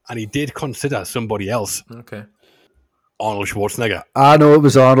Proximo, and he did consider somebody else. Okay. Arnold Schwarzenegger. I know it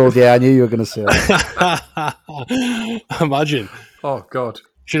was Arnold. Yeah, I knew you were going to say that. Imagine. Oh, God.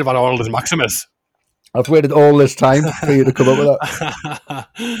 Should have had Arnold as Maximus. I've waited all this time for you to come up with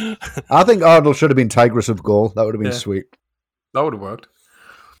that. I think Arnold should have been Tigress of Gaul. That would have been sweet. That would have worked.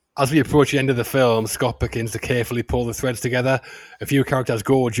 As we approach the end of the film, Scott begins to carefully pull the threads together. A few characters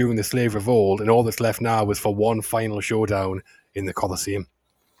go during the slave revolt, and all that's left now is for one final showdown in the Colosseum.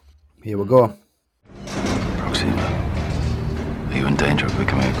 Here we go. Proxima, are you in danger of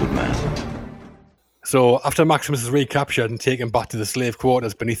becoming a good man? So, after Maximus is recaptured and taken back to the slave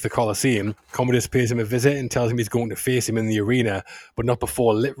quarters beneath the Colosseum, Commodus pays him a visit and tells him he's going to face him in the arena, but not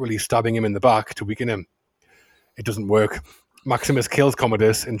before literally stabbing him in the back to weaken him. It doesn't work. Maximus kills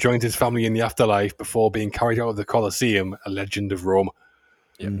Commodus and joins his family in the afterlife before being carried out of the Colosseum, a legend of Rome.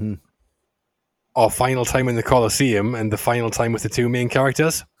 Mm-hmm. Our final time in the Colosseum and the final time with the two main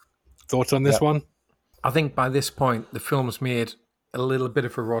characters. Thoughts on this one? I think by this point, the film's made a little bit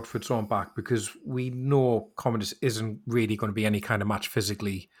of a rod for its own back, because we know Commodus isn't really going to be any kind of match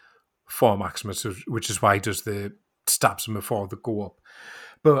physically for Maximus, which is why he does the stabs him before they go up.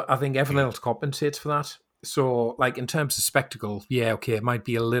 But I think everything else compensates for that. So, like, in terms of spectacle, yeah, okay, it might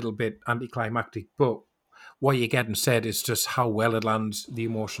be a little bit anticlimactic, but what you get instead is just how well it lands the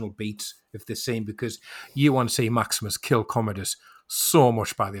emotional beats of this scene, because you want to see Maximus kill Commodus so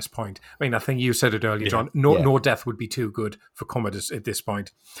much by this point. I mean, I think you said it earlier, John. No death would be too good for Commodus at this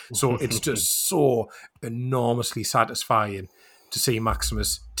point. So it's just so enormously satisfying to see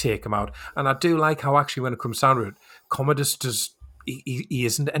Maximus take him out. And I do like how, actually, when it comes down to it, Commodus he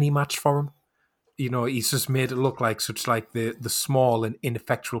isn't any match for him. You know, he's just made it look like such like the small and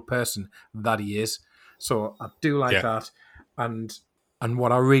ineffectual person that he is. So I do like that. And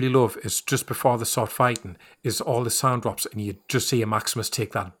what I really love is just before they start fighting is all the sound drops and you just see a Maximus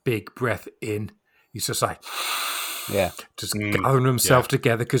take that big breath in. He's just like, just gathering himself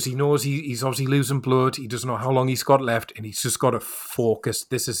together, because he knows he's obviously losing blood. He doesn't know how long he's got left, and he's just got to focus.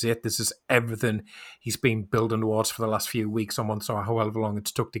 This is it. This is everything he's been building towards for the last few weeks or months, or however long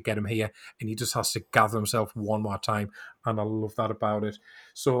it's took to get him here. And he just has to gather himself one more time. And I love that about it.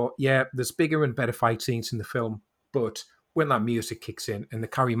 So, yeah, there's bigger and better fight scenes in the film, but when that music kicks in and they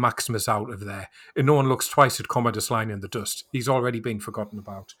carry Maximus out of there, and no one looks twice at Commodus lying in the dust, he's already been forgotten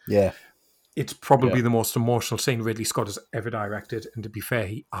about. Yeah. It's probably the most emotional scene Ridley Scott has ever directed, and to be fair,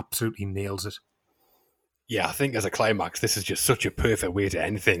 he absolutely nails it. Yeah, I think as a climax, this is just such a perfect way to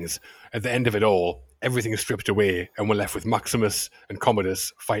end things. At the end of it all, everything is stripped away, and we're left with Maximus and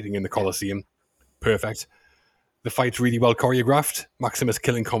Commodus fighting in the Colosseum. Perfect. The fight's really well choreographed. Maximus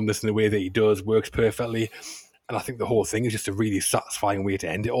killing Commodus in the way that he does works perfectly. And I think the whole thing is just a really satisfying way to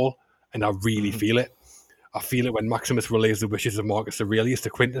end it all. And I really feel it. I feel it when Maximus relays the wishes of Marcus Aurelius to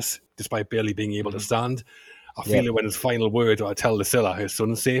Quintus, despite barely being able to stand. I feel it when his final words are to tell Lucilla her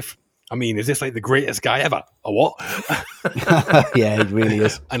son's safe. I mean, is this like the greatest guy ever? Or what? Yeah, it really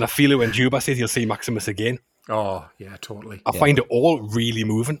is. And I feel it when Juba says he'll see Maximus again. Oh, yeah, totally. I find it all really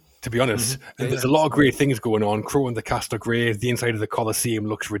moving, to be honest. And there's a lot of great things going on. Crow and the cast are great. The inside of the Colosseum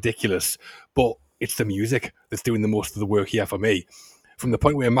looks ridiculous. But it's the music that's doing the most of the work here for me. From the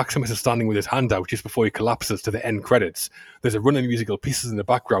point where Maximus is standing with his hand out just before he collapses to the end credits, there's a run of musical pieces in the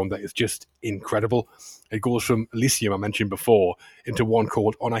background that is just incredible. It goes from Elysium, I mentioned before, into one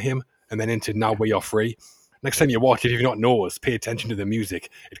called Honor Him, and then into Now We Are Free. Next time you watch it, if you've not noticed, pay attention to the music.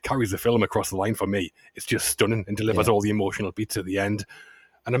 It carries the film across the line for me. It's just stunning and delivers all the emotional beats at the end.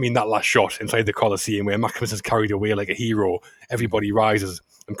 And I mean that last shot inside the Colosseum where Maximus is carried away like a hero, everybody rises,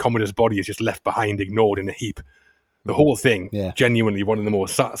 and Commodus' body is just left behind, ignored in a heap. The whole thing, Yeah. genuinely one of the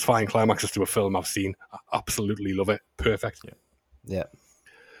most satisfying climaxes to a film I've seen. I absolutely love it. Perfect. Yeah.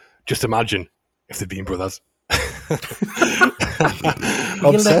 Just imagine if they'd been brothers.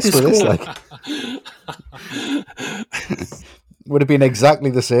 Obsessed with this, like. Would have been exactly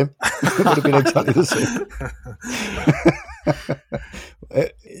the same. Would have been exactly the same.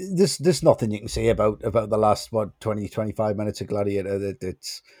 There's nothing you can say about the last 20-25 minutes of Gladiator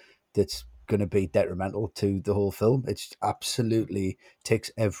that's going to be detrimental to the whole film. It's absolutely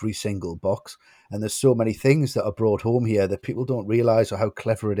ticks every single box, and there's so many things that are brought home here that people don't realize or how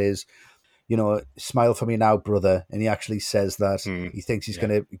clever it is. You know, smile for me now, brother. And he actually says that he thinks he's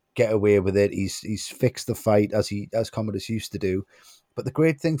going to get away with it. He's fixed the fight as Commodus used to do. But the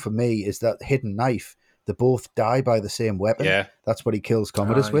great thing for me is that hidden knife. They both die by the same weapon. Yeah. That's what he kills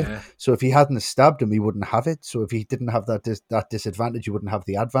Commodus with. Yeah. So if he hadn't stabbed him, he wouldn't have it. So if he didn't have that disadvantage, he wouldn't have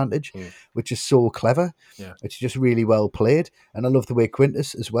the advantage, which is so clever. Yeah. It's just really well played. And I love the way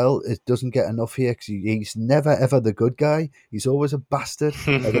Quintus as well, it doesn't get enough here because he's never, ever the good guy. He's always a bastard,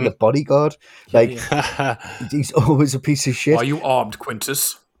 like in The Bodyguard. Like, he's always a piece of shit. Are you armed,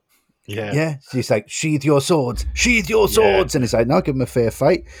 Quintus? Yeah. So he's like, sheathe your swords. And he's like, no, give him a fair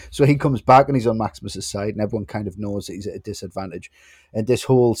fight. So he comes back and he's on Maximus's side, and everyone kind of knows that he's at a disadvantage. And this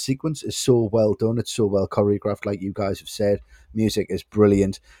whole sequence is so well done. It's so well choreographed, like you guys have said. Music is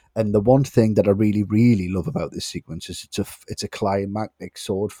brilliant. And the one thing that I really, really love about this sequence is it's a climactic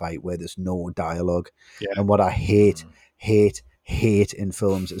sword fight where there's no dialogue. Yeah. And what I hate in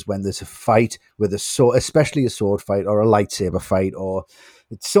films is when there's a fight with a sword, especially a sword fight or a lightsaber fight, or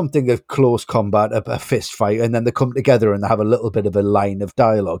it's something of close combat, a fist fight, and then they come together and they have a little bit of a line of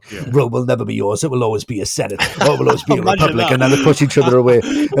dialogue. Yeah. Rome will never be yours. It will always be a Senate. Or it will always be a republic. That. And then they push each other away.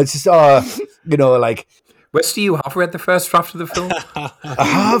 It's just, like... Westy, you have read the first draft of the film? I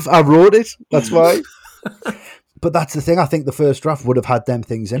have. I wrote it. That's why. But that's the thing. I think the first draft would have had them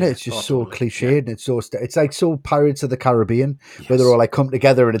things in it. It's just so cliched, and it's like so Pirates of the Caribbean, where they're all like come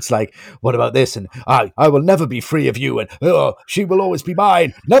together, and it's like, what about this? And I will never be free of you, and she will always be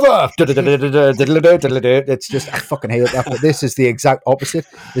mine, never. It's just, I fucking hate that. But this is the exact opposite.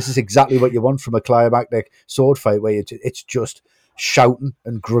 This is exactly what you want from a climactic sword fight, where it's just shouting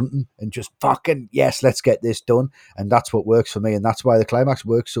and grunting and just fucking yes, let's get this done. And that's what works for me, and that's why the climax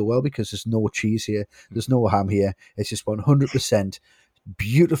works so well, because there's no cheese here, there's no ham here. It's just 100%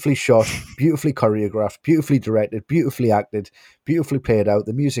 beautifully shot, beautifully choreographed, beautifully directed, beautifully acted, beautifully played out.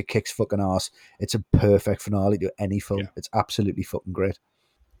 The music kicks fucking ass. It's a perfect finale to any film. It's absolutely fucking great.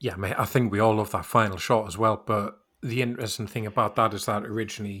 Yeah, mate, I think we all love that final shot as well, but the interesting thing about that is that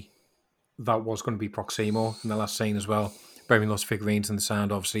originally that was going to be Proximo in the last scene as well, burying those figurines in the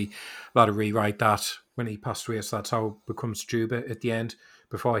sand. Obviously, they had to rewrite that when he passed away, so that's how it becomes Juba at the end,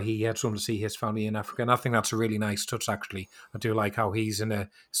 before he heads home to see his family in Africa. And I think that's a really nice touch, actually. I do like how he's in a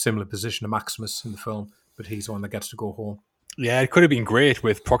similar position to Maximus in the film, but he's the one that gets to go home. Yeah, it could have been great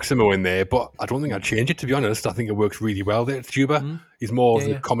with Proximo in there, but I don't think I'd change it, to be honest. I think it works really well there. It's Juba. He's more of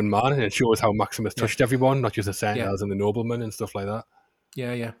the common man, and it shows how Maximus touched everyone, not just the sentinels and the noblemen and stuff like that.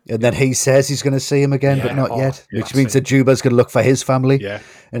 Yeah. And then he says he's going to see him again, but not yet, which means that Juba's going to look for his family. Yeah.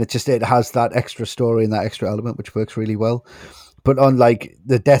 And it has that extra story and that extra element, which works really well. But unlike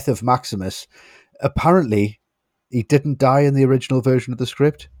the death of Maximus, apparently he didn't die in the original version of the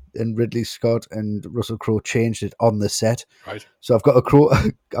script, and Ridley Scott and Russell Crowe changed it on the set. Right. So I've got a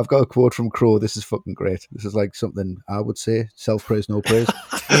quote from Crowe. This is fucking great. This is like something I would say: self-praise, no praise.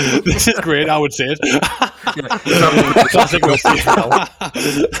 This is great. I would say it.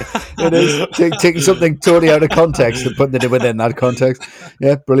 It is taking something totally out of context and putting it within that context.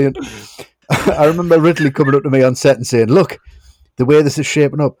 Yeah, brilliant. I remember Ridley coming up to me on set and saying, "Look, the way this is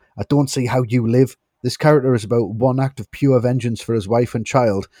shaping up, I don't see how you live. This character is about one act of pure vengeance for his wife and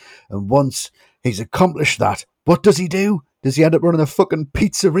child, and once he's accomplished that, what does he do? Does he end up running a fucking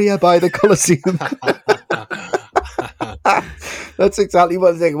pizzeria by the Colosseum?" That's exactly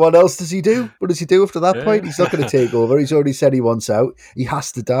what I think. What else does he do? What does he do after that point? He's not going to take over. He's already said he wants out. He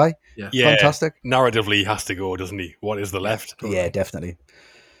has to die. Yeah. Fantastic. Narratively, he has to go, doesn't he? What is the left? Yeah, definitely.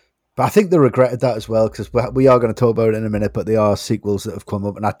 But I think they regretted that as well, because we are going to talk about it in a minute, but there are sequels that have come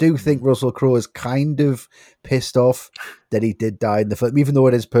up. And I do think Russell Crowe is kind of pissed off that he did die in the film, even though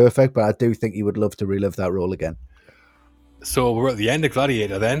it is perfect, but I do think he would love to relive that role again. So we're at the end of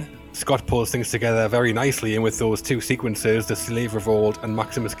Gladiator then. Scott pulls things together very nicely, and with those two sequences, the slave revolt and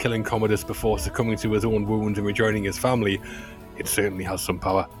Maximus killing Commodus before succumbing to his own wounds and rejoining his family, it certainly has some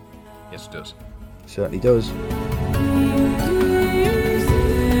power. Yes, it does. Certainly does.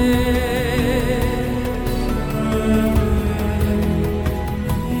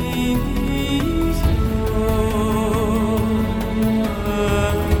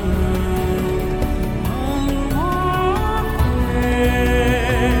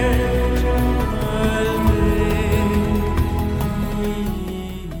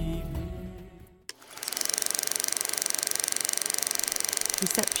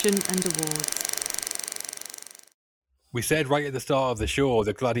 We said right at the start of the show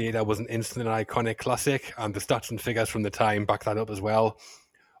that Gladiator was an instant and iconic classic, and the stats and figures from the time back that up as well.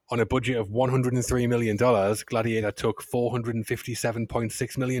 On a budget of $103 million, Gladiator took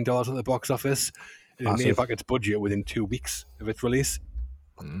 $457.6 million at the box office. It made back its budget within 2 weeks of its release.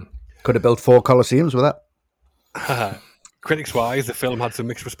 Could have built 4 Colosseums with that. Critics-wise, the film had some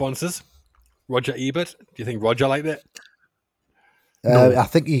mixed responses. Roger Ebert, do you think Roger liked it? No. I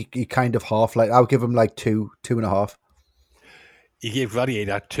think he kind of half, like, I'll give him like 2.5. He gave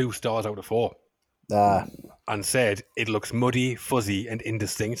Gladiator 2 stars out of 4. And said, it looks muddy, fuzzy, and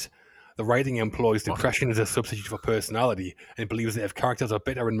indistinct. The writing employs depression as a substitute for personality and believes that if characters are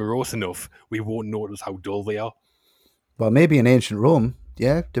bitter and morose enough, we won't notice how dull they are. Well, maybe in ancient Rome,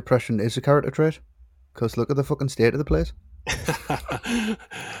 yeah, depression is a character trait. Because look at the fucking state of the place.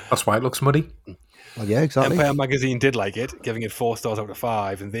 That's why it looks muddy. Well, yeah, exactly. Empire magazine did like it, giving it 4 stars out of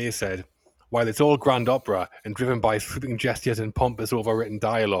 5, and they said, while it's all grand opera and driven by sweeping gestures and pompous overwritten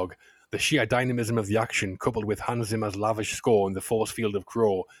dialogue, the sheer dynamism of the action, coupled with Hans Zimmer's lavish score and the force field of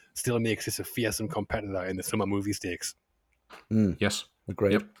Crow, still makes this a fearsome competitor in the summer movie stakes. Yes.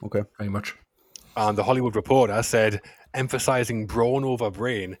 Great. Yep. Okay. Very much. And the Hollywood Reporter said, emphasizing brawn over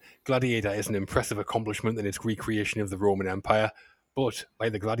brain, Gladiator is an impressive accomplishment in its recreation of the Roman Empire, but,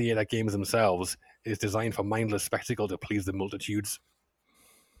 like the Gladiator games themselves, it is designed for mindless spectacle to please the multitudes.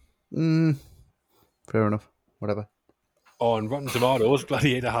 Fair enough. Whatever. On Rotten Tomatoes,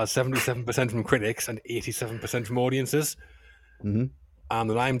 Gladiator has 77% from critics and 87% from audiences. Mm-hmm.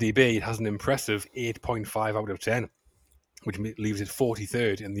 And on IMDb, it has an impressive 8.5 out of 10, which leaves it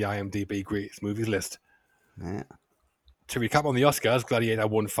 43rd in the IMDb Greatest Movies list. Yeah. To recap on the Oscars, Gladiator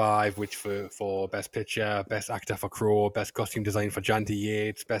won 5, which for Best Picture, Best Actor for Crow, Best Costume Design for Janty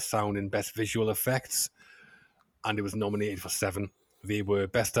Yates, Best Sound and Best Visual Effects. And it was nominated for 7. They were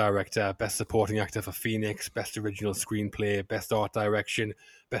Best Director, Best Supporting Actor for Phoenix, Best Original Screenplay, Best Art Direction,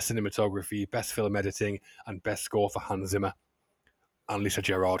 Best Cinematography, Best Film Editing, and Best Score for Hans Zimmer. And Lisa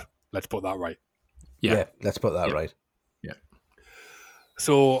Gerrard. Let's put that right. Yeah, let's put that right. Yeah.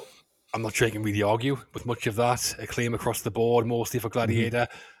 So, I'm not sure you can really argue with much of that. Acclaim across the board, mostly for Gladiator.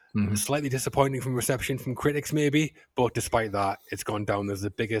 Mm-hmm. Slightly disappointing from reception from critics, maybe. But despite that, it's gone down as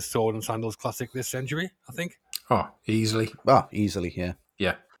the biggest sword and sandals classic this century, I think. Oh, easily. Oh, easily, yeah.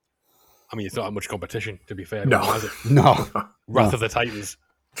 Yeah. I mean, it's not that much competition, to be fair. No. Has it? No. Wrath of the Titans.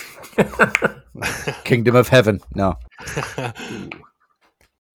 Kingdom of Heaven. No.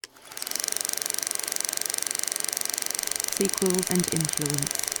 Sequels and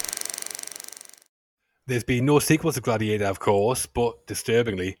influence. There's been no sequel to Gladiator, of course, but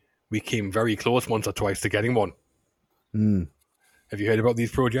disturbingly, we came very close once or twice to getting one. Have you heard about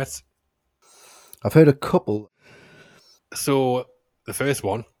these projects? I've heard a couple. So, the first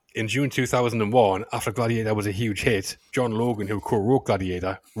one, in June 2001, after Gladiator was a huge hit, John Logan, who co-wrote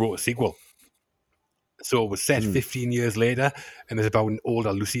Gladiator, wrote a sequel. So it was set 15 years later, and it's about an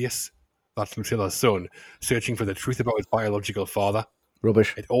older Lucius, that's Lucilla's son, searching for the truth about his biological father.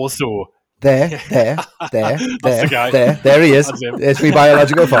 Rubbish. It also... There he is. There's my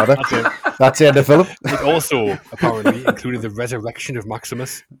biological father. That's the end of the film. It also, apparently, included the resurrection of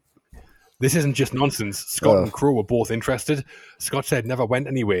Maximus. This isn't just nonsense. Scott and Crow were both interested. Scott said never went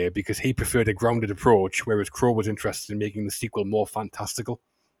anywhere because he preferred a grounded approach, whereas Crow was interested in making the sequel more fantastical.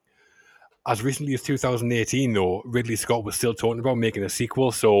 As recently as 2018, though, Ridley Scott was still talking about making a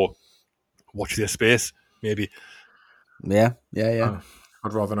sequel, so watch this space, maybe. Yeah. I'd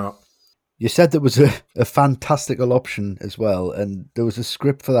rather not. You said there was a fantastical option as well, and there was a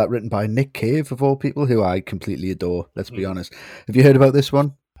script for that written by Nick Cave, of all people, who I completely adore, let's be honest. Have you heard about this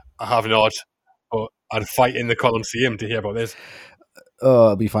one? I have not, but I'd fight in the Colosseum to hear about this. Oh,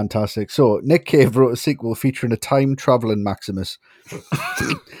 it'll be fantastic. So, Nick Cave wrote a sequel featuring a time-traveling Maximus.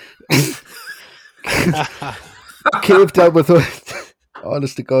 Cave dealt with...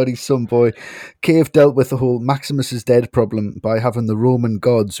 Honest to God, he's some boy. Cave dealt with the whole Maximus is dead problem by having the Roman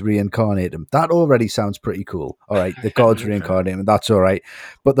gods reincarnate him. That already sounds pretty cool. All right, the gods reincarnate him, that's all right.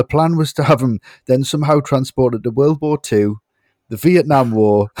 But the plan was to have him then somehow transported to World War II, the Vietnam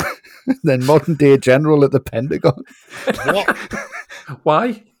War, then modern-day general at the Pentagon. What?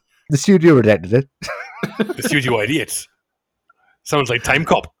 Why? The studio rejected it. The studio idiots. Sounds like Time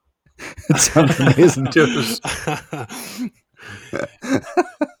Cop. It sounds amazing.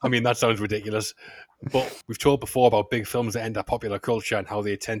 I mean, that sounds ridiculous. But we've talked before about big films that enter popular culture and how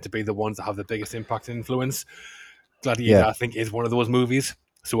they tend to be the ones that have the biggest impact and influence. Gladiator, I think, is one of those movies.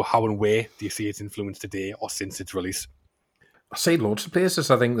 So how and where do you see its influence today or since its release? I see loads of places.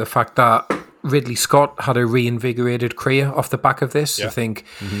 I think the fact that Ridley Scott had a reinvigorated career off the back of this. Yeah. I think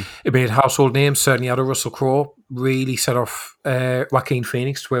it made household names. Certainly out of Russell Crowe, really set off Joaquin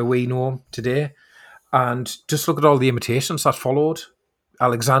Phoenix to where we know him today. And just look at all the imitations that followed.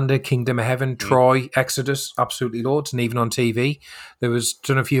 Alexander, Kingdom of Heaven, Troy, Exodus, absolutely loads. And even on TV, there was, I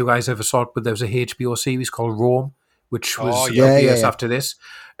don't know if you guys ever saw it, but there was a HBO series called Rome, which was a couple of years after this,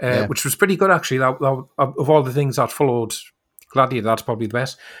 which was pretty good, actually. That, of all the things that followed Gladiator, that's probably the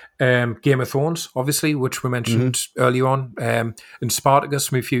best. Game of Thrones, obviously, which we mentioned earlier on, and Spartacus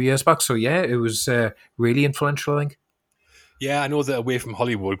from a few years back. So, yeah, it was really influential, I think. Yeah, I know that away from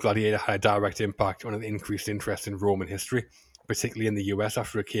Hollywood, Gladiator had a direct impact on an increased interest in Roman history, particularly in the US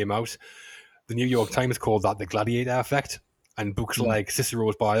after it came out. The New York Times called that the Gladiator effect, and books like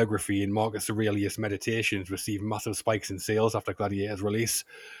Cicero's biography and Marcus Aurelius' Meditations received massive spikes in sales after Gladiator's release.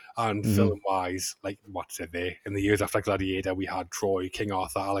 And film-wise, like what said they, in the years after Gladiator, we had Troy, King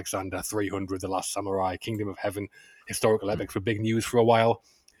Arthur, Alexander, 300, The Last Samurai, Kingdom of Heaven, historical epics were big news for a while.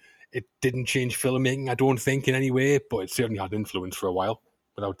 It didn't change filmmaking, I don't think, in any way, but it certainly had influence for a while,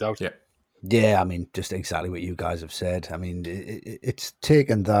 without doubt. Yeah, I mean, just exactly what you guys have said. I mean, it's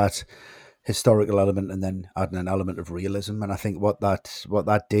taken that historical element and then adding an element of realism, and I think what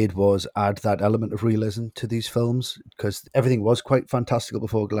that did was add that element of realism to these films, because everything was quite fantastical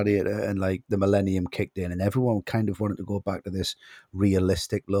before Gladiator, and like the millennium kicked in and everyone kind of wanted to go back to this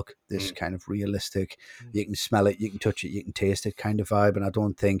realistic look, this kind of realistic, you can smell it, you can touch it, you can taste it kind of vibe. And I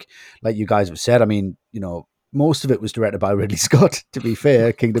don't think, like you guys have said, I mean, you know, most of it was directed by Ridley Scott, to be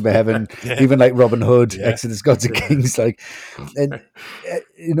fair. Kingdom of Heaven, even like Robin Hood, Exodus, Gods and Kings, like, and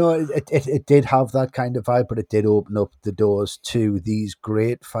you know, it did have that kind of vibe, but it did open up the doors to these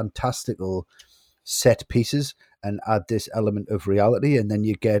great, fantastical set pieces and add this element of reality, and then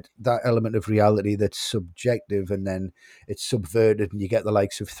you get that element of reality that's subjective, and then it's subverted, and you get the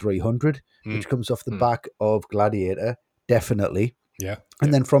likes of 300, which comes off the back of Gladiator, definitely.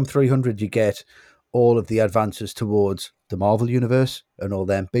 And then from 300, you get all of the advances towards the Marvel universe and all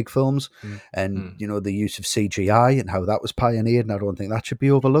them big films, and you know, the use of CGI and how that was pioneered, and I don't think that should be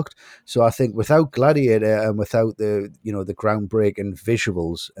overlooked. So I think without Gladiator and without the, you know, the groundbreaking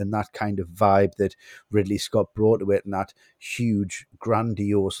visuals and that kind of vibe that Ridley Scott brought to it, and that huge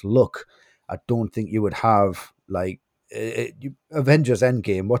grandiose look, I don't think you would have like Avengers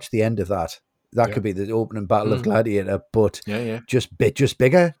Endgame. Watch the end of that. That could be the opening battle of Gladiator, but just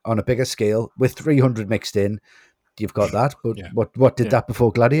bigger, on a bigger scale, with 300 mixed in. You've got that, but what did that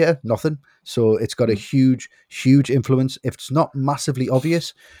before Gladiator? Nothing. So it's got a huge influence. If it's not massively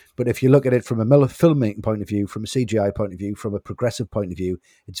obvious, but if you look at it from a filmmaking point of view, from a CGI point of view, from a progressive point of view,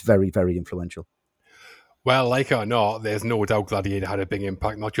 it's very, very influential. Well, like it or not, there's no doubt Gladiator had a big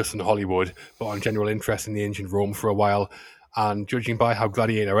impact, not just in Hollywood, but on general interest in the ancient Rome for a while. And judging by how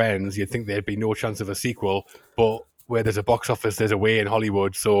Gladiator ends, you'd think there'd be no chance of a sequel. But where there's a box office, there's a way in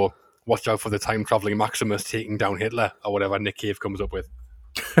Hollywood. So watch out for the time-traveling Maximus taking down Hitler, or whatever Nick Cave comes up with.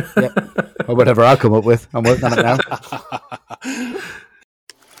 Or whatever I'll come up with. I'm working on it now.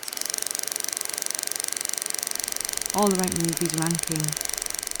 All the right movies ranking.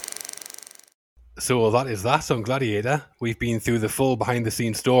 So that is that on Gladiator. We've been through the full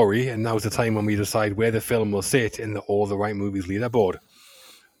behind-the-scenes story, and now's the time when we decide where the film will sit in the All the Right Movies leaderboard.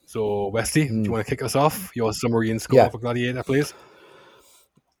 So, Westy, do you want to kick us off? Your summary and score for Gladiator, please.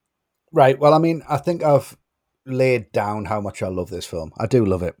 Right. Well, I mean, I think I've laid down how much I love this film. I do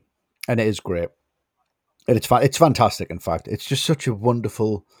love it, and it is great. And it's fantastic, in fact. It's just such a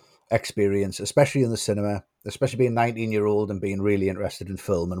wonderful experience, especially in the cinema, especially being 19-year-old and being really interested in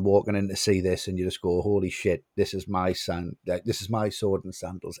film and walking in to see this, and you just go, holy shit, this is my sword and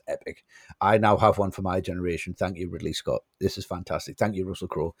sandals epic. I now have one for my generation. Thank you, Ridley Scott. This is fantastic. Thank you, Russell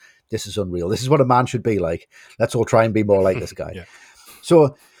Crowe. This is unreal. This is what a man should be like. Let's all try and be more like this guy.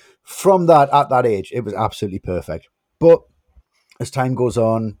 So from that, at that age, it was absolutely perfect. But as time goes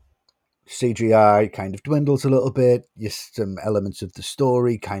on, CGI kind of dwindles a little bit. Some elements of the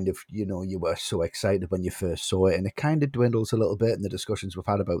story kind of, you know, you were so excited when you first saw it, and it kind of dwindles a little bit in the discussions we've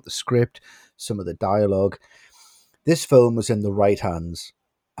had about the script, some of the dialogue. This film was in the right hands,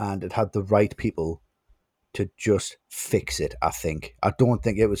 and it had the right people to just fix it, I think. I don't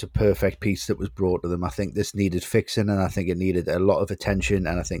think it was a perfect piece that was brought to them. I think this needed fixing, and I think it needed a lot of attention,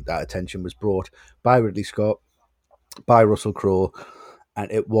 and I think that attention was brought by Ridley Scott, by Russell Crowe, and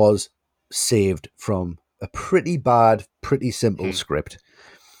it was saved from a pretty bad, pretty simple script.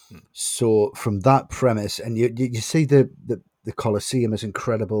 So from that premise, and you see the Colosseum is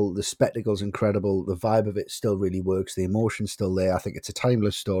incredible, the spectacle's incredible, the vibe of it still really works, the emotion's still there. I think it's a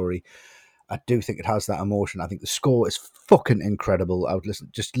timeless story. I do think it has that emotion. I think the score is fucking incredible. I would listen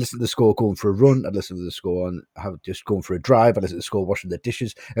to the score going for a run. I'd listen to the score on just going for a drive. I'd listen to the score washing the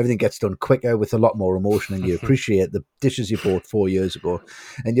dishes. Everything gets done quicker with a lot more emotion, and you appreciate the dishes you bought 4 years ago.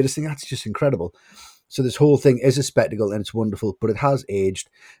 And you just think that's just incredible. So this whole thing is a spectacle and it's wonderful, but it has aged,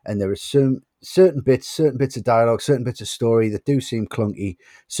 and there are certain bits of dialogue, certain bits of story that do seem clunky,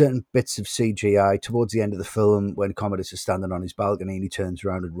 certain bits of CGI towards the end of the film when Commodus is standing on his balcony and he turns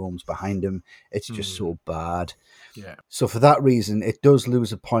around and roams behind him. It's just so bad. Yeah. So for that reason, it does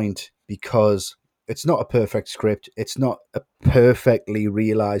lose a point because it's not a perfect script. It's not a perfectly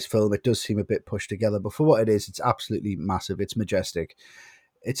realized film. It does seem a bit pushed together, but for what it is, it's absolutely massive. It's majestic.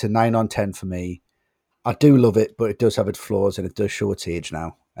 It's a 9 on 10 for me. I do love it, but it does have its flaws and it does show its age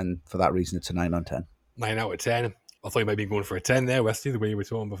now. And for that reason, it's a 9 on 10. 9 out of 10. I thought you might be going for a 10 there, Westy, the way you were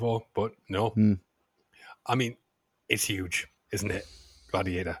talking before, but no. I mean, it's huge, isn't it?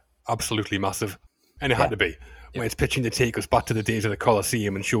 Gladiator. Absolutely massive. And it had to be. When it's pitching to take us back to the days of the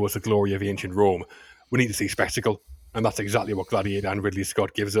Colosseum and show us the glory of ancient Rome, we need to see spectacle. And that's exactly what Gladiator and Ridley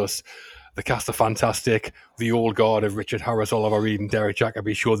Scott gives us. The cast are fantastic. The old guard of Richard Harris, Oliver Reed, and Derek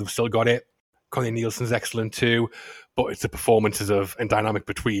Jacobi show they've still got it. Connie Nielsen's excellent too, but it's the performances of and dynamic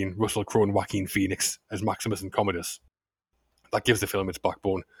between Russell Crowe and Joaquin Phoenix as Maximus and Commodus that gives the film its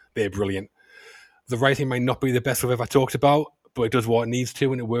backbone. They're brilliant. The writing might not be the best we've ever talked about, but it does what it needs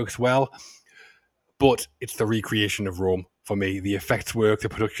to and it works well. But it's the recreation of Rome for me. The effects work, the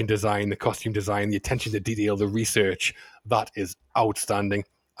production design, the costume design, the attention to detail, the research, that is outstanding.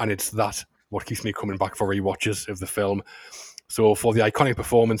 And it's that what keeps me coming back for rewatches of the film. So for the iconic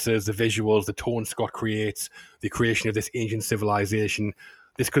performances, the visuals, the tone Scott creates, the creation of this ancient civilization,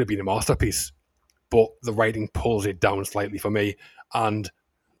 this could have been a masterpiece. But the writing pulls it down slightly for me, and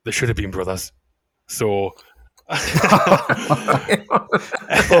there should have been brothers. So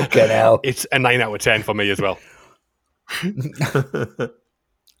Fucking hell. It's a 9 out of 10 for me as well.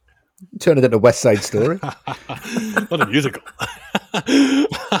 Turn it into West Side Story. Not a musical.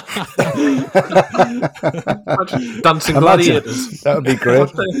 Dancing gladiators. That would be great.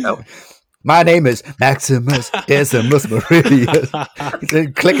 My name is Maximus Decimus Meridius.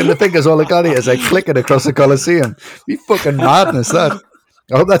 Clicking the fingers, all the gladiators like clicking across the Colosseum. Be fucking madness, that.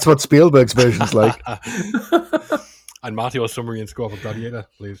 I hope that's what Spielberg's version's like. And Marty, your summary and score for Gladiator,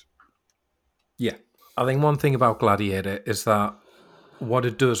 please. Yeah. I think one thing about Gladiator is that what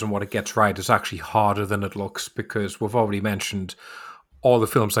it does and what it gets right is actually harder than it looks, because we've already mentioned all the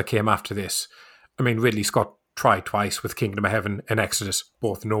films that came after this. I mean, Ridley Scott tried twice with Kingdom of Heaven and Exodus,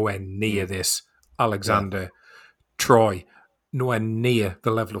 both nowhere near this. Alexander, Troy, nowhere near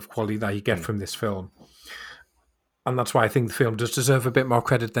the level of quality that you get from this film. And that's why I think the film does deserve a bit more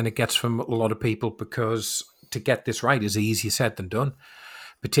credit than it gets from a lot of people, because to get this right is easier said than done,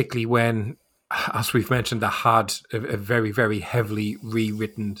 particularly when, as we've mentioned, I had a very, very heavily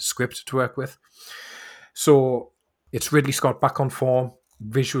rewritten script to work with. So it's Ridley Scott back on form,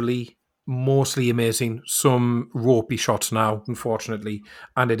 visually, mostly amazing. Some ropey shots now, unfortunately,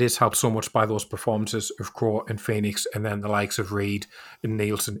 and it is helped so much by those performances of Crowe and Phoenix, and then the likes of Reed and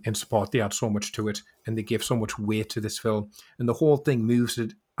Nielsen in support. They add so much to it, and they give so much weight to this film, and the whole thing moves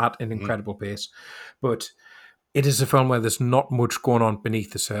it at an incredible pace. But it is a film where there's not much going on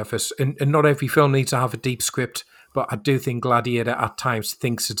beneath the surface, and not every film needs to have a deep script, but I do think Gladiator at times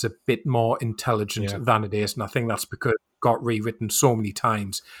thinks it's a bit more intelligent than it is, and I think that's because it got rewritten so many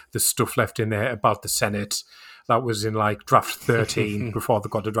times. There's stuff left in there about the Senate that was in like draft 13 before they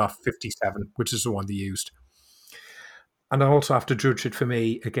got to draft 57, which is the one they used. And I also have to judge it for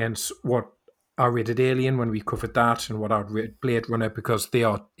me against what I rated Alien when we covered that, and what I'd rate Blade Runner, because they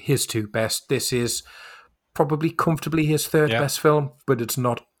are his two best. This is probably comfortably his third best film, but it's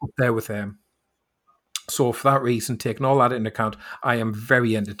not up there with them. So for that reason, taking all that into account, I am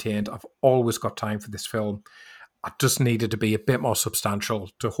very entertained. I've always got time for this film. I just needed to be a bit more substantial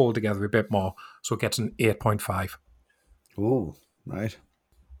to hold together a bit more. So it gets an 8.5. Ooh, right.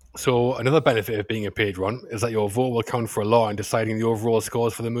 So another benefit of being a paid run is that your vote will count for a lot in deciding the overall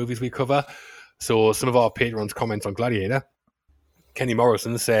scores for the movies we cover. So some of our patrons' comments on Gladiator. Kenny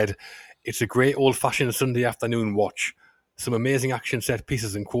Morrison said, "It's a great old-fashioned Sunday afternoon watch. Some amazing action set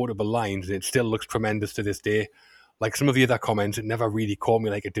pieces and quotable lines, and it still looks tremendous to this day. Like some of the other comments, it never really caught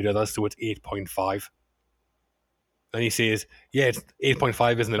me like it did others, so it's 8.5. Then he says, yeah, it's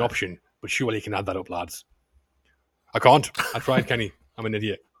 8.5 isn't an option, but surely you can add that up, lads. I can't. I tried, Kenny. I'm an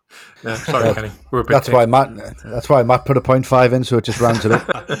idiot. Yeah, sorry, Kenny. That's why Matt put a 0.5 in, so it just rounds it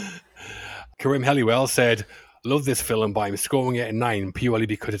up. Karim Helliwell said, love this film, but I'm scoring it a 9 purely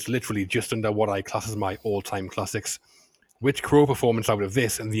because it's literally just under what I class as my all-time classics. Which Crow performance out of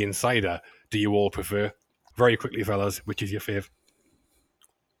this and The Insider do you all prefer? Very quickly, fellas, which is your fave?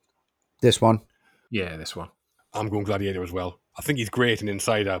 This one. Yeah, this one. I'm going Gladiator as well. I think he's great in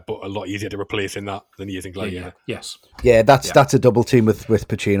Insider, but a lot easier to replace in that than he is in Gladiator. Yeah. Yes. Yeah, that's a double team with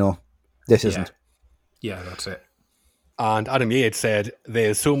Pacino. This isn't. Yeah, that's it. And Adam Yates said,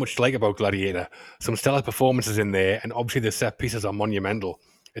 there's so much to like about Gladiator. Some stellar performances in there, and obviously the set pieces are monumental.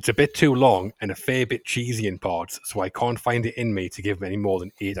 It's a bit too long and a fair bit cheesy in parts, so I can't find it in me to give any more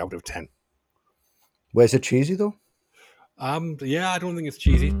than 8 out of 10. Where's it cheesy, though? Yeah, I don't think it's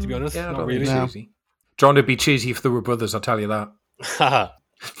cheesy, to be honest. Yeah, not really. Cheesy. John would be cheesy if they were brothers, I'll tell you that.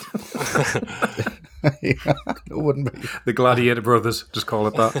 Yeah, it wouldn't be. The Gladiator brothers, just call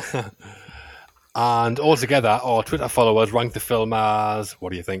it that. And altogether, our Twitter followers ranked the film as,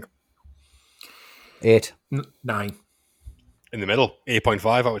 what do you think? 8. 9. In the middle, 8.5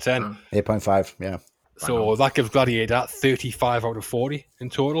 out of 10. 8.5, yeah. So that gives Gladiator 35 out of 40 in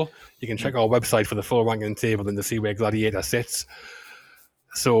total. You can check our website for the full ranking table and to see where Gladiator sits.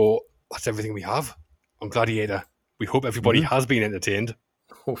 So that's everything we have on Gladiator. We hope everybody has been entertained.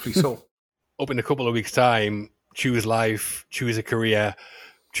 Hopefully so. Up in a couple of weeks' time, choose life, choose a career,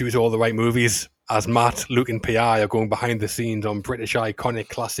 choose all the right movies, as Matt, Luke and PI are going behind the scenes on British iconic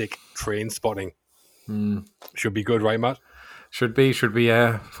classic Trainspotting. Should be good, right, Matt? Should be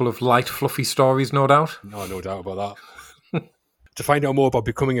full of light, fluffy stories, no doubt. No doubt about that. To find out more about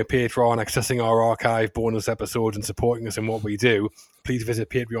becoming a patron, accessing our archive, bonus episodes, and supporting us in what we do, please visit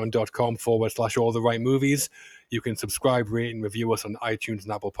patreon.com/alltherightmovies. You can subscribe, rate, and review us on iTunes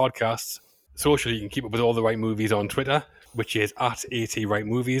and Apple Podcasts. Socially, you can keep up with All the Right Movies on Twitter, which is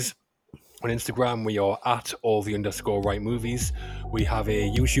 @ATRightMovies. On Instagram, we are @all_the_right_movies. We have a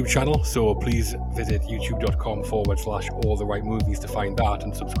YouTube channel, so please visit youtube.com/alltherightmovies to find that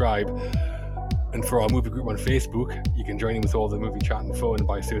and subscribe. And for our movie group on Facebook, you can join in with all the movie chat and fun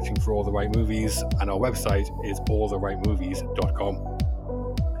by searching for All the Right Movies, and our website is alltherightmovies.com.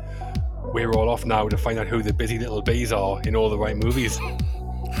 We're all off now to find out who the busy little bees are in All the Right Movies.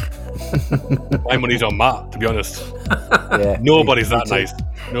 My money's on Matt, to be honest. Yeah, Nobody's that nice.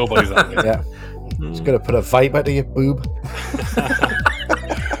 Nobody's that nice. Yeah. Just going to put a viper to your boob.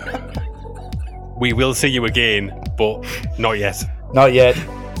 We will see you again, but not yet. Not yet.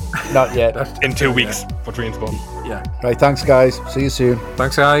 Not yet. In 2 weeks for Trainspotting. Yeah. Right, thanks, guys. See you soon.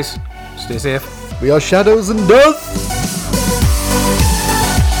 Thanks, guys. Stay safe. We are Shadows and Dust.